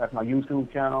that's my YouTube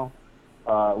channel,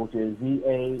 which is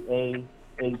ZAAHB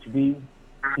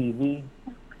TV.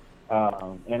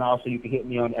 And also you can hit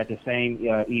me on at the same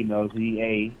email,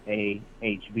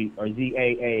 ZAAHB or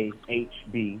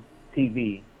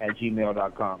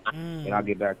ZAAHBTV@gmail.com, and I'll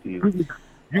get back to you.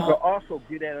 you can also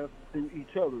get at us through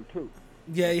each other too.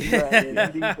 Yeah.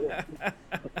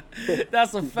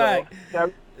 That's a fact.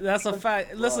 That's a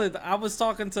fact. Listen, I was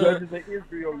talking to Brothers in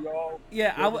Israel, y'all.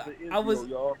 Yeah, Brothers in Israel,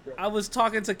 y'all. I was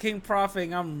talking to King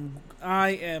Prophet, and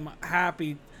I am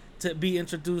happy to be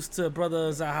introduced to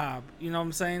Brother Zaahb. You know what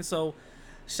I'm saying? So,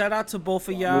 shout out to both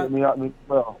of y'all.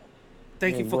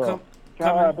 Thank you for coming. Can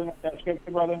I bring up that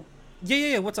scripture, brother?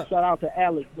 Yeah. What's up? Shout out to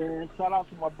Alex, man. Shout out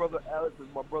to my brother Alex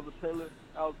and my brother Taylor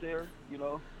out there.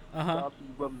 Shout out to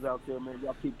you brothers out there, man.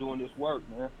 Y'all keep doing this work,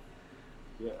 man.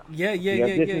 Yeah.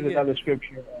 This is another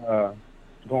scripture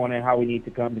going in how we need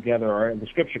to come together, or the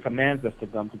scripture commands us to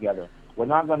come together. We're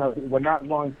not going to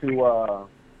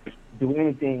do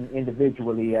anything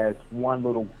individually as one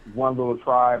little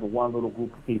tribe or one little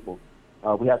group of people.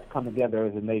 We have to come together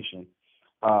as a nation.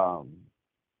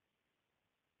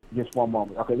 Just one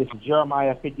moment. Okay, this is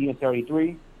Jeremiah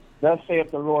 50:33. Thus saith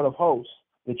the Lord of hosts,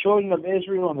 the children of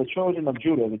Israel and the children of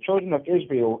Judah. The children of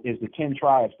Israel is the 10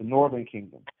 tribes, the northern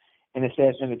kingdom. And it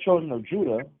says, and the children of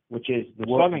Judah, which is the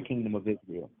southern kingdom of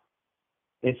Israel,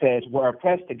 it says, were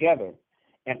oppressed together.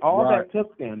 And all that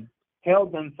took them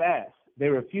held them fast. They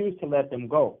refused to let them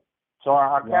go. So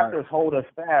our captors hold us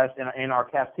fast in our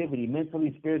captivity,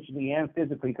 mentally, spiritually, and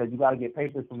physically, because you got to get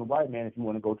papers from the white man if you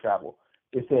want to go travel.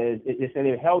 It said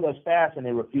they held us fast and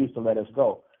they refused to let us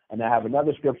go. And I have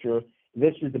another scripture.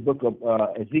 This is the book of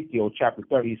Ezekiel, chapter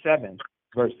 37,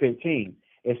 verse 15.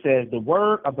 It says, the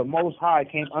word of the Most High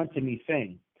came unto me,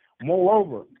 saying,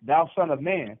 moreover, thou son of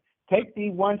man, take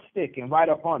thee one stick and write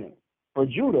upon it, for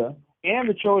Judah and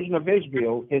the children of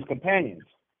Israel, his companions.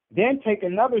 Then take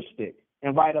another stick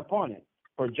and write upon it,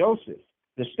 for Joseph,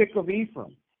 the stick of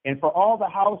Ephraim, and for all the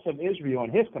house of Israel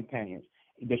and his companions.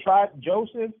 The tribe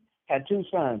Joseph had two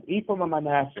sons, Ephraim and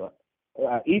Manasseh.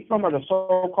 Ephraim are the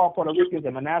so-called Puerto Ricans,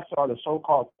 and Manasseh are the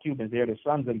so-called Cubans. They're the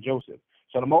sons of Joseph.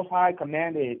 So the Most High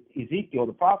commanded Ezekiel,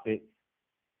 the prophet,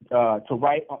 to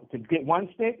get one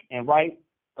stick and write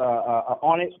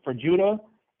on it for Judah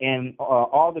and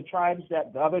all the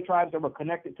other tribes that were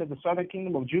connected to the southern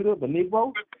kingdom of Judah, the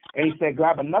Negroes. And he said,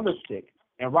 grab another stick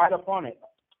and write upon it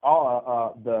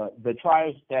all the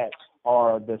tribes that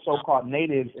are the so-called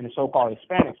natives and the so-called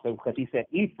Hispanics, because he said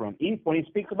Ephraim. When he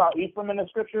speaks about Ephraim in the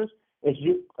scriptures, it's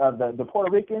the Puerto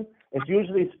Ricans. It's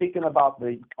usually speaking about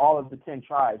all of the 10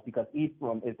 tribes, because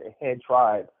Ephraim is the head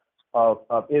tribe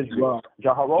of Israel.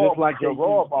 Just like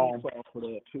Jeroboam for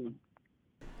that too.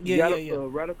 Yeah.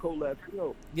 Radical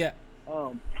Latino. Yeah.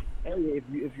 Hey,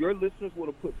 if your listeners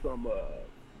want to put some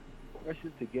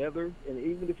questions together, and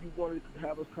even if you wanted to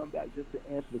have us come back just to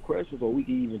answer the questions, or we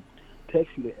can even text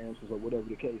you the answers, or whatever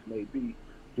the case may be,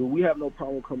 dude, we have no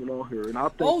problem coming on here. And I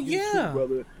thank you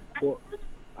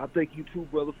too,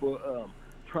 brother, for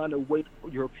trying to wake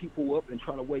your people up and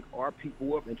trying to wake our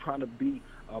people up and trying to be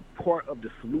a part of the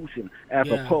solution as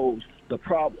opposed to the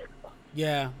problem.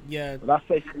 Yeah. But I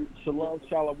say shalom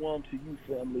to you,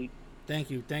 family. Thank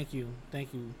you. Thank you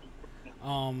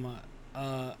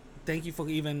for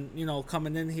even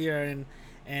coming in here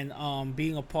and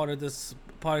being a part of this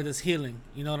healing.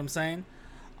 You know what I'm saying?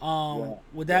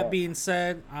 With that being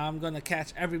said, I'm gonna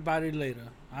catch everybody later.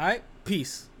 All right,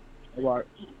 peace. All right,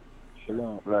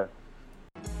 shalom. Right.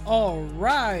 All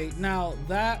right, now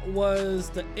that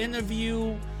was the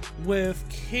interview with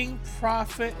King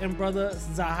Prophet and brother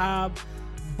Zaahb.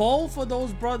 Both of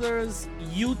those brothers'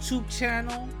 YouTube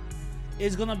channel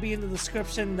is gonna be in the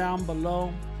description down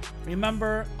below.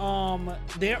 Remember,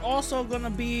 they're also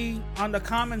gonna be on the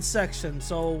comment section.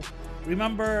 So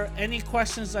remember, any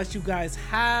questions that you guys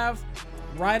have,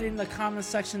 write in the comment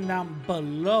section down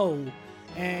below.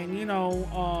 And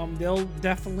they'll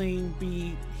definitely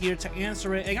be here to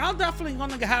answer it, and I'll definitely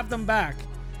gonna have them back.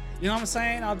 You know what I'm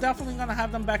saying? I'll definitely gonna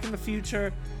have them back in the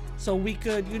future, so we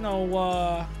could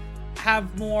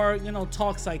have more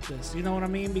talks like this. You know what I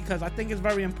mean? Because I think it's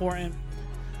very important.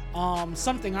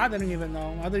 Something I didn't even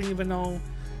know. I didn't even know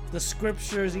the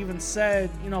scriptures even said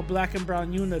black and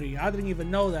brown unity. I didn't even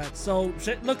know that. So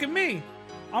shit, look at me.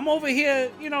 I'm over here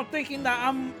thinking that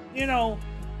I'm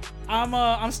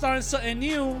starting something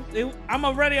new. I'm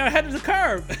already ahead of the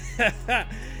curve.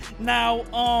 Now,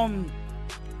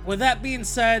 with that being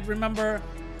said, remember,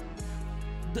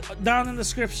 down in the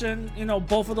description,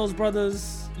 both of those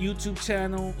brothers' YouTube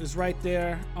channel is right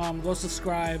there. Go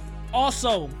subscribe.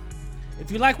 Also, if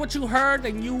you like what you heard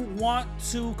and you want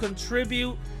to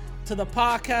contribute to the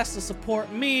podcast to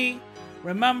support me,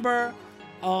 remember,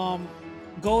 go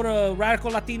to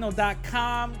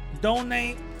radicallatino.com,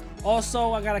 donate.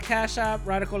 Also, I got a Cash App,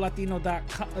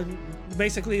 radicallatino.com.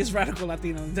 Basically, it's Radical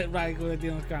Latino,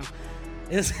 radicallatino.com.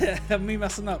 It's me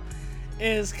messing up.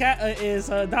 Is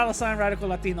 $ Radical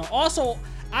Latino. Also,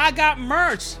 I got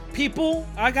merch, people.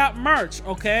 I got merch,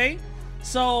 okay?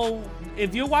 So,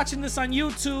 if you're watching this on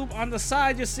YouTube, on the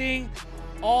side, you're seeing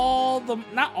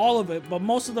not all of it, but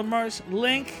most of the merch.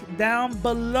 Link down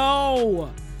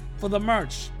below for the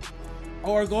merch.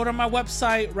 Or go to my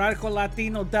website,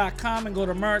 radicallatino.com, and go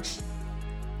to merch.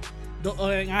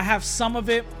 I have some of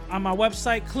it on my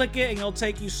website. Click it, and it'll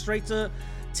take you straight to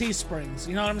Teesprings.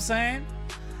 You know what I'm saying?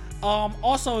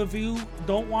 Also, if you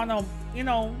don't want to,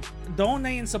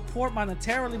 donate and support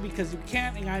monetarily because you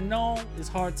can't, and I know it's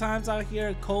hard times out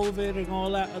here, COVID and all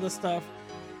that other stuff,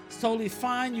 it's totally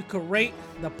fine. You could rate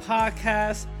the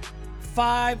podcast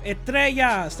 5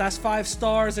 estrellas. That's 5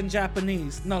 stars in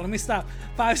Japanese. No, let me stop.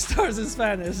 5 stars in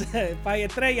Spanish. 5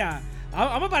 estrellas.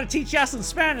 I'm about to teach y'all some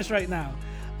Spanish right now.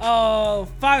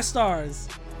 5 stars.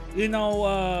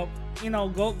 Go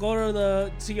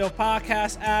to your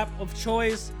podcast app of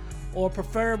choice, or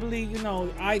preferably,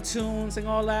 iTunes and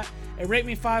all that, and rate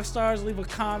me 5 stars. Leave a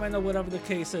comment or whatever the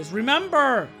case is.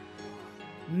 Remember,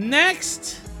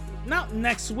 not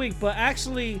next week, but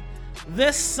actually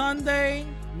this Sunday,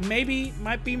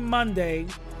 might be Monday,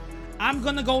 I'm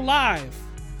gonna go live.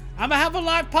 I'm gonna have a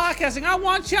live podcasting. I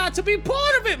want y'all to be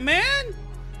part of it, man.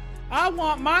 I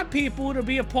want my people to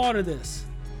be a part of this.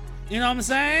 You know what I'm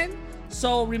saying?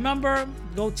 So remember,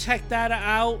 go check that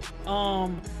out.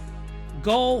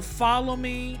 Go follow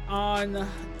me on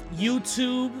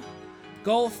YouTube.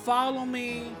 Go follow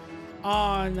me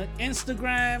on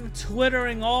Instagram, Twitter,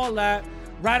 and all that.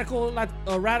 Radical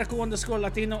 _Latino_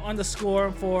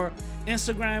 for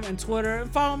Instagram and Twitter.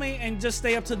 And follow me and just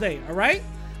stay up to date, all right?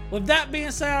 With that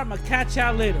being said, I'm going to catch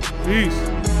y'all later. Peace.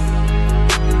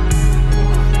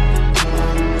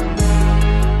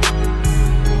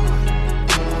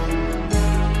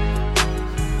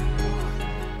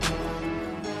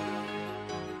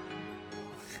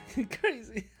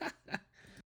 Crazy.